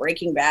to watch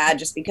Breaking Bad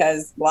just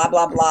because blah,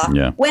 blah, blah.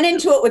 Yeah. Went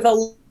into it with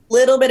a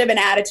little bit of an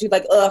attitude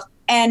like, ugh.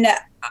 And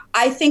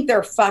I think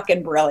they're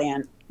fucking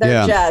brilliant.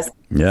 They're just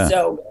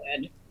so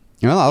good.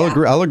 Well,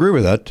 I'll agree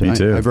with that. Me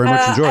too. I very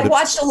much enjoyed I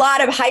watched a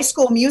lot of High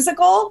School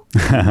Musical,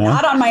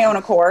 not on my own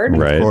accord.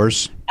 Right. Of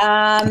course.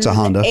 It's a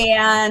Honda.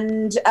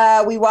 And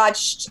we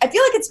watched, I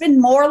feel like it's been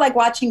more like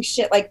watching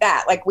shit like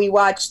that. Like we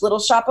watched Little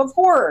Shop of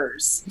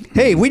Horrors.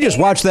 Hey, we just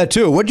watched that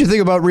too. What did you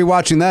think about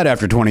rewatching that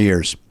after 20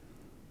 years?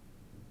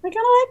 I kind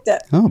of liked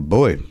it. Oh,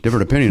 boy.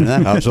 Different opinion in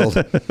that household.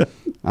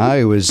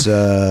 I was,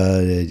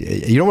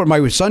 you know what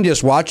my son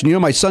just watched? And you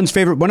know my son's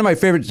favorite, one of my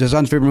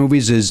son's favorite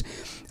movies is,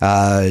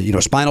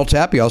 Spinal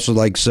Tap. He also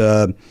likes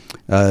Holy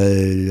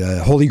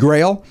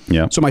Grail.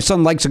 Yeah. So my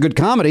son likes a good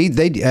comedy.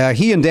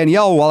 He and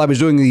Danielle, while I was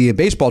doing the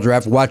baseball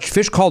draft, watched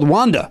Fish Called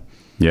Wanda.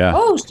 Yeah.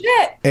 Oh,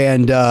 shit.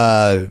 And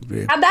how'd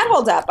that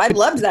hold up? I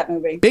loved that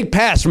movie. big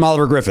pass from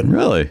Oliver Griffin.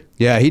 Really?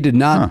 Yeah, he did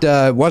not,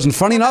 wasn't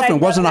funny enough and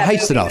wasn't a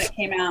heist enough. That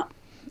came out.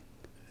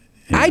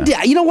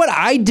 Yeah. You know what?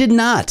 I did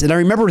not. And I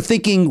remember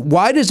thinking,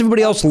 why does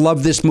everybody else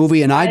love this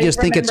movie? And I just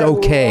think it's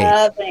okay.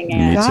 Loving it.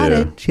 Me Got too.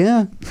 it.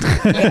 Yeah.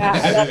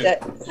 Yeah, I loved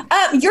it.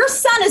 Your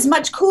son is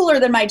much cooler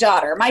than my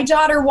daughter. My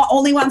daughter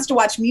only wants to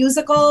watch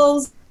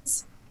musicals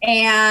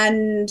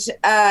and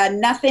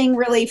nothing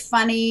really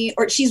funny.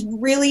 Or she's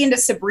really into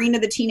Sabrina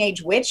the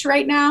Teenage Witch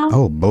right now.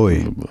 Oh,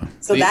 boy.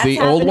 So that's The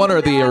old one or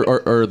happening the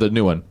or the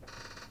new one?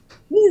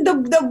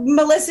 the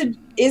Melissa.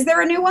 Is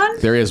there a new one?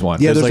 There is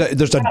one. Yeah, There's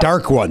there's a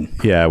dark one.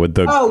 Yeah, with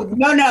the Oh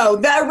no,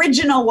 the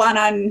original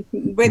one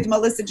with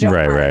Melissa Joan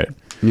Hart. right.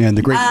 Yeah, and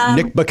the great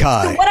Nick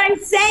Bakay. What I'm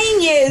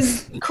saying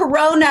is,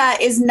 Corona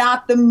is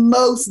not the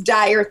most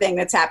dire thing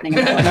that's happening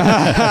in my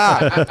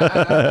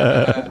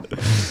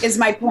life. Is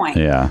my point.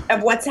 Yeah.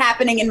 Of what's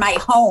happening in my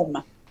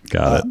home.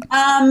 Got it.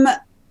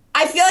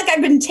 I feel like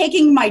I've been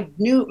taking my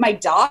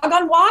dog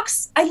on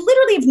walks. I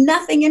literally have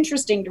nothing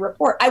interesting to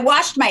report. I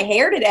washed my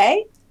hair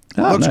today.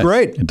 Oh, Looks nice.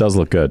 great. It does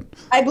look good.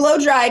 I blow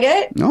dried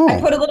it. Oh.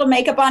 I put a little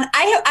makeup on.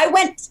 I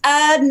went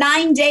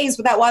 9 days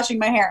without washing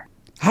my hair.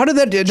 How did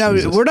that? Now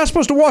we're not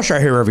supposed to wash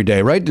our hair every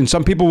day, right? And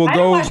some people will I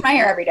go. don't wash my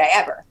hair every day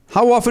ever.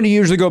 How often do you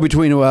usually go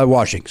between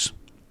washings?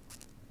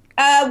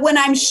 When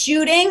I'm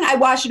shooting, I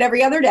wash it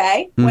every other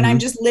day. Mm-hmm. When I'm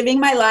just living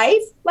my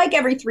life, like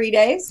every 3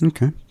 days.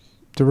 Okay,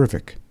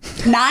 terrific.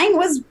 9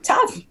 was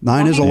tough.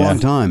 9 is a long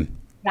time.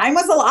 9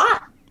 was a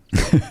lot.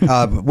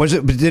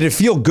 Did it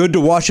feel good to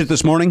wash it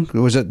this morning?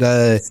 Was it?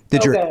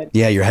 good.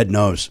 Yeah, your head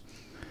knows.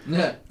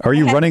 Are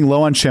you running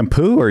low on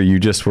shampoo, or you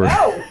just were?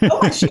 Oh, so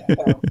much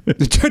shampoo.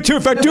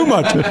 In fact, too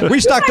much. We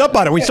stocked up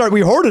on it. We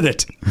hoarded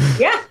it.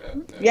 Yeah.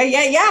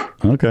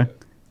 Okay.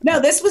 No,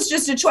 this was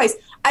just a choice.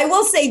 I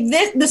will say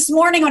this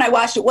morning when I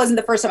washed it wasn't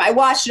the first time. I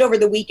washed it over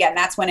the weekend.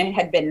 That's when it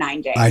had been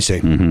 9 days. I see.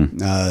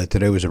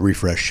 Today was a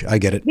refresh. I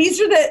get it.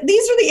 These are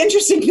the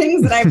interesting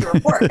things that I have to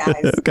report,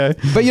 guys. Okay.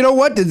 But you know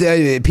what?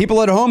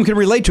 People at home can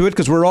relate to it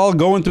because we're all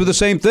going through the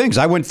same things.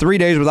 I went 3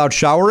 days without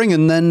showering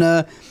and then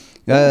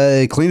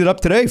cleaned it up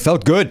today.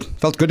 Felt good.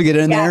 Felt good to get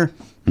in there,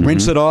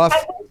 rinse it off.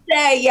 I will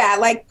say, yeah,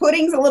 like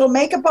putting a little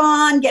makeup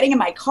on, getting in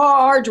my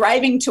car,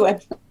 driving to an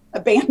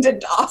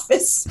abandoned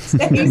office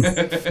space.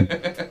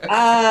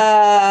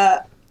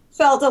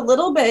 Felt a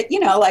little bit,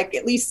 like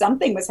at least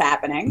something was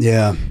happening.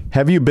 Yeah.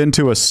 Have you been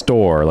to a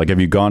store? Like, have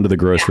you gone to the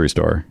grocery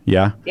store?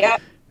 Yeah? Yeah.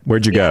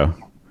 Where'd you go?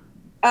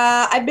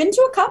 I've been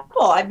to a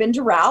couple. I've been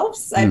to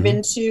Ralph's. I've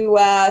been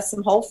to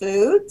some Whole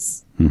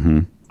Foods. Mm-hmm.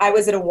 I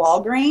was at a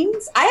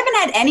Walgreens. I haven't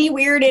had any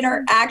weird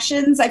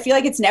interactions. I feel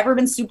like it's never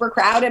been super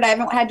crowded. I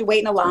haven't had to wait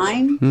in a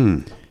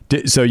line.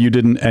 So you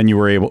didn't, and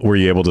were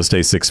you able to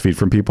stay 6 feet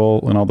from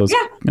people and all those?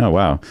 Yeah. Oh,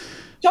 wow.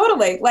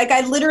 Totally. Like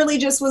I literally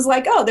just was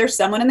like, oh, there's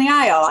someone in the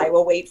aisle. I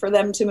will wait for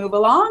them to move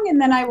along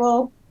and then I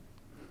will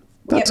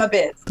get my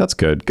biz. That's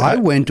good.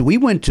 We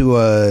went to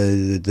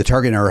the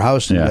Target in our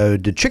house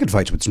and did chicken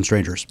fights with some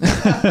strangers.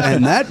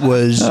 And that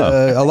was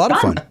a lot of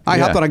fun. I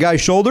hopped on a guy's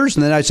shoulders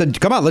and then I said,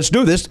 come on, let's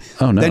do this.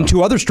 Oh, no. Then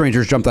 2 other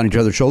strangers jumped on each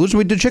other's shoulders and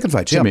we did chicken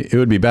fights. Jimmy, it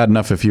would be bad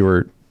enough if you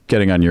were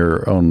getting on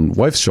your own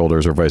wife's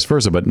shoulders or vice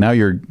versa, but now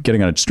you're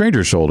getting on a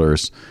stranger's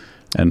shoulders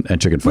and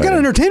chicken fighting. We got to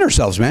entertain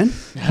ourselves, man.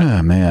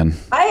 Oh, man.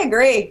 I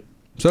agree.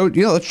 So,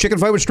 let's chicken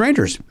fight with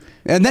strangers.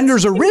 And then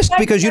there's a risk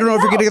because you don't know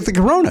if you're going to get the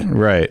corona.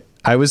 Right.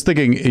 I was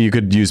thinking you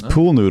could use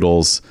pool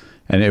noodles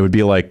and it would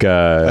be like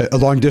a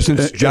long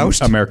distance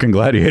joust. American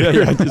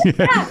Gladiator.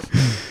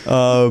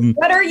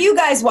 What are you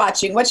guys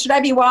watching? What should I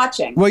be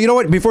watching? Well, you know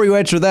what? Before you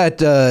answer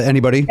that,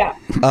 anybody,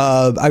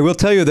 I will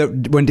tell you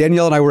that when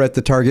Danielle and I were at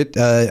the Target,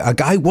 a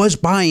guy was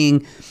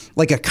buying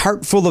like a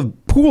cart full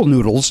of pool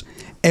noodles.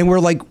 And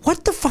we're like,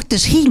 what the fuck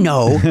does he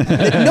know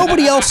that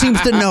nobody else seems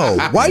to know?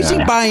 Why is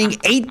he buying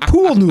 8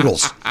 pool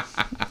noodles?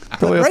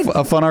 Probably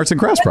a fun arts and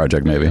crafts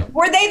project, maybe.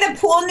 Were they the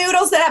pool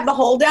noodles that have the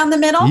hole down the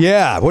middle?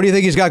 Yeah. What do you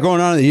think he's got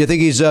going on? Do you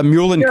think he's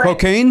muling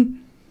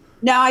cocaine?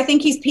 No, I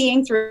think he's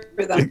peeing through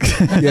them.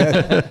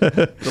 Yeah.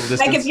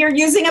 Like if you're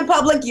using a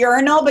public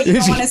urinal, but you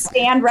don't want to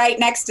stand right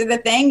next to the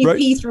thing, you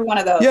pee through one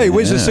of those. Yeah, he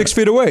whizzes 6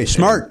 feet away.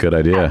 Smart. Good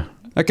idea.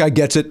 That guy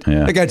gets it.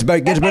 Yeah. That guy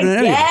gets better than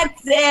anyone.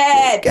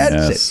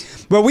 Gets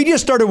it. Well, we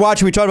just started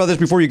watching. We talked about this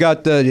before you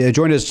got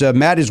joined us.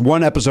 Matt is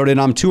 1 episode in.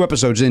 I'm 2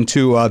 episodes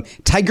into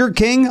Tiger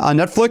King on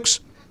Netflix.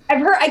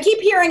 I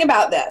keep hearing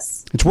about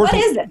this. What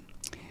is it?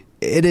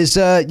 It is.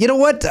 You know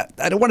what?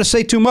 I don't want to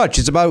say too much.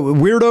 It's about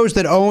weirdos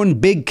that own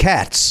big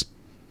cats,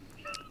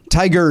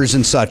 tigers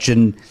and such,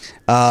 and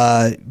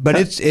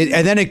but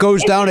and then it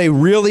goes down a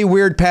really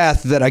weird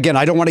path that again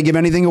I don't want to give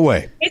anything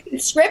away. Is it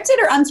scripted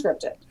or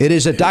unscripted? It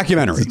is a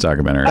documentary. It's a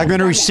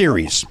documentary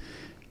series.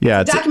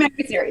 Yeah, it's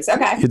documentary series.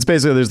 Okay. It's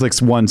basically there's like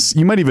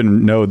you might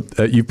even know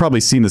you've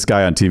probably seen this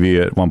guy on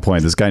TV at one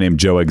point. This guy named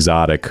Joe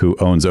Exotic who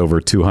owns over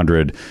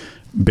 200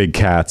 big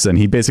cats, and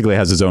he basically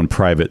has his own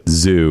private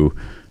zoo.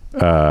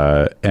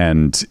 And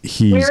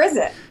where is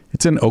it?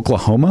 It's in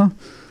Oklahoma.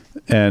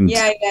 And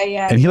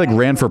And he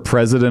ran for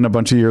president a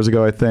bunch of years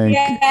ago, I think.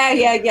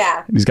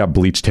 Yeah. He's got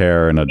bleached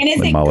hair and is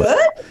it mullet.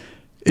 Good?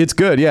 It's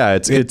good. Yeah,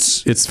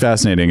 it's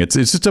fascinating. It's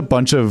just a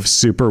bunch of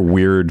super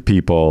weird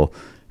people.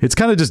 It's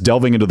kind of just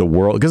delving into the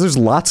world because there's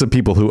lots of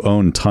people who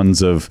own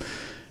tons of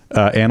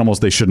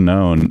animals they shouldn't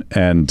own,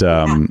 and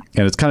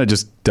it's kind of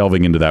just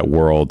delving into that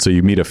world. So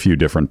you meet a few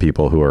different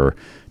people who are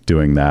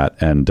doing that,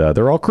 and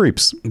they're all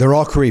creeps.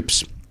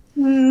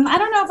 I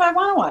don't know if I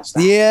want to watch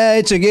that.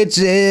 Yeah,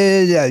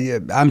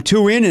 I'm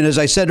 2 in, and as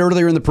I said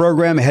earlier in the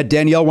program, had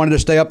Danielle wanted to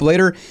stay up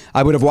later,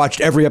 I would have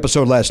watched every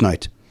episode last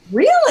night.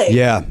 Really?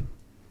 Yeah.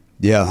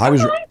 I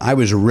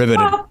was riveted.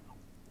 Well,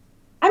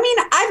 I mean,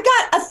 I've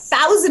got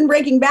 1,000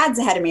 Breaking Bads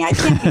ahead of me. I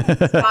can't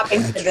be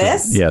stopping for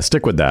this. Yeah,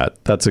 stick with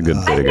that. That's a good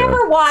way to go. I've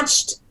never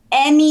watched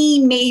any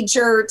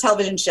major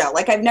television show.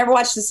 Like, I've never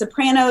watched The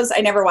Sopranos.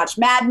 I never watched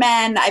Mad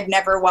Men. I've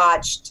never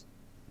watched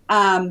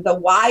The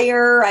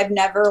Wire. I've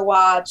never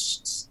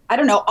watched, I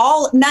don't know,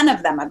 none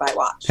of them have I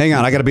watched. Hang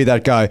on, I got to be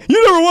that guy.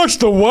 You never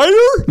watched The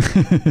Wire?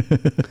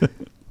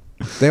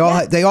 They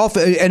all,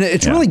 and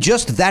it's really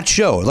just that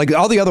show. Like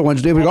all the other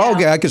ones, they would go,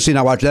 okay, I can see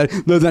not watching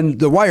that. But then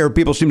The Wire,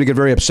 people seem to get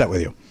very upset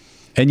with you.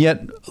 And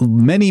yet,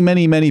 many,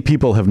 many, many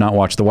people have not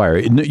watched The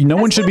Wire. No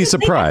one should be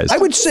surprised. I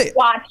would say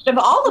watched of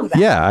all of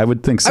them. Yeah, I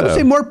would think so. I would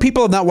say more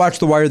people have not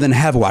watched The Wire than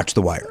have watched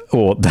The Wire.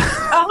 Well,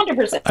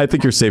 100%. I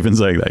think you're safe in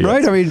saying that, yes.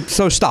 Right? I mean,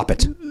 so stop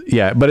it.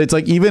 Yeah, but it's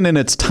like even in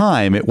its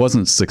time, it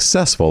wasn't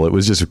successful. It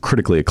was just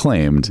critically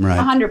acclaimed. Right.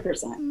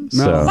 100%.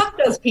 So, fuck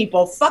those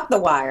people. Fuck The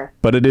Wire.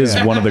 But it is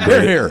one of the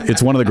greatest.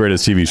 It's one of the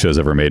greatest TV shows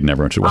ever made, and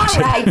everyone should watch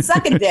All right,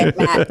 suck a dick,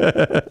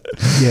 Matt.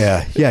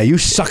 Yeah, you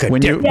suck a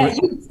dick.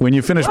 When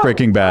you finish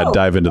Breaking Bad,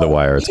 dive into The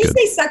Wire. It's Did you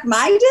say suck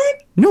my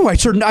dick? No, I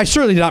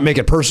certainly did not make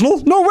it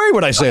personal. No way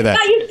would I say that. I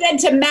thought you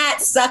said to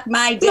Matt, suck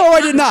my dick. No, I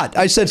did not.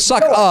 I said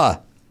suck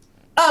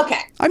Okay.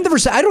 I've never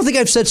said. I don't think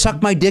I've said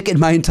suck my dick in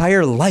my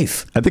entire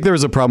life. I think there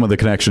was a problem with the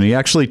connection. He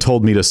actually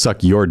told me to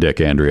suck your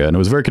dick, Andrea, and it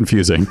was very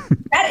confusing.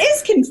 That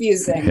is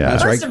confusing. Yeah.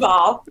 First of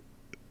all,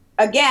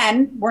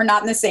 again, we're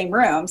not in the same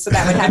room, so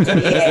that would have to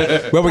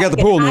be well, we got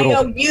the pool noodle.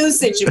 IOU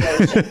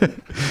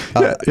situation.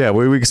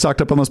 We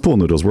stocked up on those pool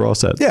noodles. We're all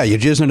set. Yeah, you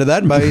jizz into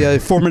that, and by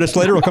 4 minutes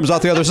later, it comes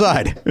out the other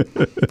side.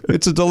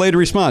 It's a delayed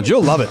response.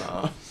 You'll love it.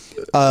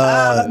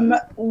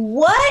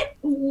 What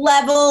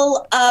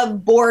level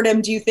of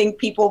boredom do you think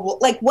people will,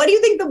 like, what do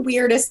you think the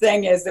weirdest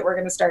thing is that we're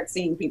going to start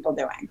seeing people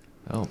doing?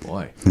 Oh,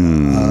 boy.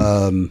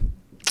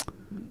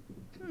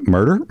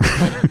 Murder?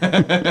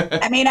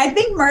 I mean, I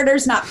think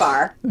murder's not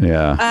far.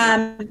 Yeah.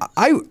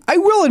 I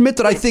will admit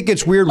that I think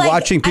it's weird Like,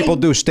 watching people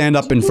do stand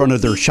up in front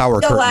of their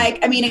shower So, curtain. like,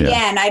 I mean,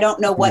 again, I don't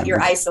know what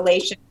your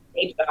isolation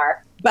stages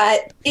are,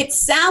 but it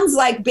sounds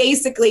like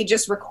basically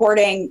just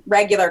recording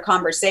regular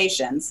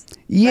conversations.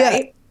 Yeah.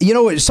 Right? You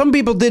know, some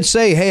people did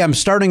say, hey, I'm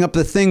starting up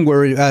the thing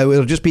where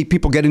it'll just be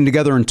people getting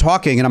together and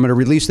talking, and I'm going to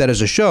release that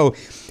as a show.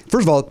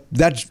 First of all,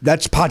 that's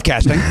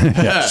podcasting.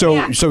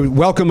 So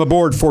welcome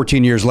aboard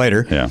 14 years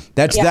later. Yeah.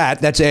 That's that.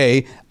 That's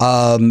A.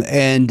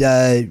 And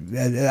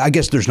I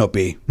guess there's no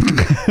B.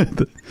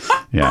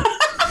 Yeah.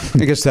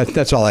 I guess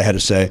that's all I had to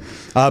say.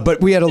 But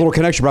we had a little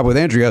connection problem with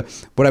Andrea.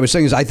 What I was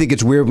saying is I think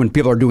it's weird when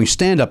people are doing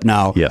stand-up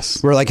now.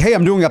 Yes. We're like, hey,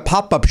 I'm doing a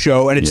pop-up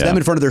show, and it's them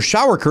in front of their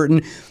shower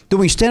curtain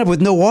doing stand-up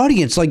with no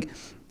audience. Like,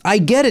 I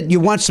get it.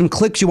 You want some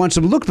clicks, you want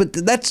some looks, but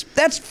that's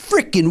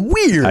freaking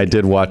weird.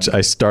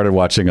 I started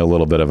watching a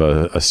little bit of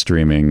a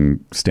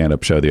streaming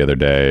stand-up show the other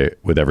day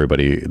with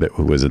everybody that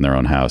was in their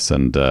own house,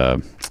 and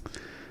I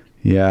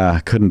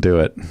couldn't do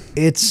it.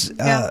 It's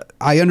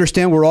I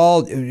understand we're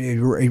all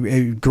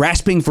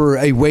grasping for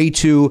a way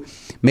to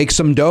make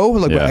some dough.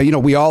 Like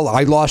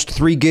I lost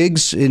 3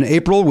 gigs in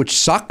April, which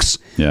sucks.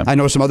 Yeah. I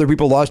know some other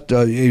people lost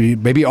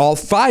maybe all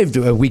 5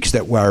 weeks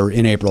that were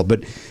in April,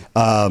 but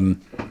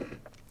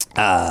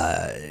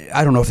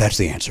I don't know if that's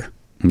the answer.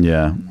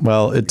 Yeah.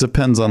 Well, it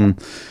depends on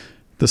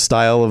the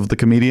style of the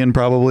comedian,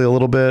 probably a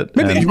little bit.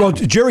 Maybe, well,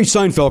 Jerry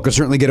Seinfeld could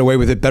certainly get away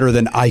with it better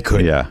than I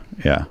could. Yeah.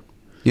 Yeah.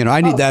 You know,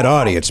 I need that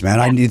audience, man.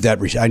 I need that.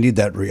 I need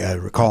that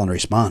call and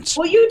response.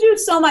 Well, you do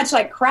so much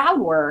like crowd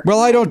work. Well,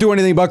 I don't do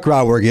anything but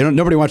crowd work. You know,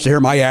 nobody wants to hear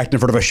my act in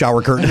front of a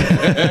shower curtain,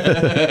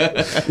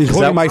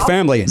 including my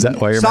family. Is that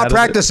why you're Stop mad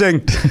practicing?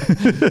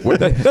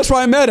 That's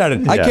why I'm mad at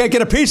it. I can't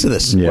get a piece of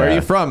this. Yeah. Where are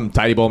you from,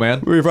 Tidy Bowl Man?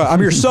 Where are you from? I'm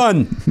your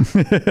son.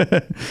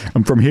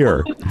 I'm from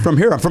here. From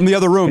here. I'm from the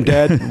other room,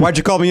 Dad. Why'd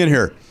you call me in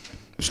here?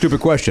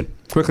 Stupid question.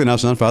 Quickly now,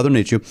 son. Father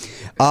needs you.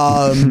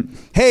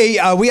 Hey,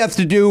 we have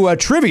to do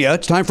trivia.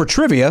 It's time for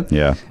trivia.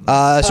 Yeah.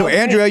 So,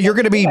 Andrea, you're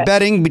going to be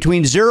betting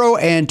between 0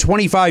 and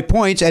 25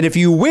 points. And if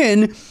you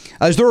win,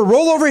 is there a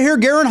rollover here,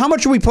 Garen? How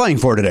much are we playing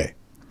for today?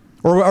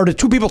 Or did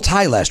 2 people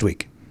tie last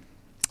week?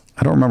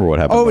 I don't remember what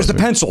happened. Oh, it was last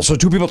the week. pencil. So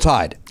 2 people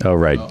tied. Oh,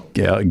 right.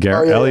 Yeah,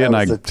 Elliot and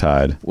I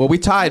tied. Well, we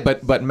tied,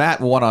 but Matt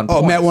won on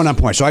points. Oh, Matt won on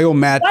points. So I owe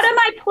Matt. What am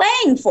I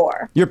playing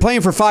for? You're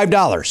playing for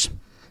 $5.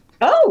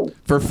 Oh,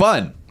 For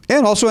fun.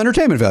 And also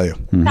entertainment value.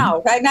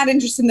 no, I'm not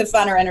interested in the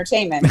fun or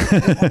entertainment.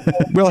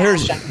 Well,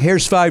 here's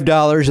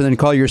 $5, and then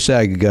call your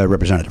SAG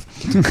representative.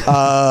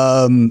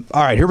 All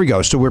right, here we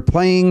go. So we're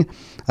playing.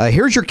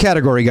 Here's your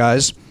category,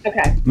 guys.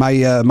 Okay.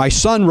 My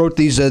son wrote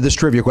this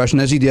trivia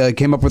question, as he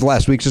came up with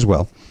last week's as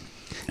well.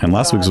 And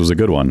last week's was a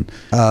good one.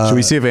 Should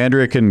we see if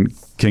Andrea can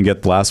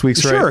get last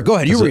week's right? Sure, go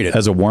ahead. You read it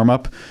as a warm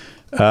up.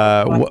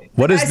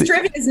 What is the?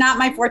 Trivia is not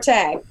my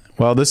forte.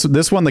 Well,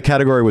 this one, the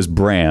category was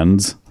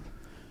brands.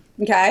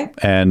 Okay.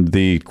 And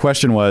the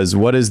question was,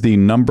 what is the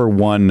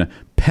 #1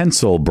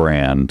 pencil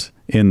brand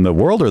in the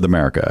world or the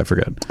America? I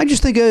forget. I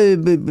just think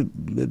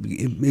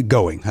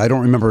going. I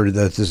don't remember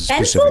the specific.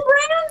 Pencil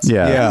brand?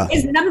 Yeah.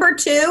 Is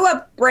 #2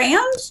 a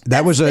brand?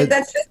 That's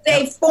That's just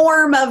a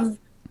form of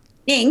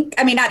ink.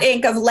 I mean, not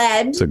ink, of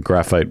lead. It's a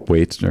graphite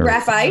weight.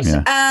 Graphite.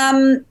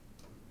 Yeah.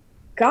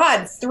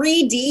 God,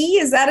 3D,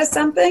 is that a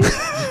something?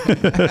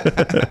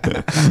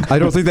 I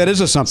don't think that is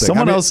a something.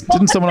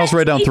 Didn't someone else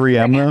write down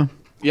 3M though?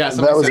 Yeah,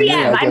 That was 3M. me,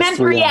 I meant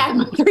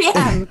 3M.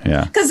 3M.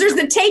 Yeah. Because there's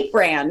the tape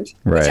brand,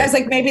 Right. which I was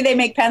like, maybe they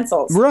make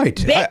pencils. Right.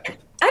 Bic?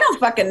 I don't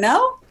fucking know.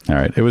 All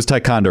right. It was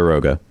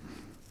Ticonderoga.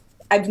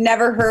 I've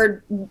never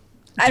heard.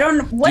 I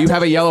don't. What Do you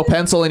have a yellow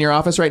pencil in your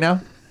office right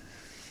now?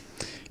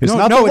 It's No,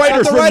 not no, the it's not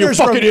writer's the room, you writer's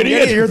room, fucking you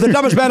idiot. You're the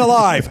dumbest man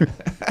alive.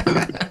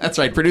 That's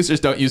right.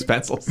 Producers don't use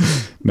pencils.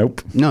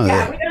 Nope. No.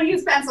 Yeah, we don't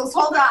use pencils.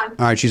 Hold on.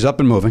 All right, she's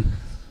up and moving.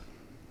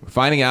 We're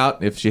finding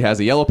out if she has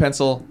a yellow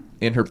pencil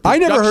in her I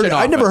never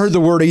production heard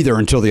the word either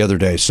until the other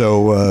day.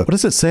 So What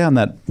does it say on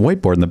that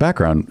whiteboard in the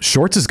background?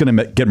 Shorts is going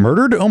to get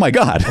murdered? Oh my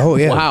God. oh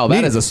yeah. Wow,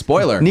 that is a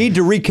spoiler. Need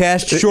to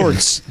recast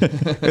Shorts. And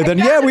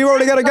then we've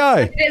already got a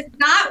guy. It is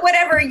not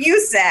whatever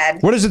you said.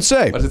 What does it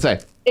say? What does it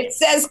say? It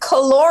says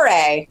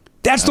Colore.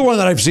 That's the one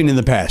that I've seen in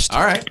the past.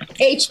 All right.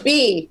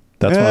 HB.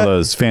 That's one of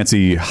those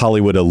fancy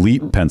Hollywood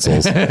elite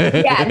pencils.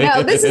 Yeah,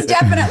 no, this is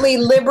definitely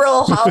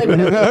liberal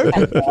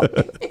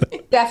Hollywood.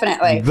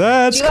 Definitely.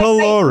 That's Do you like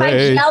Colore.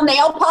 my gel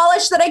nail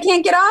polish that I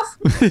can't get off?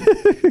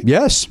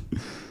 Yes,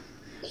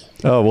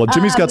 Oh, well,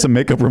 Jimmy's got some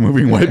makeup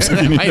removing wipes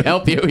if you need Might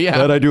help you. Yeah.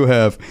 that I do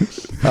have.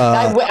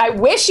 I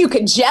wish you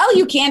could gel.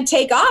 You can't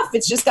take off.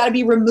 It's just got to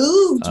be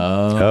removed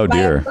Oh, by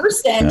dear. a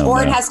person, Oh,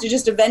 or it no. has to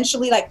just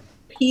eventually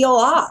peel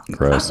off. It's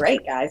Gross. not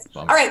great, guys.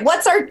 All right,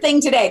 what's our thing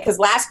today? Because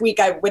last week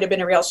I would have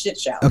been a real shit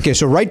show. Okay,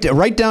 so write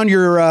down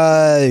your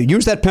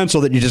use that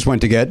pencil that you just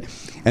went to get,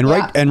 and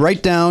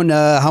write down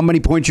how many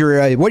points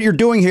you're. What you're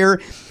doing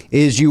here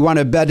is you want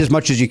to bet as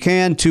much as you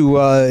can to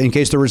in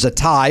case there is a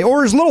tie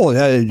or as little,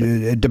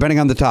 depending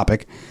on the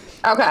topic.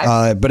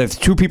 Okay. But if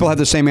two people have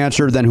the same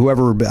answer, then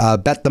whoever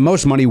bet the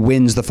most money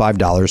wins the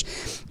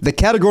 $5. The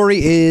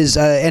category is,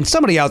 and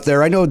somebody out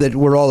there, I know that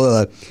we're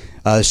all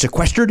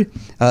sequestered,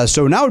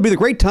 so now would be the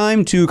great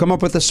time to come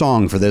up with a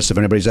song for this if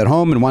anybody's at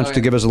home and wants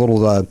to give us a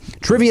little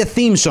trivia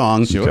theme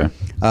song to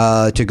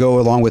go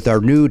along with our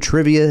new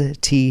Trivia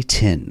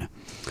T10.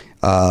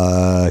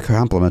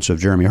 Compliments of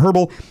Jeremy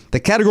Herbal. The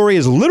category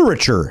is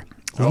literature.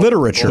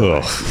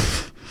 Literature.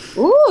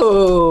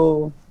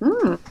 Ooh.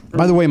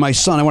 By the way, my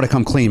son, I want to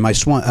come clean. My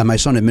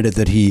son admitted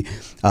that he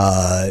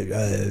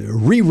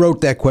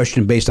rewrote that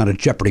question based on a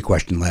Jeopardy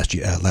question last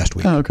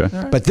week. Oh, okay.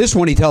 But this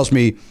one, he tells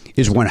me,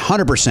 is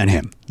 100%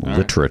 him.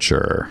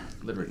 Literature.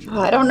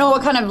 I don't know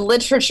what kind of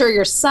literature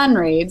your son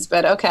reads,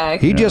 but okay.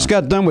 He just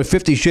got done with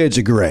 50 Shades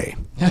of Grey.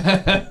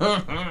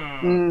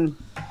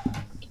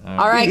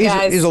 All right,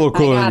 guys. He's a little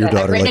cooler than your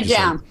daughter. I've written like it you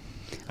down.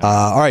 said.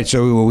 All right,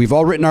 so we've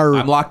all written our...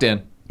 I'm locked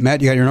in. Matt,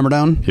 you got your number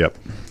down? Yep.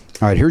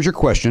 All right, here's your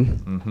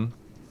question.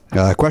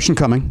 Question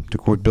coming, to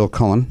quote Bill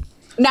Cullen.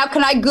 Now,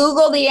 can I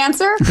Google the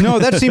answer? No,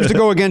 that seems to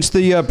go against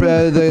the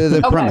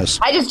Okay. premise.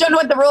 I just don't know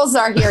what the rules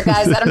are here,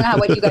 guys. I don't know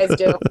what you guys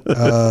do.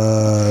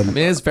 I mean,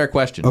 it is a fair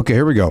question. Okay,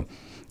 here we go.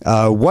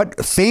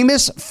 What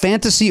famous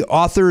fantasy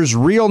author's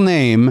real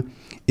name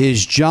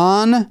is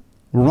John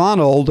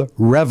Ronald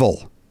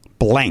Revell?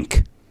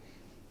 Blank.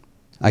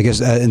 I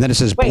guess, and then it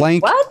says Wait,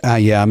 blank.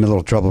 what? Yeah, I'm in a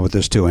little trouble with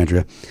this too,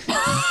 Andrea.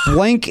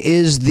 Blank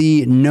is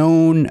the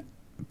known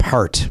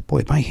part.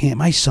 Boy,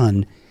 my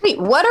son. Wait,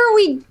 what are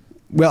we?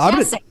 Well, I'm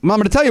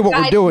going to tell you what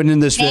we're doing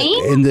in this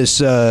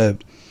safer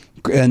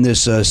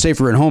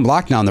at home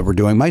lockdown that we're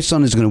doing. My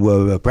son is going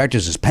to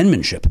practice his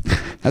penmanship.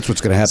 That's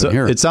what's going to happen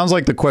here. It sounds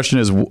like the question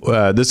is,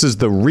 this is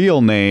the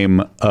real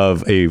name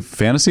of a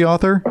fantasy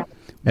author,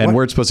 and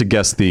we're supposed to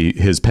guess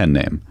his pen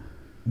name.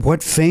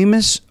 What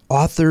famous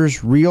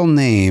author's real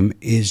name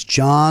is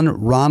John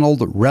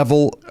Ronald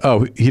Revell?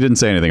 Oh, he didn't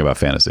say anything about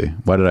fantasy.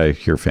 Why did I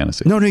hear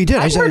fantasy? No, he did.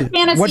 I heard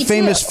fantasy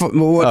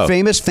what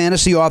famous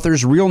fantasy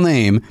author's real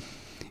name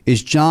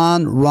is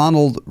John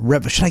Ronald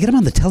Revell? Should I get him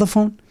on the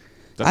telephone?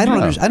 I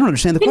don't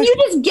understand the Can question.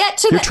 you just get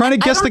to You're trying to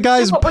guess the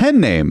guy's pen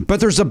name.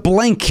 But there's a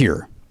blank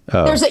here.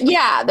 There's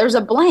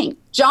a blank.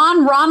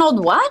 John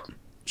Ronald what?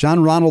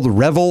 John Ronald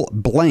Revell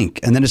blank,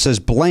 and then it says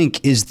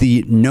blank is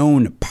the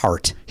known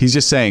part. He's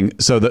just saying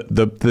so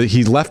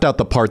he left out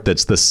the part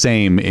that's the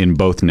same in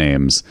both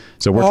names.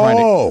 So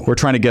we're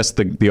trying to guess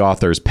the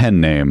author's pen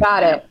name.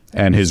 Got it.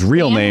 And his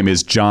real name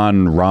is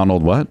John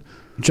Ronald what?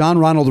 John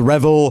Ronald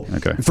Revell.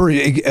 Okay. For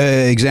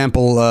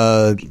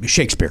example,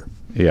 Shakespeare.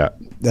 Yeah.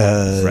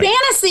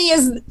 Fantasy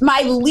is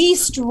my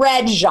least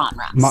read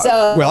genre.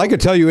 Well, I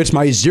could tell you it's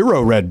my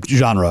zero read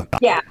genre.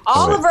 Yeah,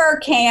 Oliver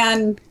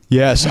can.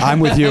 Yes, I'm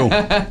with you.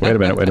 Wait a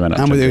minute.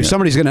 I'm with you.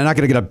 Somebody's not going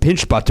to get a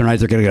pinch butt tonight.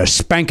 They're going to get a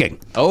spanking.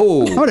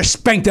 Oh. I'm going to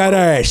spank that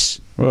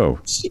ass. Whoa.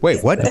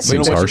 Wait, what? That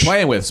seems harsh.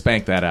 Playing with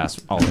spank that ass,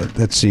 Oliver.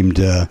 That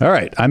seemed... All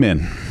right, I'm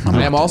in.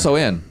 I am also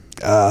in.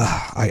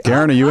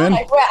 Karen, are you in?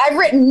 I've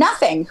written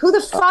nothing. Who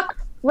the fuck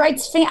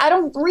writes I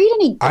don't read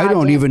any. I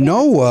don't even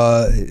know.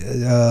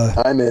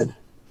 I'm in.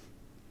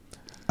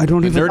 I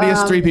don't even...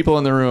 Nerdiest three people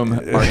in the room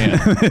are in.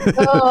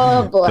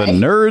 Oh, boy. The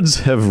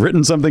nerds have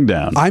written something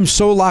down. I'm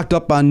so locked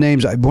up on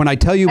names. When I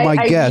tell you my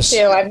guess... Me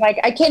too. I'm like,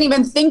 I can't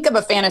even think of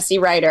a fantasy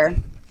writer.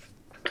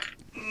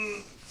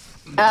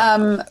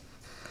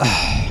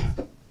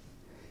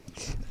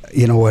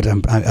 You know what?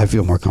 I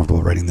feel more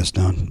comfortable writing this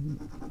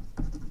down.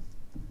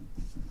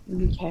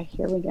 Okay,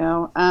 here we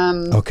go.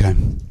 Okay.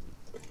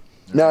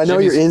 Now, I know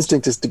your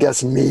instinct is to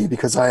guess me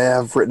because I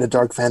have written a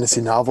dark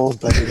fantasy novel,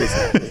 but it is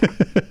not me.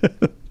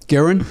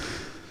 Garen,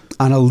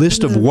 on a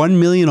list of 1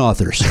 million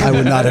authors, I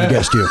would not have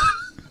guessed you.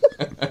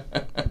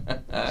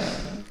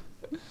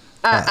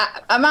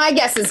 My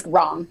guess is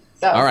wrong.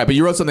 So. All right, but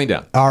you wrote something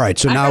down. All right,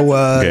 so now...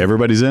 okay,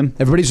 everybody's in?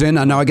 Everybody's in.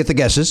 Now I get the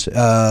guesses.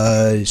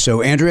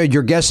 So, Andrea,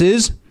 your guess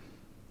is?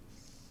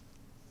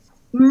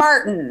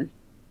 Martin.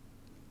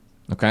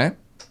 Okay.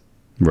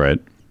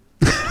 Right.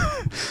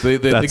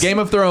 The Game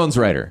of Thrones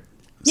writer.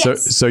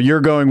 Yes. So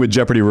you're going with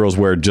Jeopardy rules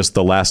where just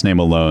the last name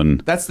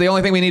alone. That's the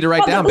only thing we need to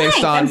write down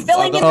based on. I'm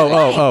filling in the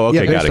blank. Okay,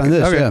 Yeah, got based it. on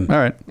this, okay, yeah.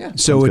 all right. Yeah,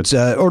 So it's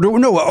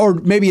or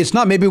maybe it's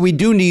not. Maybe we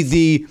do need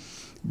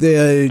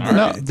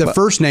the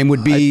first name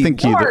would be. I think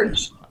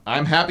George.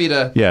 I'm happy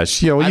to. Yeah,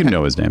 you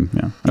know his name.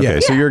 Yeah. Okay, Yeah.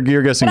 so you're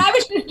guessing. But I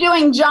was just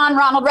doing John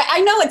Ronald.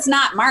 I know it's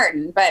not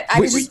Martin, but I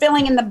was just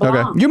filling in the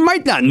blank. You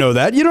might not know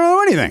that. You don't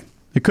know anything.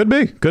 It could be.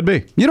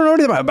 You don't know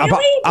anything about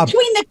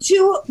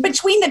Really?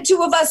 Between the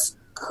two of us,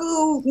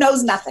 who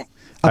knows nothing?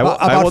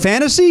 About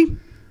fantasy?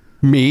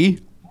 Me.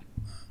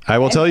 I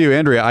will tell you,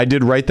 Andrea, I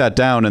did write that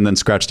down and then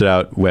scratched it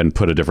out when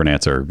put a different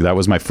answer. That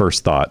was my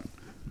first thought.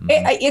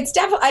 It's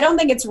definitely. I don't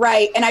think it's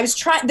right. And I was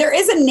trying. There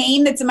is a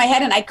name that's in my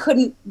head, and I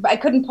couldn't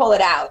pull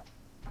it out.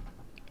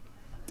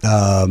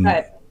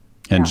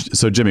 And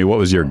so, Jimmy, what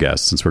was your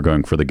guess? Since we're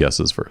going for the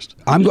guesses first,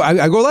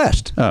 I go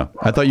last. Oh,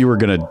 I thought you were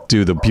going to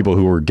do the people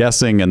who were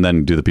guessing and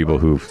then do the people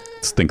who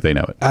think they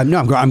know it. No,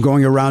 I'm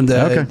going around.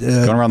 Okay.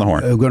 Going around the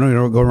horn. Going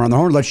to go around the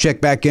horn. Let's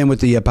check back in with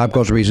the Pop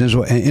Culture Reasons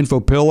Info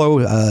Pillow,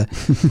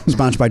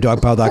 sponsored by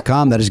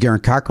DogPile.com. That is Garen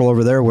Cockrell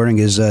over there wearing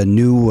his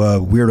new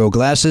weirdo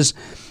glasses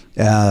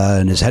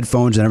and his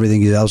headphones and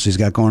everything else he's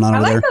got going on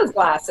over there. I like those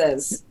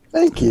glasses.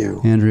 Thank you.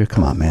 Andrea,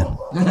 come on, man.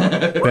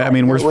 I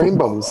mean, we're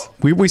Rainbows.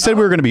 We said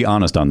we were going to be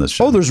honest on this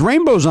show. Oh, there's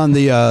rainbows on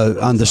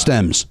the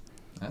stems.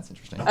 That's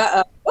interesting.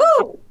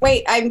 Oh,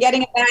 wait, I'm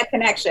getting a bad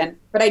connection,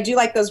 but I do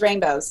like those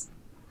rainbows.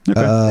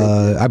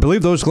 I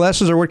believe those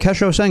glasses are what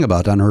Kesha sang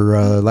about on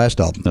her last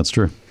album. That's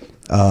true.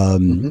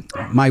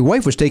 My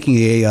wife was taking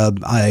a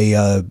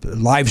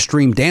live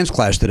stream dance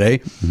class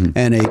today,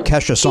 and a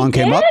Kesha song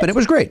came up, and it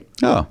was great.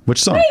 Oh,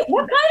 which song? Wait,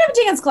 what kind of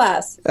dance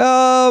class?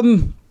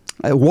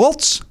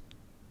 Waltz.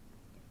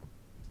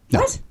 No,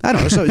 What? I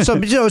don't know.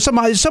 Some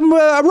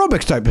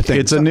aerobics type of thing.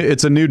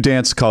 It's a new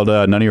dance called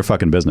None of Your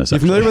Fucking Business. You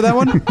familiar with that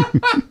one?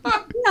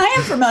 I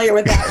am familiar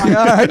with that one.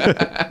 All right.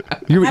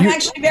 I'm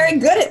actually very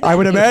good at that. I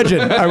would imagine.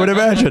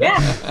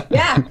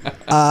 Yeah.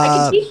 I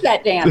can teach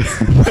that dance.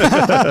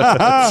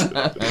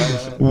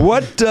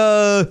 What?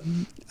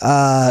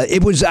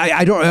 It was.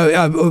 I don't.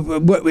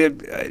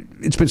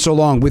 It's been so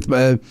long with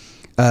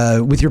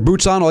your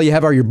boots on. All you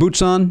have are your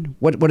boots on.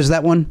 What is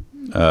that one?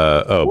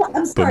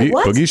 I'm sorry,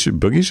 what?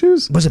 Boogie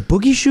shoes? Was it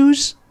boogie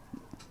shoes?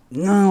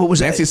 No, it was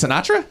Nancy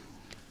Sinatra?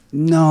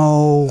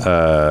 No.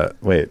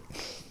 Wait.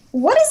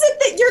 What is it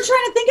that you're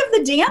trying to think of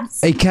the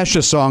dance? A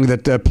Kesha song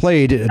that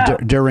played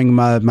during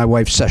my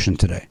wife's session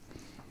today.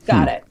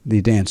 Got it.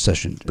 The dance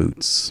session.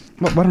 Boots.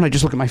 Why don't I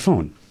just look at my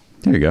phone?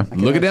 There you go.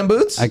 Look at them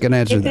boots. I can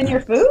answer It's that. in your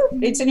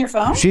food? It's in your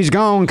phone? She's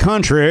gone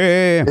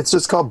country. It's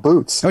just called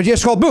Boots. Oh, yeah,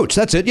 it's called Boots.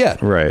 That's it. Yeah.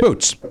 Right.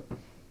 Boots.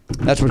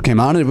 That's what came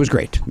on, and it was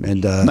great.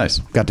 And Nice.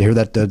 Got to hear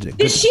that.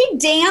 Did she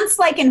dance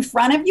like in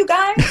front of you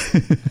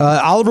guys?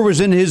 Oliver was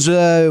in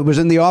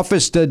the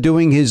office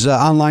doing his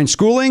online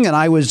schooling, and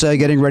I was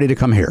getting ready to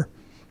come here.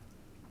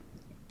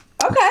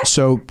 Okay.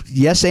 So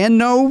yes and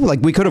no.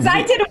 Like we could have. 'Cause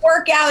I did a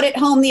workout at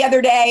home the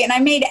other day, and I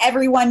made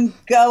everyone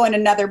go in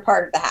another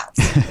part of the house.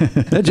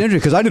 That's interesting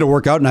because I did a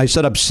workout and I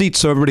set up seats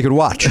so everybody could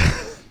watch.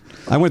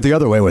 I went the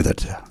other way with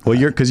it. Well,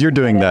 you're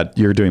doing that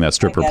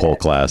stripper pole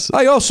class.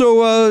 I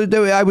also I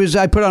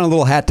put on a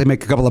little hat to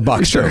make a couple of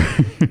bucks. Sure.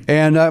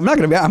 And I'm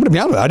going to be honest with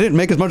you, I didn't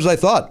make as much as I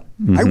thought.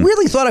 I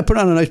really thought I put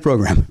on a nice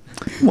program.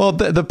 Well,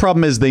 the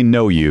problem is they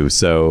know you,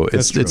 so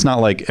it's not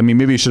like, I mean,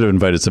 maybe you should have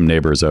invited some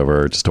neighbors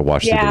over just to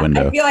watch through the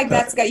window. I feel like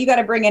you got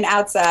to bring in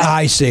outside.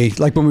 I see.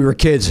 Like when we were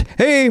kids.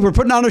 Hey, we're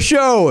putting on a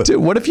show. Dude,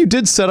 what if you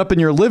did set up in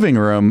your living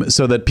room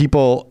so that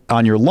people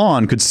on your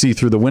lawn could see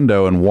through the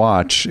window and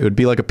watch? It would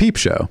be like a peep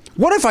show.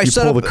 What if I You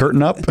set pull up the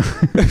curtain up?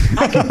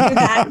 I can do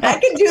that. I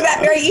can do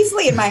that very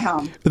easily in my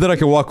home. But then I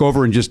could walk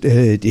over and just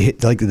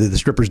hit like the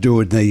strippers do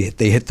it.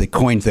 They hit the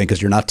coin thing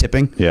because you're not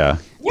tipping. Yeah.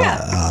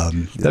 Yeah.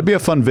 That'd be a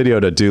fun video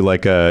to do.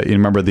 Like, you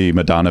remember the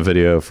Madonna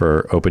video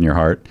for "Open Your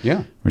Heart"?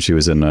 Yeah. When she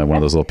was in one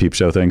of those little peep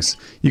show things.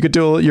 You could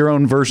do your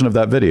own version of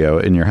that video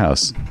in your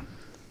house.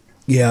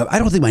 Yeah, I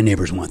don't think my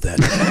neighbors want that.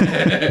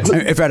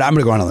 In fact, I'm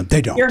going to go on a limb.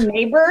 They don't. Your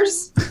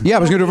neighbors? Yeah, I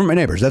was going to do it for my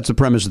neighbors. That's the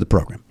premise of the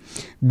program.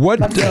 What?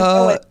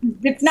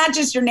 It's not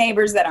just your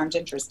neighbors that aren't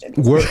interested.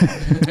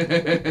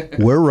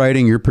 We're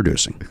writing. You're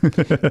producing.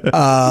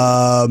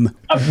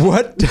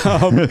 What?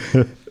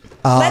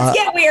 Let's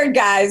get weird,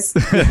 guys.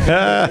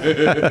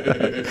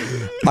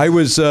 I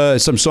was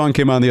some song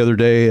came on the other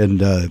day,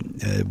 and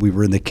we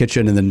were in the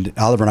kitchen, and then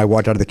Oliver and I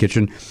walked out of the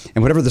kitchen,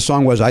 and whatever the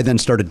song was, I then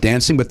started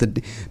dancing. But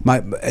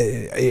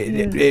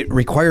it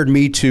required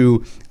me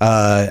to.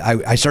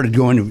 I started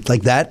going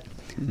like that.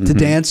 To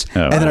dance,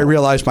 and then I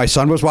realized my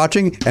son was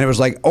watching, and it was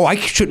like, oh, I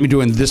shouldn't be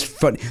doing this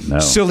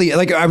silly.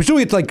 Like I was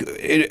doing it like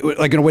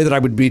in a way that I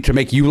would be to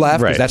make you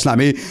laugh, because that's not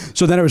me.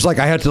 So then it was like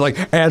I had to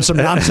like add some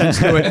nonsense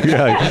to it.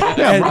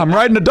 I'm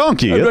riding a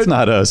donkey. It's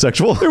not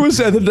sexual. It was.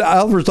 And then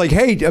Oliver's like,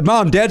 hey,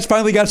 Mom, Dad's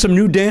finally got some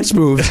new dance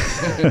moves,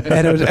 and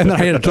then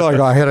I had to tell her,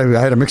 I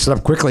had to mix it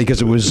up quickly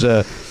because it was.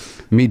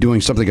 Me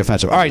doing something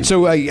offensive. All right,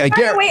 so I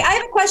get. Wait, I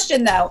have a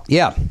question though.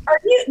 Yeah.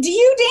 Do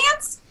you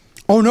dance?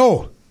 Oh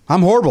no.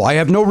 I'm horrible. I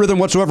have no rhythm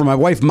whatsoever. My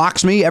wife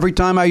mocks me every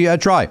time I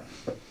try.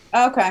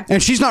 Okay.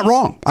 And she's not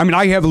wrong. I mean,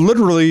 I have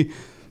literally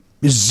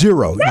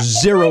zero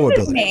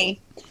ability.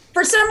 Me.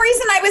 For some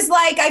reason,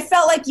 I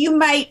felt like you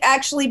might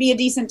actually be a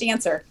decent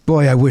dancer.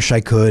 Boy, I wish I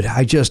could.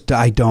 I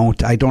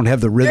don't. I don't have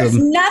the rhythm. There's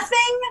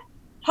nothing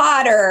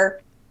hotter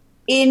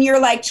in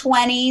your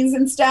 20s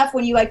and stuff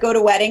when you go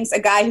to weddings, a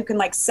guy who can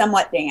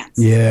somewhat dance.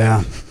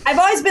 Yeah. I've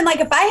always been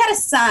if I had a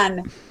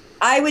son,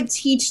 I would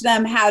teach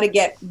them how to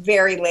get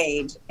very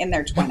laid in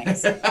their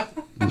 20s.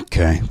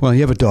 Okay. Well,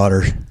 you have a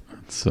daughter.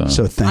 So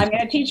I'm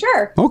going to teach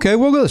her. Okay.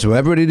 Well, listen.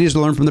 Everybody needs to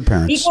learn from the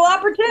parents. Equal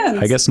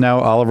opportunities. I guess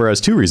now Oliver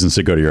has 2 reasons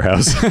to go to your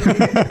house.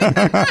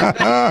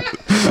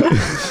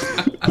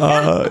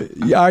 All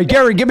right,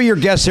 Gary, give me your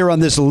guess here on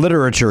this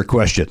literature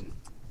question.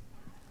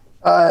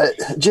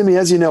 Jimmy,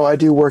 as you know, I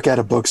do work at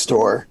a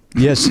bookstore.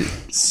 Yes.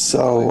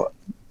 So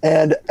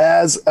And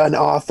as an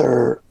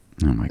author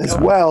as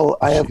well,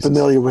 I am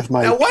familiar with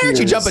my Now, why aren't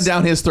you peers. jumping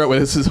down his throat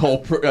with his whole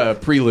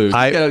prelude?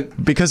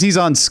 Because he's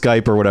on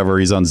Skype or whatever,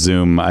 he's on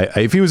Zoom.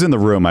 If he was in the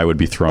room, I would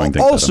be throwing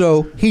things at him.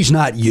 Also, he's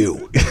not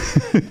you.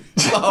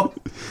 Well,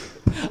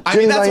 I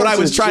mean, that's what I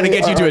was trying to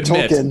get you to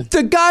admit.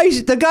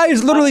 Tolkien. The guy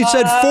has literally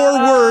said 4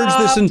 words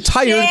this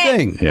entire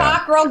thing.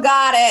 Cockerel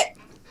got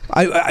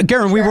it.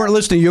 Garen, we weren't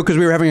listening to you because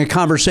we were having a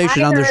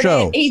conversation on the heard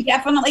show. it. He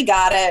definitely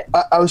got it.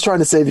 I was trying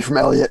to save you from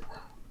Elliot.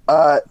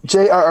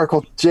 J.R.R.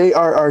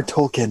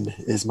 Tolkien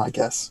is my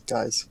guess,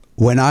 guys.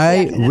 When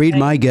I read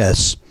my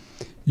guess,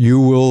 you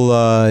will.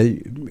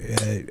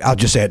 I'll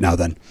just say it now.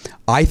 Then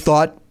I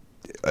thought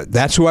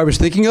that's who I was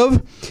thinking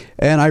of,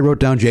 and I wrote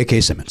down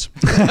J.K. Simmons.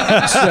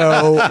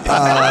 So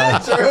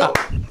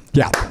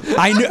yeah,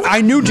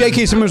 I knew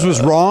J.K. Simmons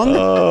was wrong.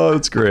 Oh,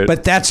 that's great.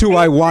 But that's who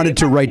I wanted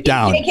to write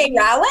down. J.K.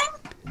 Rowling?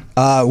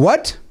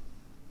 What?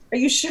 Are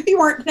you sure you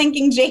weren't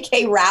thinking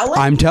J.K. Rowling?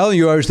 I'm telling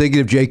you, I was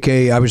thinking of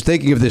J.K. I was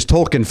thinking of this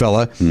Tolkien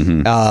fella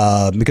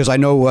because I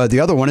know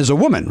the other one is a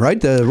woman, right?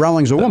 The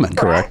Rowling's a woman.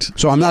 Correct.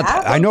 So I'm not.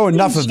 I know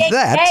enough of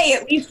that. J.K.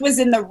 at least was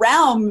in the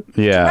realm.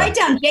 Yeah. Write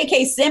down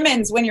J.K.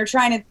 Simmons when you're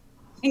trying to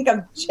think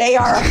of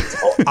J.R.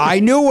 I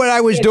knew what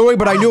I was doing,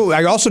 but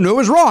I also knew it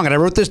was wrong, and I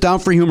wrote this down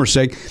for humor's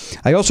sake.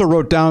 I also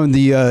wrote down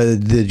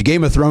the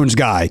Game of Thrones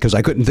guy because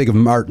I couldn't think of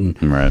Martin.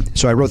 Right.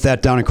 So I wrote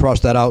that down and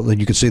crossed that out, and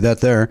you can see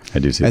that there. I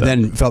do see and that.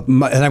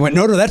 And I went,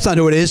 no, that's not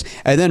who it is.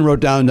 And then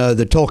wrote down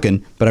the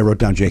Tolkien, but I wrote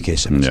down J.K.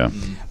 Simmons. Yeah.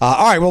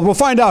 All right. Well, we'll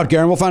find out,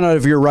 Garen. We'll find out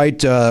if you're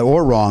right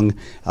or wrong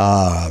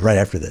right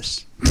after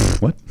this.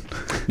 What?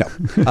 No.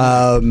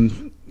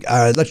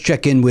 Let's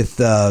check in with.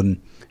 Do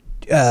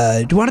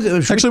you want to?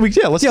 Actually,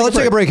 let's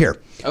take a break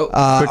here.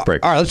 Quick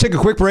break. All right, let's take a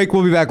quick break.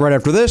 We'll be back right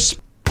after this.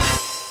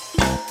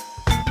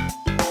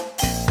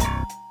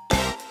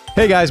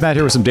 Hey guys, Matt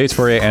here with some dates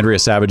for you. Andrea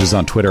Savage is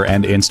on Twitter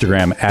and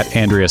Instagram at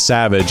Andrea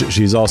Savage.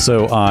 She's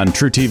also on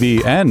True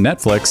TV and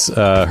Netflix.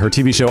 Her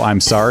TV show I'm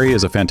Sorry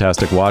is a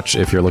fantastic watch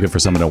if you're looking for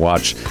someone to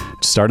watch.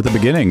 Start at the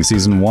beginning,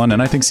 season 1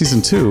 and I think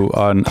season 2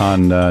 on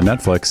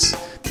Netflix.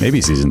 Maybe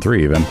season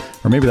 3 even,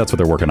 or maybe that's what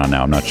they're working on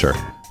now. I'm not sure.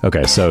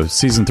 Okay, so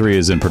season 3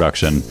 is in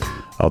production,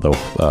 although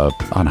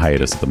on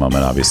hiatus at the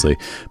moment, obviously.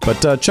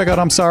 But check out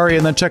I'm Sorry,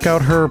 and then check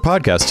out her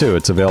podcast, too.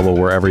 It's available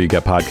wherever you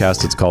get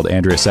podcasts. It's called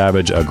Andrea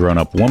Savage, A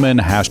Grown-Up Woman,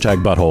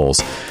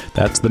 #buttholes.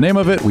 That's the name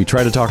of it. We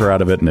tried to talk her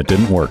out of it, and it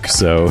didn't work.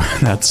 So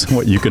that's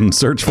what you can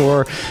search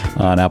for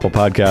on Apple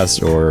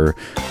Podcasts or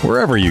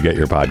wherever you get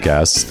your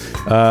podcasts.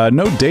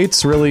 No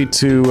dates, really,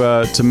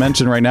 to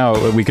mention right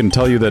now. We can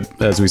tell you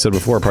that, as we said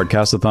before,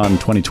 Podcastathon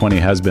 2020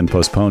 has been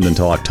postponed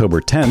until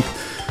October 10th.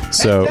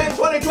 So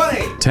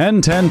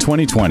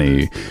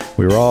 10/10/2020.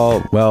 We were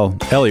all, well,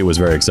 Elliot was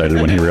very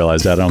excited when he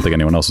realized that. I don't think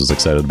anyone else was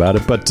excited about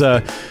it, but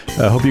I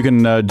hope you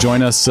can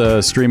join us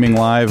streaming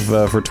live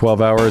for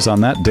 12 hours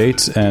on that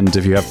date. And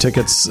if you have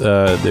tickets,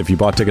 if you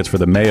bought tickets for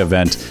the May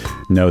event,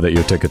 know that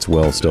your tickets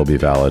will still be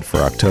valid for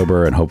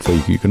October, and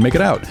hopefully you can make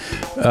it out.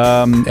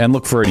 And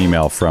look for an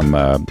email from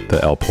the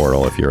L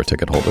Portal if you're a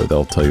ticket holder.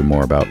 They'll tell you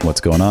more about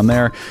what's going on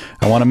there.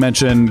 I want to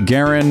mention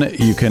Garen.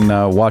 You can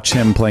watch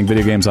him playing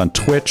video games on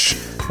Twitch.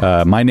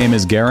 My Name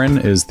is Garen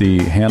is the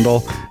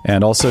handle.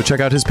 And also check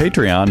out his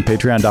Patreon,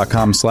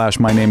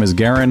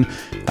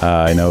 patreon.com/mynameisgaren.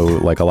 I know,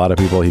 like a lot of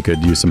people, he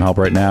could use some help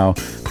right now.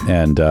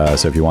 And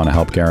so if you want to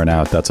help Garen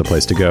out, that's a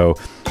place to go.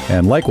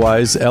 And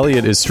likewise,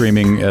 Elliot is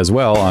streaming as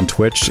well on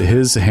Twitch.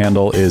 His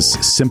handle is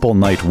Simple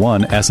Night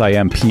 1,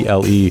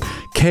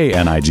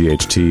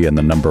 SimpleKnight, and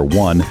the number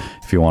 1.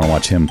 If you want to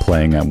watch him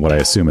playing what I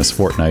assume is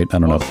Fortnite. I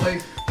don't know.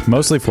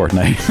 Mostly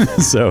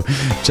Fortnite. So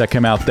check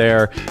him out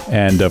there.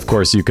 And of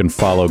course, you can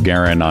follow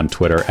Garen on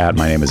Twitter at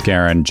My Name is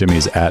Garen.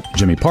 Jimmy's at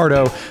Jimmy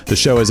Pardo. The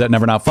show is at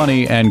Never Not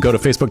Funny. And go to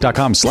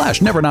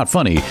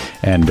facebook.com/nevernotfunny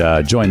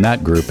and join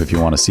that group if you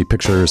want to see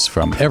pictures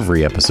from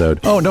every episode.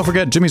 Oh, and don't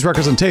forget Jimmy's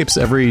Records and Tapes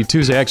every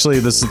Tuesday. Actually,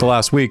 this is the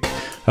last week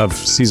of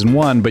season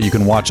 1, but you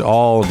can watch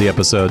all of the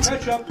episodes.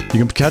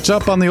 You can catch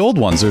up on the old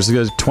ones. There's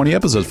 20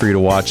 episodes for you to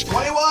watch.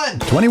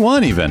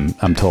 21 even,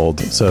 I'm told.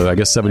 So I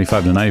guess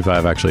 75 to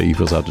 95 actually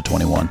equals out to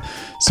 21.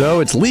 So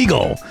it's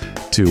legal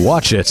to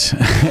watch it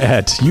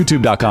at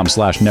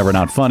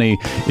youtube.com/nevernotfunny.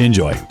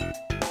 Enjoy.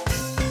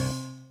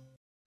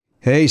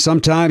 Hey,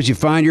 sometimes you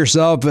find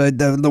yourself at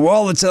the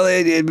wallet's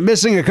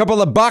missing a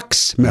couple of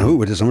bucks. Now,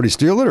 did somebody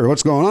steal it or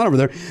what's going on over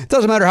there? It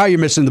doesn't matter how you're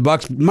missing the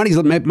bucks. Money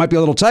might be a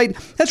little tight.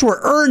 That's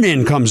where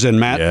Earn-In comes in,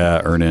 Matt.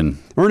 Yeah, Earn-In.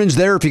 Earn-In's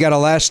there if you got a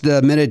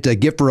last-minute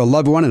gift for a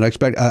loved one, an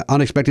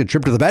unexpected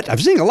trip to the vet.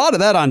 I've seen a lot of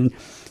that on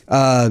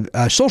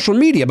social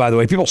media, by the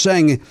way. People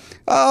saying,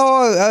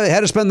 "Oh, I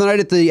had to spend the night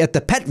at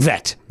the pet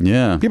vet."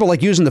 Yeah. People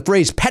like using the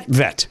phrase "pet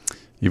vet."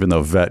 Even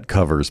though vet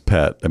covers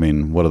pet. I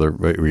mean, what other?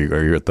 Are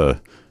you at the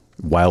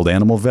wild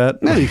animal vet?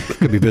 Yeah, you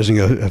could be visiting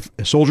a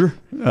soldier.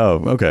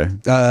 Oh, okay.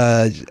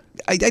 I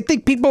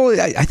think people,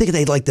 I think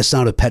they like the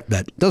sound of pet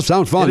vet. It does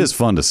sound fun. It is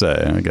fun to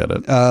say. I get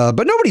it.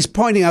 But nobody's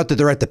pointing out that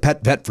they're at the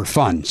pet vet for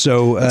fun.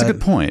 So that's a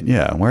good point.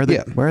 Yeah. Why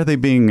are they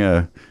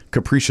being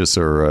capricious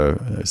or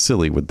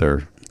silly with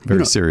their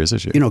very serious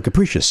issue?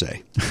 Capricious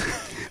say.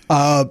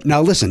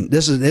 Now, listen,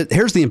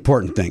 here's the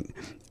important thing.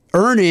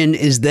 Earn-in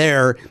is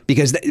there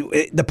because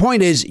the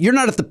point is you're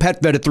not at the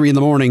pet vet at 3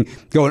 a.m.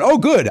 going, oh,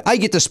 good, I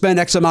get to spend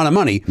X amount of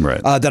money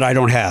that I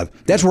don't have.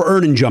 That's where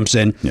Earn-in jumps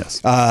in.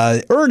 Yes.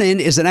 Earn-in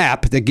is an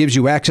app that gives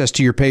you access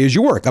to your pay as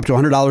you work, up to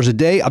 $100 a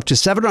day, up to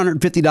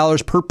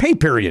 $750 per pay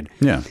period.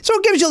 Yeah. So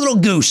it gives you a little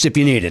goose if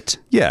you need it.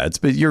 Yeah,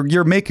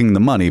 you're making the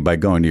money by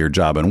going to your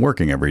job and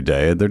working every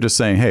day. They're just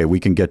saying, hey, we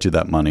can get you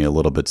that money a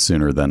little bit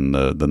sooner than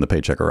the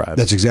paycheck arrives.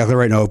 That's exactly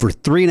right. Now, over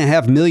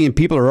 3.5 million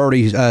people are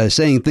already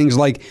saying things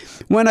like,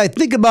 when I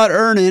think about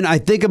Earn-in, I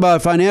think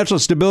about financial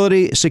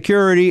stability,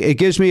 security. It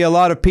gives me a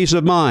lot of peace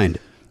of mind.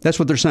 That's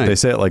what they're saying. They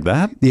say it like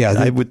that? Yeah.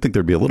 I would think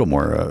there'd be a little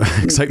more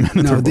excitement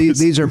in their voice.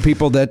 These are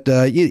people that,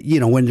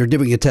 when they're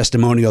giving a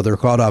testimonial, they're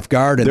caught off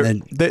guard.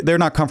 And they're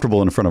not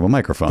comfortable in front of a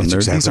microphone.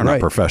 These are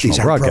not professional these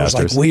are pros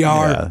broadcasters. like we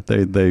are.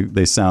 Yeah,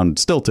 they sound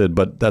stilted,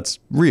 but that's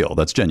real.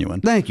 That's genuine.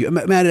 Thank you.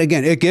 Matt,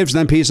 again, it gives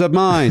them peace of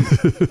mind.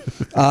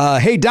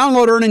 Hey,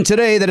 download Earn-in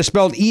today. That is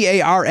spelled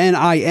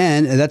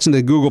EARNIN. That's in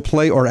the Google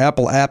Play or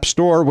Apple App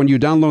Store. When you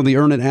download the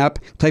Earn-in app,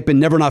 type in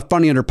Never Not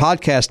Funny under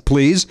podcast,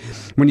 please.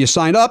 When you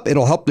sign up,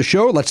 it'll help the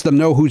show. Lets them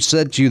know who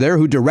sent you there,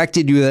 who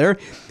directed you there.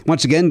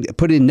 Once again,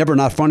 put in Never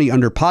Not Funny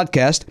under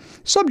podcast.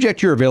 Subject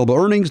to your available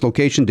earnings,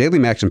 location, daily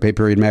max, and pay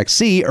period max.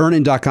 See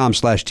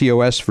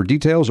earnin.com/TOS for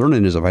details.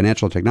 Earn-in is a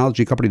financial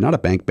technology company, not a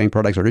bank. Bank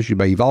products are issued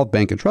by Evolve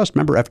Bank and Trust,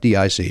 member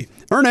FDIC.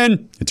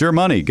 Earn-in. It's your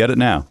money. Get it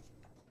now.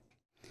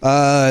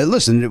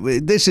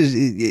 Listen, this is,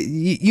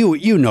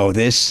 you know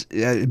this,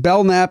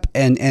 Belknap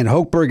and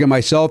Hochberg and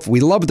myself,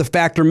 we love the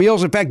Factor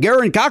meals. In fact,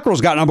 Garen Cockrell's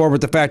gotten on board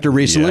with the Factor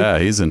recently. Yeah,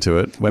 he's into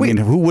it. I mean,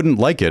 who wouldn't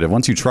like it?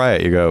 Once you try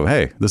it, you go,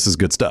 hey, this is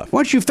good stuff.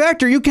 Once you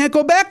Factor, you can't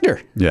go back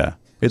there. Yeah.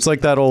 It's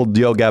like that old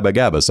Yo Gabba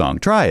Gabba song.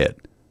 Try it.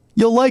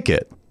 You'll like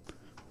it.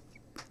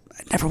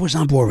 I never was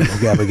on board with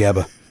Yo Gabba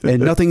Gabba.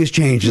 And nothing has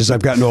changed as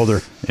I've gotten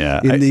older.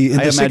 Yeah, In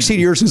the 16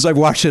 years since I've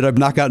watched it, I've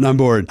not gotten on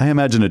board. I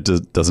imagine it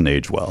doesn't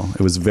age well.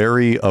 It was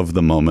very of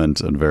the moment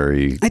and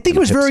very. I think it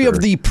was hipster. very of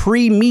the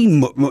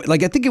pre-me.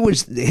 Like, I think it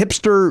was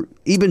hipster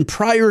even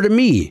prior to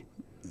me.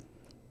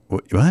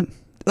 What?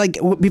 Like,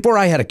 before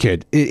I had a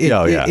kid.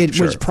 It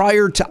was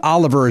prior to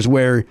Oliver's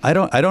where. I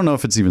don't know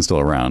if it's even still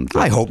around.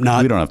 I hope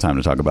not. We don't have time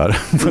to talk about it.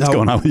 What's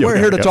going on with Yo We're Gabba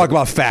here to Gabba. talk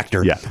about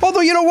Factor. Yeah. Although,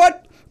 you know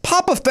what?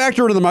 Pop a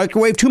Factor into the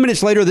microwave. 2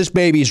 minutes later, this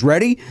baby's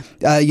ready.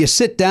 You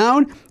sit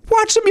down,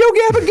 watch some Yo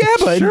Gabba Gabba.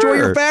 Sure. Enjoy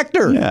your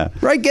Factor. Yeah.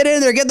 Right? Get in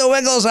there. Get the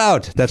Wiggles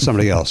out. That's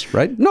somebody else,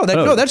 right? No,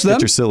 that's them.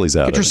 Get your sillies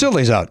out. Get your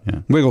sillies out.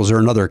 Yeah. Wiggles are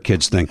another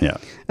kid's thing. Yeah.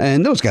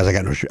 And those guys, I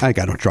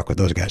got no truck with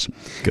those guys.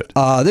 Good.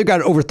 They've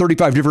got over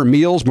 35 different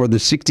meals, more than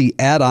 60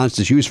 add-ons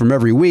to choose from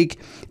every week.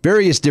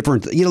 Various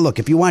different, look,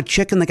 if you want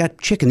chicken, they got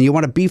chicken. You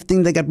want a beef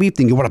thing, they got beef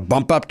thing. You want to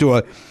bump up to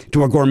a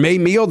gourmet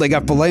meal, they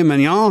got filet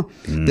mignon.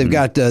 They've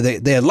got, they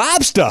had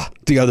lobster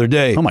the other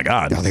day. Oh my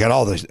God. They got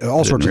all sorts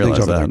of things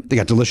over there. that. They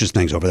got delicious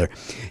things over there.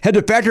 Head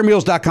to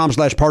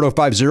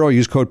factormeals.com/Pardo50.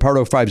 Use code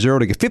Pardo50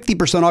 to get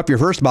 50% off your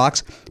first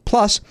box,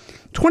 plus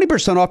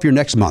 20% off your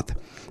next month.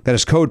 That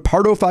is code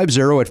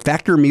Pardo50 at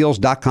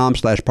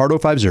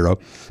factormeals.com/Pardo50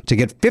 to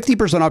get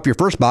 50% off your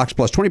first box,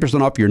 plus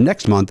 20% off your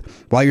next month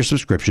while your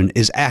subscription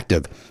is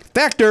active.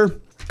 Factor.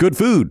 Good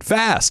food,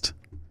 fast.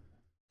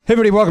 Hey,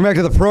 everybody, welcome back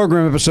to the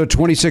program, episode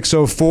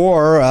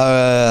 2604.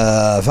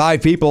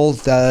 5 people,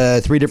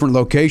 3 different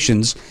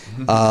locations.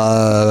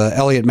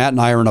 Elliot, Matt, and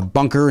I are in a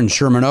bunker in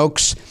Sherman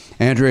Oaks.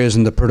 Andrea is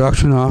in the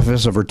production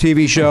office of her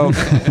TV show.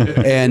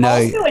 And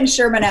Also in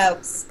Sherman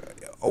Oaks.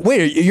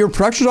 wait, your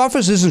production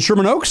office is in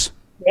Sherman Oaks?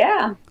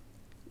 Yeah.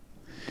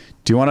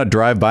 Do you want to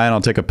drive by and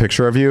I'll take a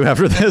picture of you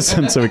after this,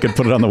 and so we can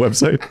put it on the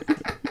website?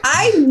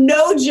 I,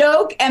 no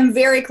joke, am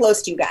very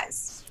close to you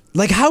guys.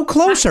 Like, how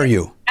close are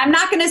you? I'm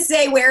not going to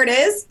say where it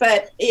is,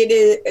 but it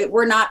is.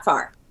 We're not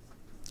far.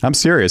 I'm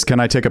serious. Can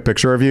I take a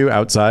picture of you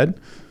outside?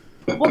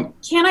 Well,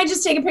 can't I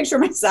just take a picture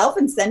of myself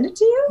and send it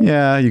to you?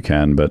 Yeah, you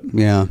can, but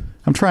Yeah.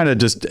 I'm trying to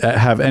just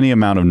have any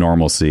amount of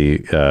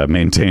normalcy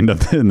maintained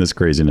in this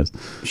craziness.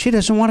 She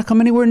doesn't want to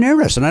come anywhere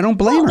near us, and I don't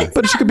blame her.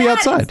 But she could be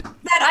outside. It's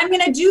that I'm going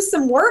to do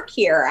some work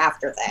here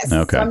after this.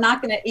 Okay. So I'm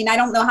not going to, I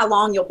don't know how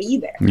long you'll be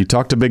there. You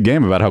talked a big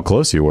game about how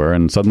close you were,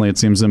 and suddenly it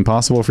seems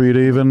impossible for you to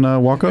even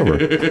walk over.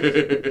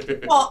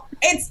 Well,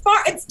 it's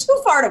far. It's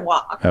too far to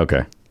walk.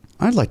 Okay.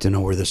 I'd like to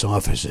know where this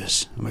office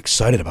is. I'm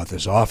excited about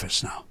this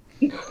office now.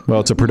 Well,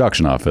 it's a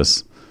production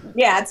office.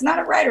 Yeah, it's not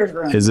a writer's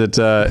room. Is it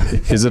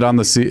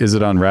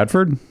on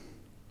Radford?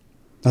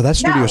 Oh, that's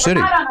Studio no,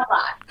 City. we're not on a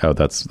lot. Oh,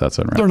 that's on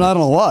Radford. They're not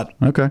on a lot.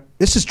 Okay.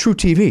 This is True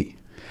TV.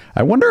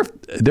 I wonder if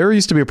there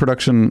used to be a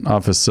production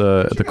office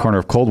at the corner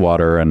of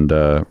Coldwater and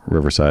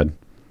Riverside.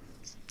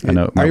 I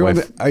know. Are you on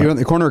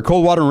the corner of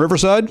Coldwater and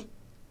Riverside?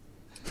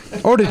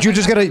 Oh, did you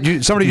just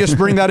somebody just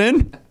bring that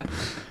in?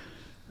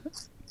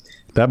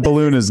 That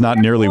balloon is not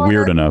nearly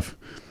weird enough.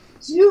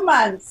 2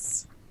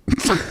 months.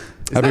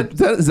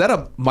 Is that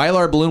a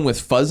Mylar balloon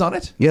with fuzz on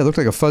it? Yeah, it looked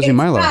like a fuzzy It's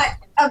Mylar. got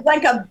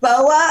like a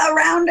boa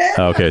around it.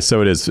 Okay,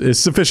 so it's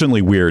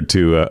sufficiently weird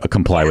to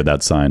comply with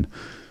that sign.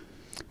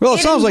 Well, it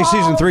sounds like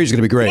season 3 is going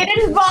to be great. It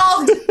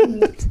involved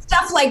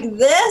stuff like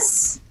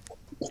this.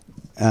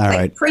 All like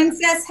right.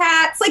 princess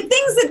hats, like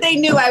things that they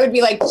knew I would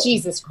be like,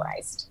 Jesus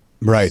Christ.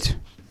 Right.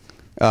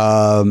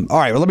 All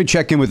right. Well, let me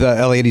check in with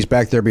Elliot. He's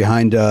back there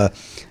behind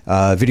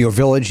Video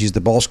Village. He's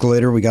the ball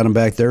escalator. We got him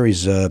back there.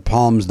 He's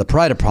Palms, the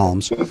pride of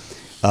Palms.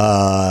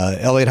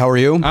 Elliot, how are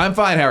you? I'm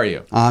fine. How are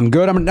you? I'm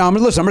good.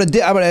 Listen.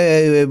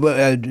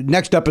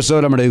 Next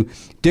episode, I'm going to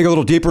dig a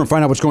little deeper and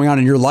find out what's going on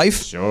in your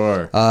life.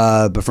 Sure.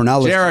 But for now,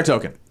 let's. JR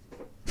token.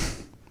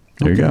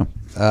 There you go.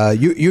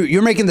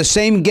 You're making the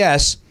same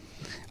guess.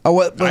 I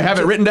have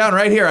it written down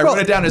right here. I wrote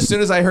it down as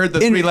soon as I heard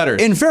the three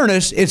letters. In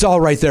fairness, it's all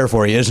right there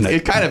for you, isn't it?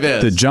 It kind of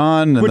is. The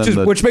John,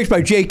 and which makes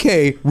my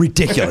JK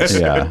ridiculous.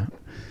 Yeah.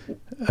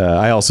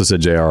 I also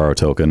said JRR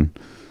token.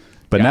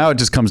 But now it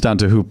just comes down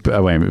to who.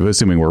 Wait,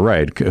 assuming we're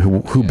right,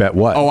 who bet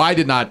what? Oh, I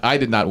did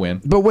not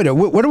win. But wait,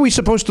 what are we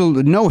supposed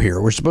to know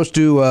here? We're supposed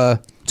to.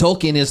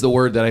 Tolkien is the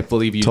word that I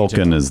believe you.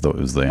 Tolkien is the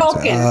answer.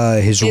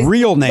 Tolkien. His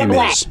real name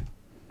is.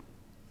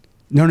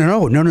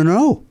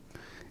 No.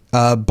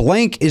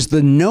 Blank is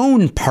the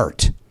known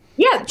part.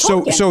 Yeah,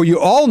 Tolkien. So you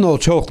all know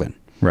Tolkien.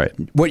 Right.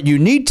 What you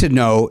need to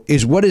know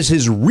is what is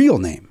his real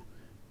name.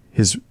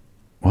 His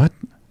what?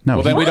 No.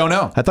 Well, then we don't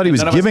know. I thought he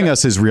was giving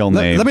us his real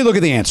name. Let me look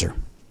at the answer.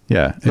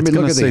 Yeah, it's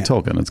going to say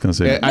Tolkien. It's going to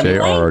say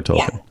J.R.R.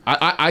 Tolkien.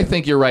 Yeah. I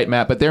think you're right,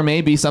 Matt, but there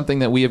may be something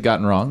that we have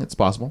gotten wrong. It's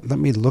possible. Let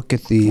me look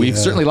at the. We've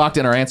certainly locked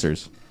in our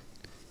answers.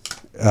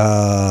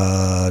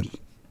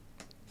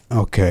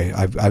 Okay,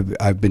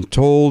 I've been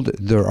told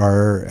there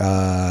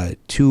are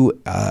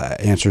two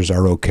answers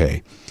are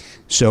okay.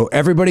 So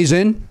everybody's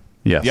in.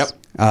 Yes. Yep.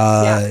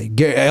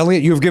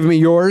 Elliot, you've given me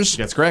yours.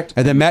 That's correct.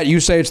 And then Matt, you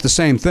say it's the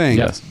same thing.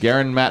 Yes.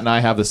 Garen, Matt, and I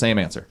have the same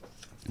answer.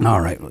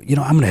 All right. Well,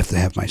 I'm going to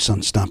have my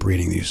son stop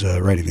writing these.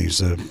 Getting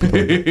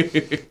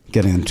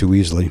them too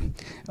easily.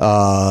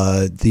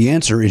 The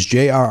answer is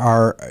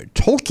J.R.R.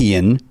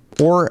 Tolkien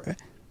or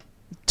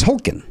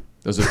Tolkien.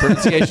 Those are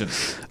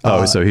pronunciations.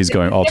 So he's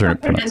going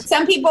alternate pronounce.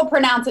 Some people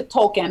pronounce it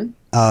Tolkien.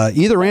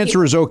 Either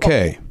answer is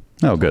okay.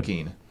 Oh, good.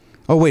 Tolkien.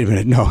 Oh, wait a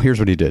minute. No, here's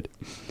what he did.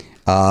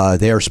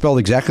 They are spelled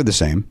exactly the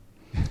same.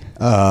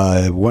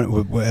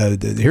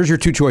 Here's your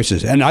two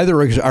choices, and either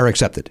are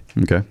accepted.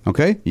 Okay.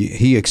 Okay?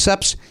 He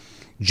accepts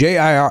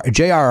J.R.R.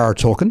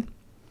 Tolkien,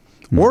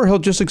 or he'll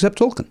just accept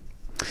Tolkien.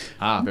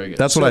 Very good.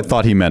 That's what I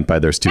thought he meant by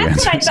there's two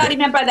That's answers. what I thought he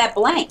meant by that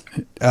blank.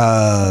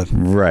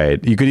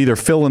 Right. You could either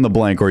fill in the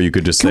blank or you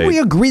could just Can say. we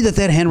agree that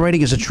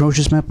handwriting is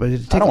atrocious, Matt? I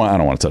don't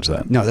want to touch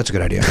that. No, that's a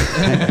good idea.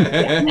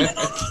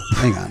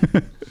 Hang on.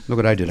 Look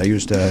what I did. I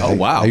used.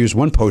 wow. I used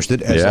one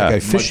Post-it as like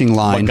a fishing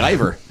line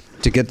MacGyver.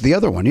 to get the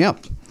other one. Yeah.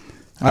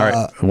 All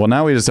right. Well,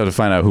 now we just have to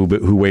find out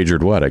who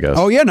wagered what, I guess.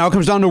 Oh yeah. Now it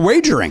comes down to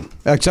wagering.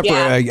 Except for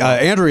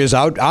Andrea's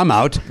out. I'm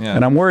out. Yeah.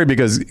 And I'm worried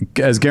because,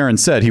 as Garen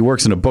said, he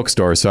works in a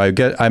bookstore, so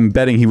I'm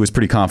betting he was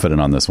pretty confident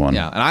on this one.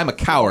 Yeah, and I'm a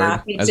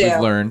coward, me as too. we've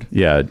learned.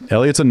 Yeah.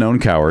 Elliot's a known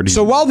coward.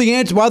 So while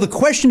the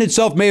question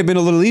itself may have been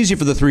a little easy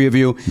for the three of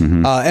you,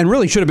 and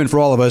really should have been for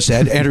all of us,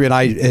 had Andrea and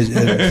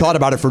I thought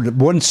about it for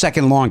 1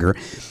 second longer.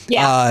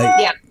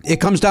 Yeah. It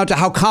comes down to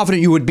how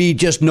confident you would be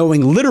just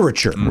knowing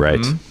literature.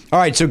 Right. All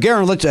right, so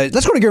Garen, let's go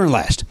to Garen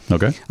last.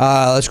 Okay.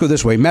 Let's go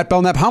this way. Matt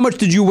Belknap, how much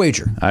did you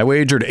wager? I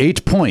wagered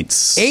 8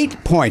 points.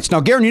 8 points.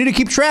 Now, Garen, you need to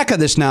keep track of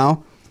this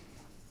now.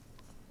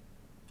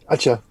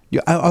 Gotcha.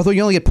 Although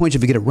you only get points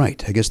if you get it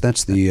right. I guess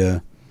that's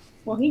the...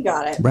 Well, he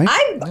got it. Right?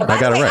 I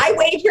got it right. I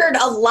wagered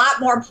a lot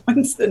more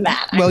points than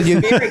that. Well, you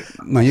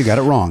got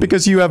it wrong.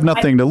 Because you have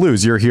nothing to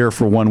lose. You're here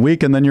for 1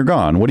 week and then you're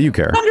gone. What do you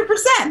care? 100%.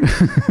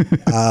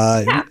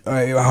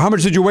 How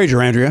much did you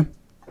wager, Andrea?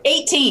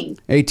 18.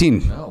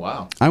 18. Oh,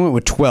 wow. I went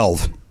with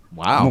 12.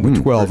 Wow. I went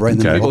with 12, right in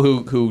the Okay. middle.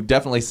 People who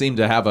definitely seem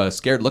to have a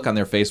scared look on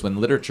their face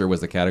when literature was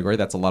the category,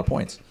 that's a lot of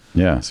points.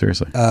 Yeah,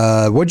 seriously.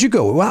 What'd you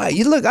go? Well, I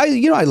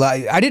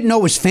didn't know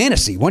it was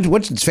fantasy.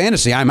 Once it's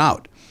fantasy, I'm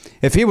out.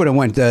 If he would have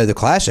went the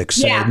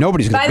classics, Yeah.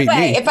 nobody's going to beat By the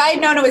way, me. if I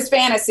had known it was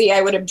fantasy,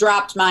 I would have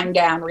dropped mine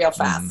down real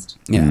fast.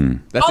 Yeah.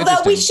 That's Although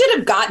we interesting. should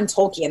have gotten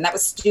Tolkien. That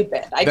was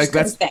stupid. I just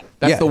couldn't think.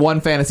 That's Yeah. the one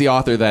fantasy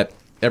author that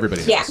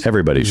everybody knows. Yeah.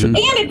 Everybody should. And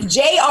it's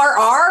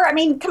J.R.R. I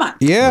mean, come on.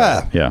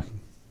 Yeah. Yeah.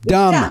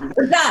 Dumb.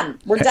 We're done.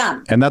 We're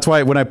done. And that's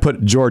why when I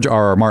put George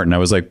R.R. Martin, I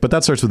was like, but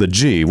that starts with a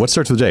G. What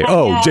starts with a J?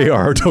 Oh, know.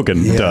 J.R.R.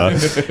 Token. Duh.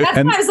 That's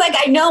And why I was like,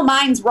 I know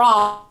mine's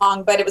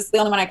wrong, but it was the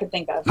only one I could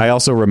think of. I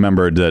also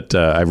remembered that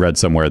I read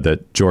somewhere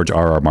that George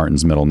R.R.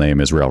 Martin's middle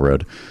name is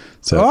Railroad.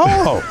 So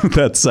Oh.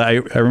 that's I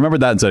remembered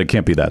that and said it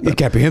can't be that. Then. It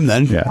can't be him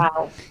then. Yeah.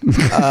 Wow.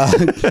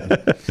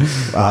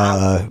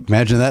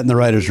 Imagine that in the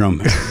writer's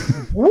room.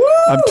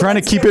 I'm trying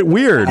to keep it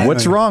weird.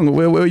 What's wrong?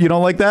 You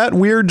don't like that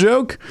weird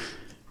joke?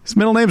 His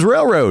middle name's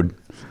Railroad.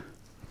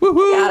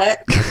 Got it.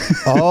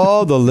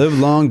 Oh, the live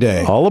long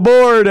day. All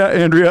aboard,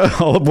 Andrea.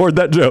 All aboard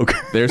that joke.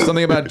 There's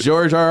something about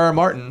George R.R.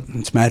 Martin.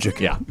 It's magic.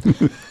 Yeah.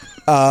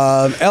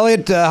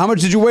 Elliot, how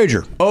much did you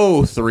wager?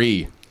 Oh,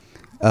 3.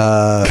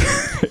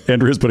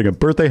 Andrea's putting a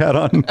birthday hat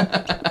on.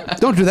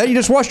 Don't do that. You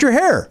just washed your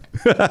hair.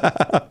 What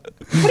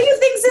do you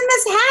think's in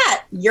this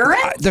hat? Urine?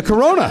 The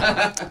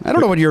Corona. I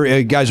don't know what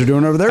your guys are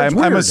doing over there. It's I'm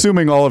weird.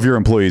 assuming all of your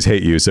employees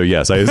hate you, so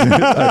yes,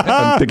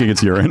 I'm thinking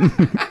it's urine.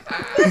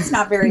 That's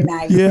not very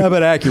nice. Yeah,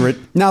 but accurate.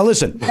 Now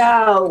listen.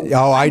 No.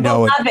 Oh, I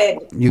know it.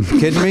 Beloved. You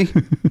kidding me?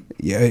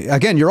 Yeah.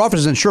 Again, your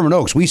office is in Sherman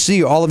Oaks. We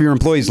see all of your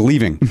employees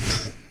leaving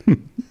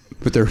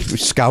with their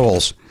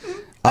scowls.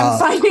 I'm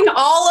finding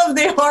all of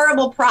the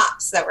horrible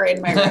props that were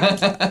in my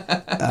room.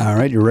 All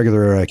right, your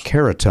regular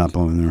carrot top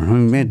over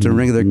there. The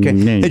regular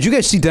Did you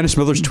guys see Dennis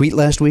Miller's tweet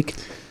last week?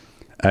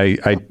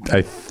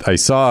 I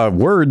saw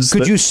words.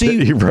 Could you see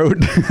that he wrote?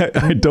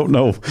 I don't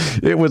know.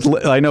 It was.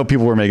 I know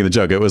people were making the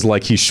joke. It was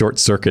like he short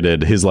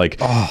circuited his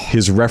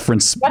his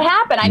reference. What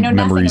happened? I know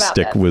memory nothing about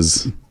stick this.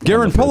 was.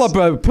 Garen, pull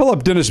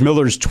up Dennis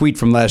Miller's tweet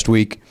from last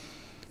week.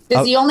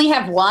 Does he only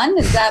have one?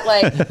 Is that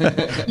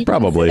like you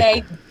Probably.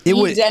 Say It the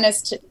was-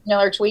 Dennis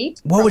Miller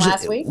tweet What from was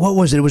last it? week? What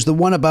was it? It was the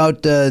one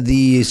about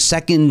the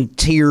second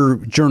tier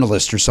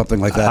journalist or something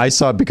like that. I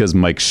saw it because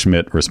Mike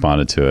Schmidt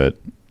responded to it,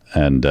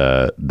 and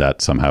that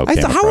somehow came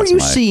how are across you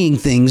my- seeing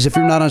things if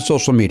you're not on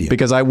social media?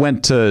 Because I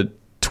went to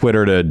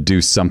Twitter to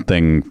do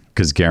something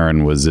because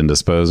Garen was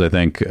indisposed. I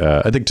think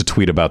to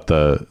tweet about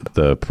the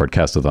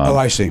podcastathon. Oh,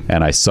 I see.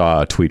 And I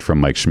saw a tweet from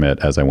Mike Schmidt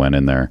as I went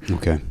in there.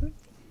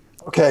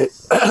 Okay,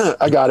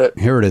 I got it.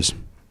 Here it is.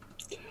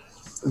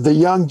 The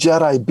young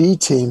Jedi B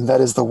team, that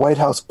is the White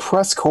House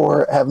press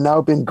corps, have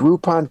now been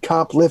Groupon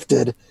comp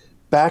lifted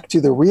back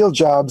to the real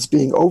jobs,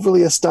 being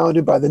overly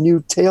astounded by the new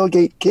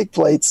tailgate kick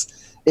plates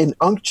in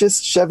unctuous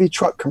Chevy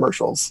truck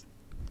commercials.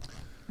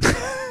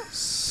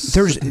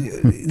 There's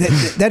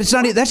that's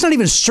not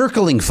even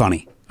circling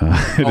funny.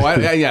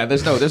 Yeah.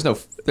 There's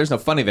no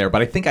funny there,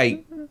 but I think I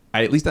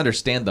at least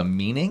understand the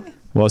meaning.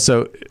 Well,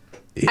 so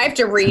I have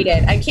to read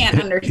it. I can't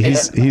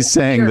understand. he's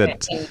saying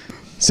that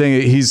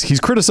he's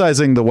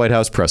criticizing the White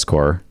House press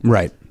corps,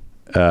 Right.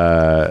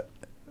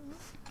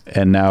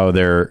 and now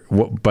they're.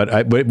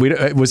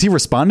 Was he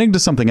responding to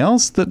something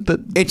else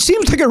that It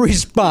seems like a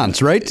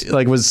response, right?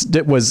 like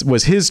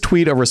was his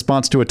tweet a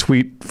response to a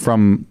tweet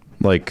from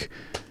like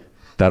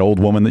that old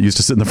woman that used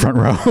to sit in the front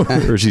row,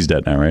 or she's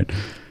dead now, right?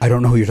 I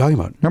don't know who you're talking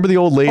about. Remember the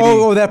old lady?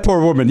 Oh, that poor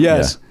woman.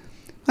 Yes. Yeah.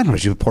 I don't know.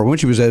 She was a poor woman.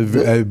 She was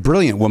a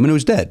brilliant woman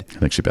who's dead. I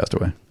think she passed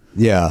away.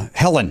 Yeah.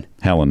 Helen.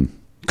 Not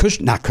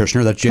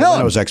Kushner. That's Jim.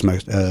 That was ex.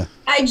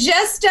 I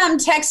just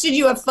texted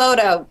you a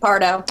photo,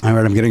 Pardo. All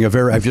right.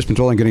 I've just been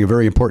told I'm getting a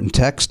very important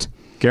text.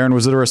 Garen,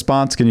 was it a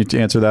response? Can you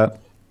answer that?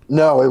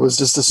 No, it was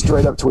just a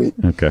straight up tweet.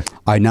 Okay.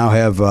 I now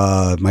have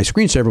my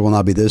screensaver will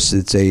not be this.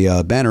 It's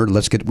a banner.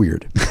 Let's get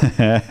weird.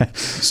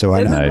 So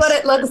I This know. is what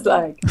it looks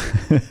like.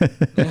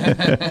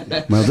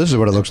 Well, this is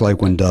what it looks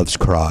like when doves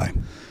cry.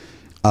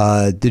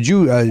 Did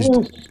you?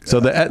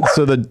 So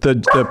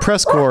the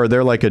press corps,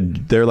 they're like a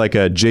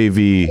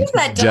JV Who's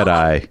that dog?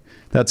 Jedi.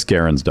 That's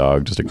Garen's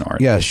dog. Just ignore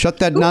it. Yeah, shut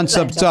that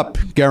nonsense up,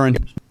 Garen.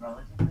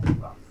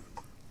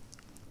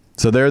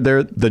 So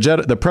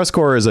the press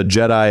corps is a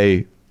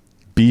Jedi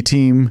B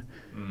team.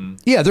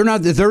 Yeah, they're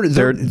not.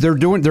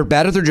 They're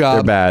bad at their job.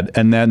 They're bad,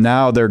 and then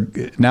now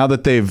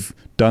that they've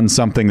done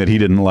something that he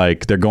didn't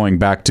like, they're going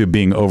back to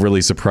being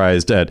overly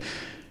surprised at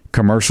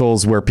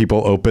commercials where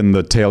people open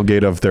the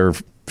tailgate of their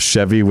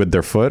Chevy with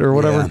their foot or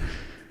whatever. Yeah.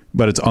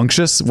 But it's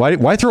unctuous.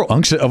 Why throw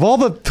unctuous? Of all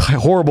the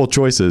horrible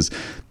choices,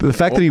 the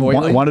fact that he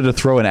wanted to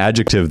throw an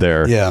adjective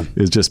there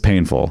is just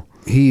painful.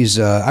 He's.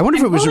 I wonder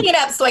if it was. Pulling it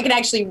up so I can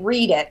actually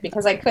read it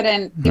because I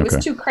couldn't. It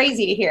was too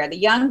crazy to hear. The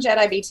young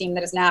Jedi B team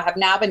that have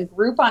now been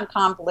Groupon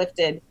comp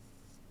lifted.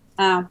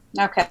 Oh,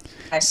 okay.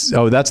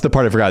 Oh, that's the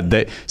part I forgot.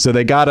 They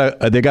got a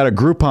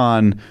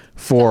Groupon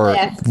for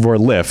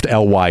Lyft,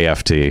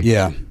 LYFT.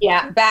 Yeah.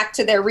 Yeah, back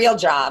to their real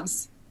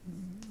jobs.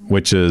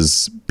 Which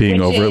is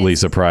being overly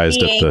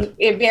surprised at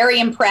the. Very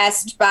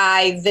impressed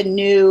by the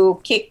new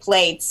kick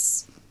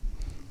plates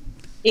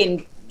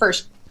in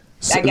first.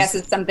 I guess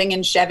it's something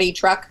in Chevy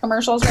truck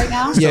commercials right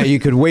now. Yeah, you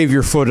could wave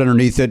your foot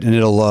underneath it and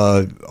it'll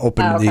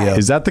open the.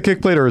 Is that the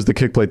kick plate or is the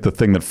kick plate the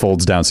thing that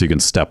folds down so you can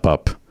step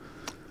up?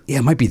 Yeah,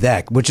 it might be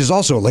that, which is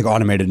also like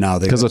automated now.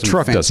 Because a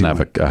truck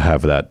doesn't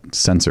have that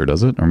sensor,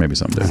 does it? Or maybe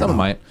some do. Some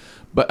might.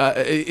 But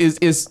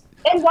is.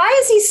 And why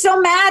is he so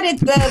mad at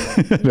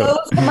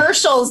those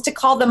commercials to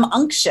call them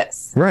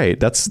unctuous? Right.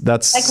 That's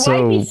like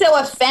so. Why is he so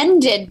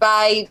offended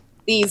by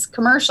these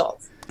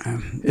commercials?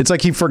 It's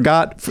like he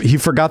forgot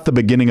the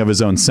beginning of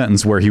his own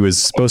sentence where he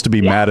was supposed to be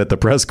mad at the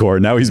press corps.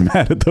 Now he's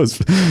mad at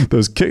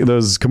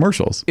those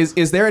commercials.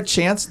 Is there a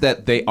chance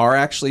that they are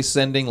actually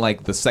sending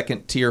like the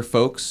second tier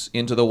folks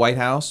into the White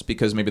House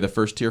because maybe the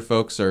first tier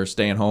folks are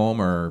staying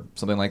home or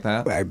something like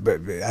that?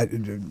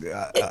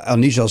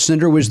 Nichelle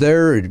Cinder was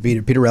there.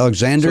 Peter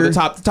Alexander.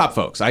 So the top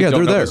folks. I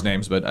don't know those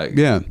names, but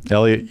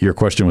Elliot, your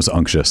question was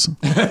unctuous.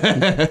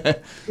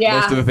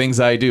 Yeah. Most of the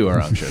things I do are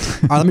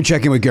unctuous. All right, let me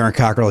check in with Garen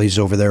Cockrell. He's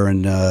over there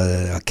in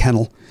a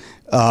kennel.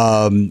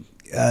 Garen,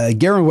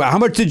 how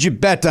much did you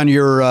bet on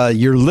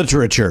your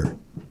literature?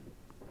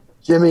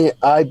 Jimmy,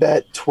 I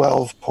bet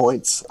 12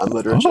 points on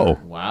literature. Oh,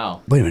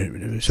 wow. Wait a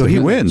minute. So he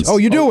wins. Oh,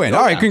 you do win.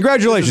 All right,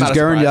 congratulations, This is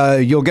not a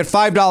Garen. You'll get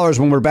 $5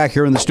 when we're back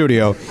here in the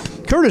studio.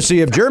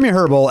 courtesy of Jeremy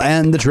Herbal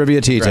and the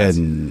Trivia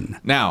T10.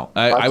 Now,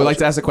 I would like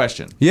to ask a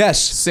question.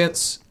 Yes.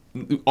 Since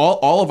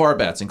all of our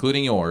bets,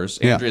 including yours,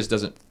 Yeah. Andrea's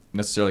doesn't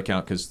necessarily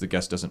count because the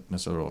guest doesn't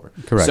necessarily roll over.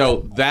 Correct.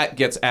 So that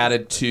gets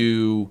added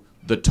to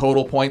the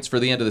total points for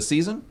the end of the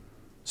season?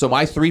 So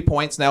my 3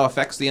 points now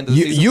affects the end of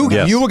the season?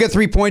 Yes. You will get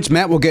 3 points.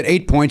 Matt will get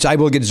 8 points. I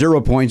will get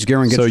 0 points.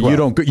 Garen gets So 12.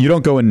 you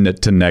don't go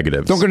to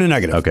negatives. Don't go to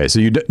negative. Okay,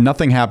 so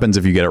nothing happens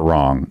if you get it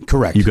wrong.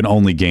 Correct. You can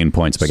only gain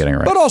points by getting it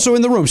right. But also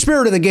in the room,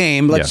 spirit of the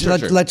game. Let's Yeah.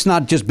 let's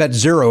not just bet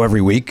 0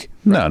 every week.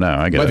 No,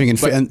 I get But it. we can,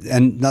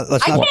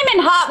 let's I not. came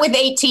in hot with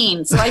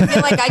 18, so I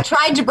feel like I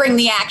tried to bring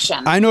the action.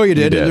 I know you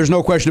did. You did. There's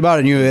no question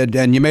about it.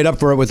 And you made up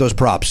for it with those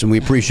props, and we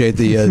appreciate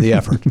the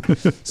effort.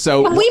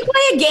 So, Can we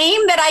play a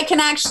game that I can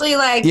actually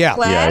play? Yeah. All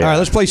right,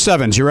 let's play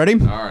sevens. You ready?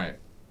 all right.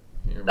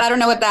 I don't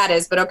know what that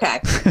is, but okay.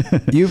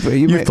 You've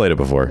played it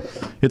before.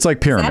 It's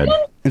like pyramid.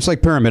 Seven? It's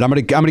like pyramid. I'm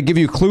gonna give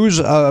you clues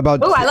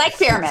about Ooh, I like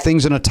pyramid.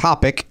 things in a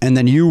topic, and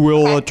then you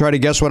will try to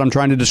guess what I'm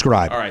trying to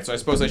describe. All right, so I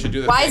suppose I should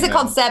do this. Why is it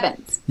called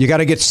sevens? You got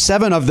to get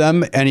 7 of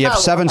them, and you have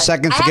 7 okay.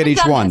 seconds to I get haven't each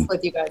done one. this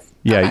with you guys.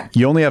 Yeah, Okay.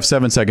 you only have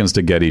 7 seconds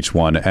to get each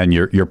one, and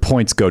your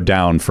points go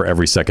down for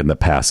every second that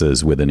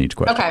passes within each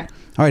question. Okay.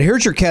 All right,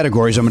 here's your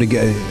categories. I'm gonna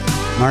get.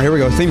 All right, here we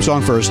go. Theme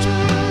song first.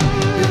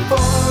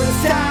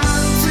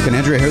 Can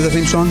Andrea hear the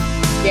theme song?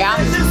 Yeah.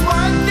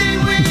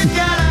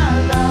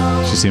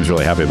 She seems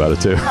really happy about it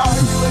too. No,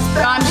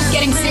 I'm just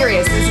getting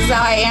serious. This is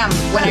how I am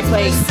when I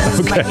play. This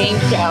is my game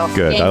show.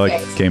 Good. Game I like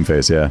face. Game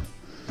Face. Yeah.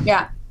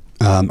 Yeah.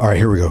 All right,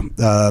 here we go.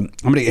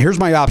 Here's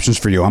my options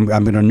for you. I'm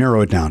gonna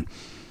narrow it down.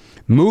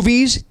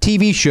 Movies,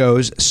 TV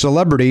shows,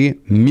 celebrity,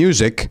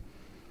 music,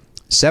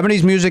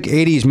 70s music,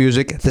 80s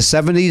music, the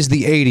 70s,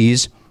 the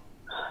 80s,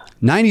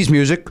 90s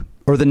music,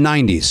 or the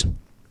 90s.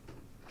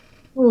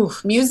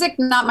 Oof, music,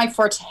 not my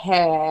forte.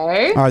 All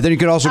right, then you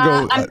could also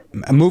go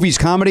movies,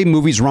 comedy,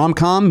 movies,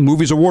 rom-com,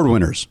 movies, award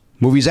winners,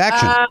 movies,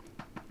 action.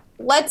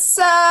 Let's,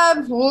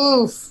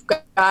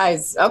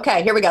 guys.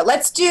 Okay, here we go.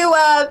 Let's do,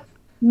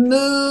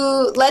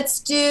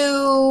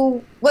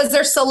 was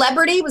there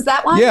celebrity? Was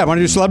that one? Yeah, want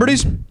to do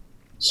celebrities?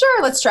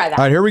 Sure, let's try that.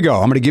 All right, here we go.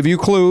 I'm going to give you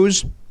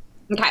clues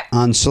Okay.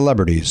 on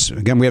celebrities.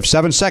 Again, we have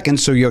 7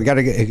 seconds, so you got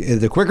to get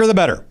the quicker the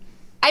better.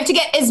 I have to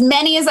get as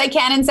many as I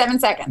can in 7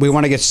 seconds. We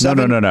want to get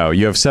 7. No.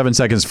 You have 7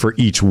 seconds for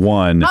each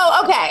one.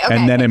 Oh, okay.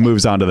 And then it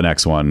moves on to the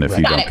next one if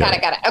you don't Got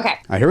get it. Okay. All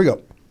right, here we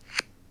go.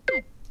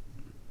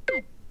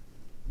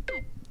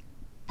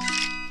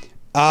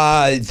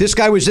 This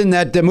guy was in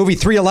that movie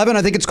 311,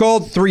 I think it's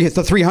called,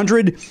 the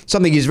 300,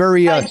 something. He's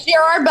very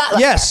Gerard Butler.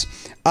 yes.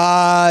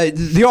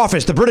 The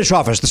Office, the British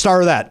Office, the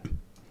star of that.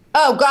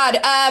 Oh God.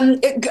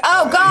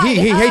 God. He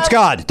hates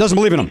God, doesn't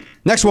believe in him.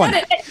 Next one.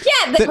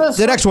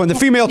 The next one, the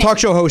female talk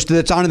show host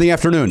that's on in the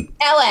afternoon.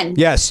 Ellen.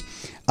 Yes.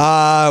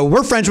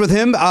 We're friends with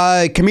him.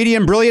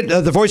 Comedian, brilliant,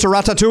 the voice of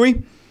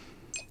Ratatouille.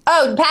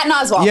 Oh, Patton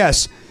Oswalt.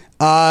 Yes.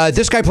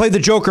 This guy played the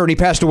Joker and he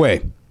passed away.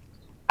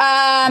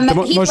 Heath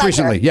Most Ledger.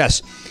 recently,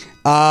 yes.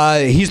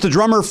 He's the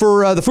drummer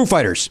for the Foo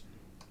Fighters.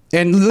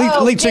 And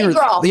lead singer. Dave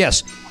Grohl.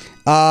 Yes.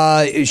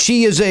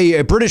 She is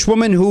a British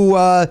woman who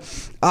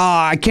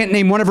I can't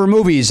name one of her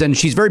movies, and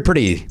she's very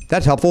pretty.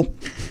 That's helpful.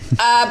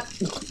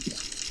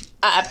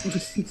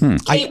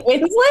 Kate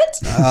Winslet.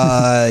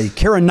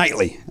 Keira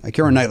Knightley.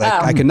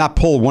 I cannot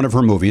pull one of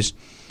her movies.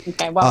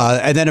 Okay, well.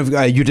 And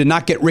then you did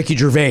not get Ricky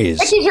Gervais.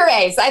 Ricky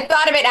Gervais. I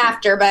thought of it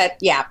after, but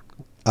yeah.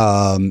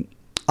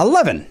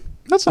 11.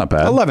 That's not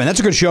bad. 11. That's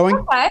a good showing.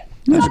 Okay.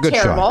 That's Not a good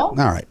terrible. showing.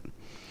 All right.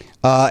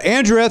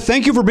 Andrea,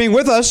 thank you for being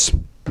with us.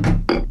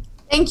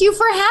 Thank you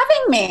for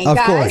having me, Of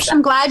guys. course.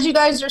 I'm glad you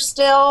guys are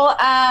still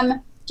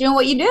doing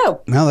what you do.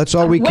 Well, that's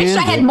all we Wish can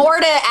I had do. more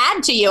to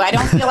add to you. I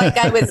don't feel like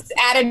I was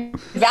added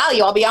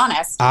value, I'll be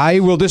honest. I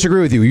will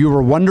disagree with you. You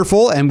were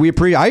wonderful, and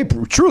I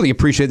truly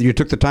appreciate that you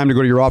took the time to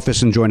go to your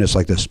office and join us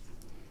like this.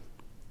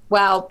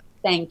 Well,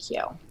 thank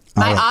you.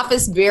 My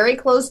office very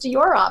close to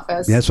your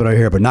office. That's what I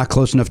hear, but not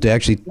close enough to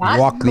actually Not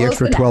walk the close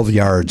extra enough. 12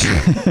 yards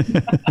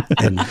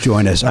and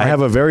join us. I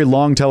have a very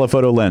long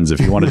telephoto lens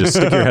if you want to just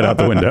stick your head out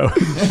the window.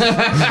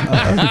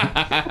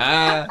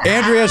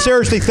 Andrea,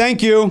 seriously,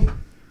 thank you.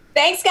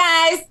 Thanks,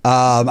 guys.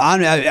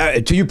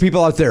 To you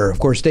people out there, of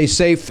course, stay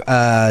safe,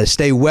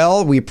 stay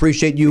well. We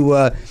appreciate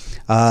you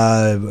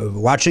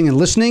watching and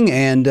listening.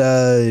 And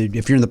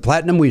if you're in the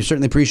Platinum, we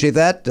certainly appreciate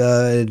that.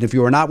 And if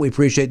you are not, we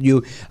appreciate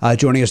you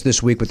joining us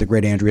this week with the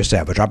great Andrea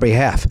Savage. On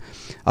behalf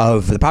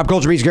of the Pop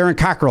Culture Beat's Garen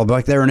Cockrell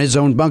back there in his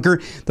own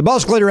bunker, the Ball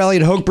Escalator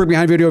Elliot Hochberg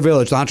behind Video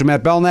Village, the Honcho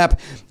Matt Belknap,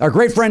 our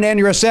great friend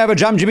Andrea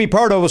Savage, I'm Jimmy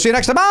Pardo. We'll see you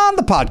next time on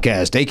the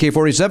podcast.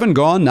 AK-47,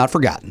 gone, not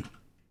forgotten.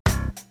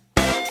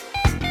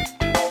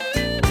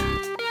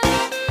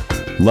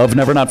 Love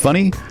Never Not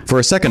Funny? For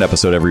a second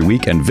episode every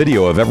week and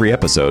video of every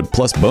episode,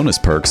 plus bonus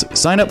perks,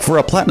 sign up for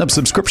a platinum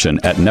subscription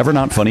at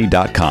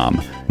nevernotfunny.com.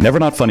 Never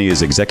Not Funny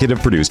is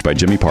executive produced by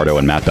Jimmy Pardo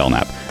and Matt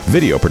Belknap.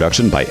 Video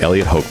production by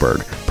Elliot Hochberg.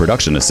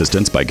 Production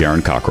assistance by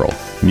Garen Cockrell.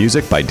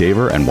 Music by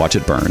Daver and Watch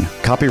It Burn.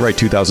 Copyright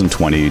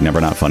 2020,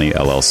 Never Not Funny,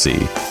 LLC.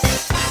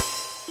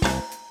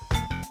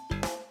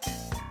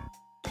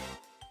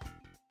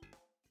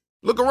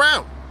 Look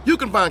around. You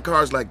can find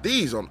cars like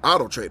these on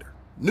AutoTrader.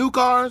 New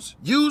cars,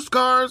 used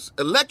cars,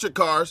 electric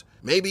cars,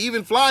 maybe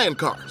even flying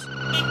cars.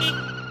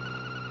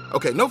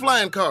 Okay, no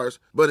flying cars,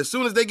 but as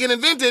soon as they get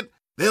invented,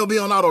 they'll be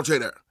on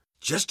AutoTrader.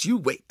 Just you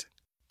wait.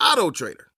 AutoTrader.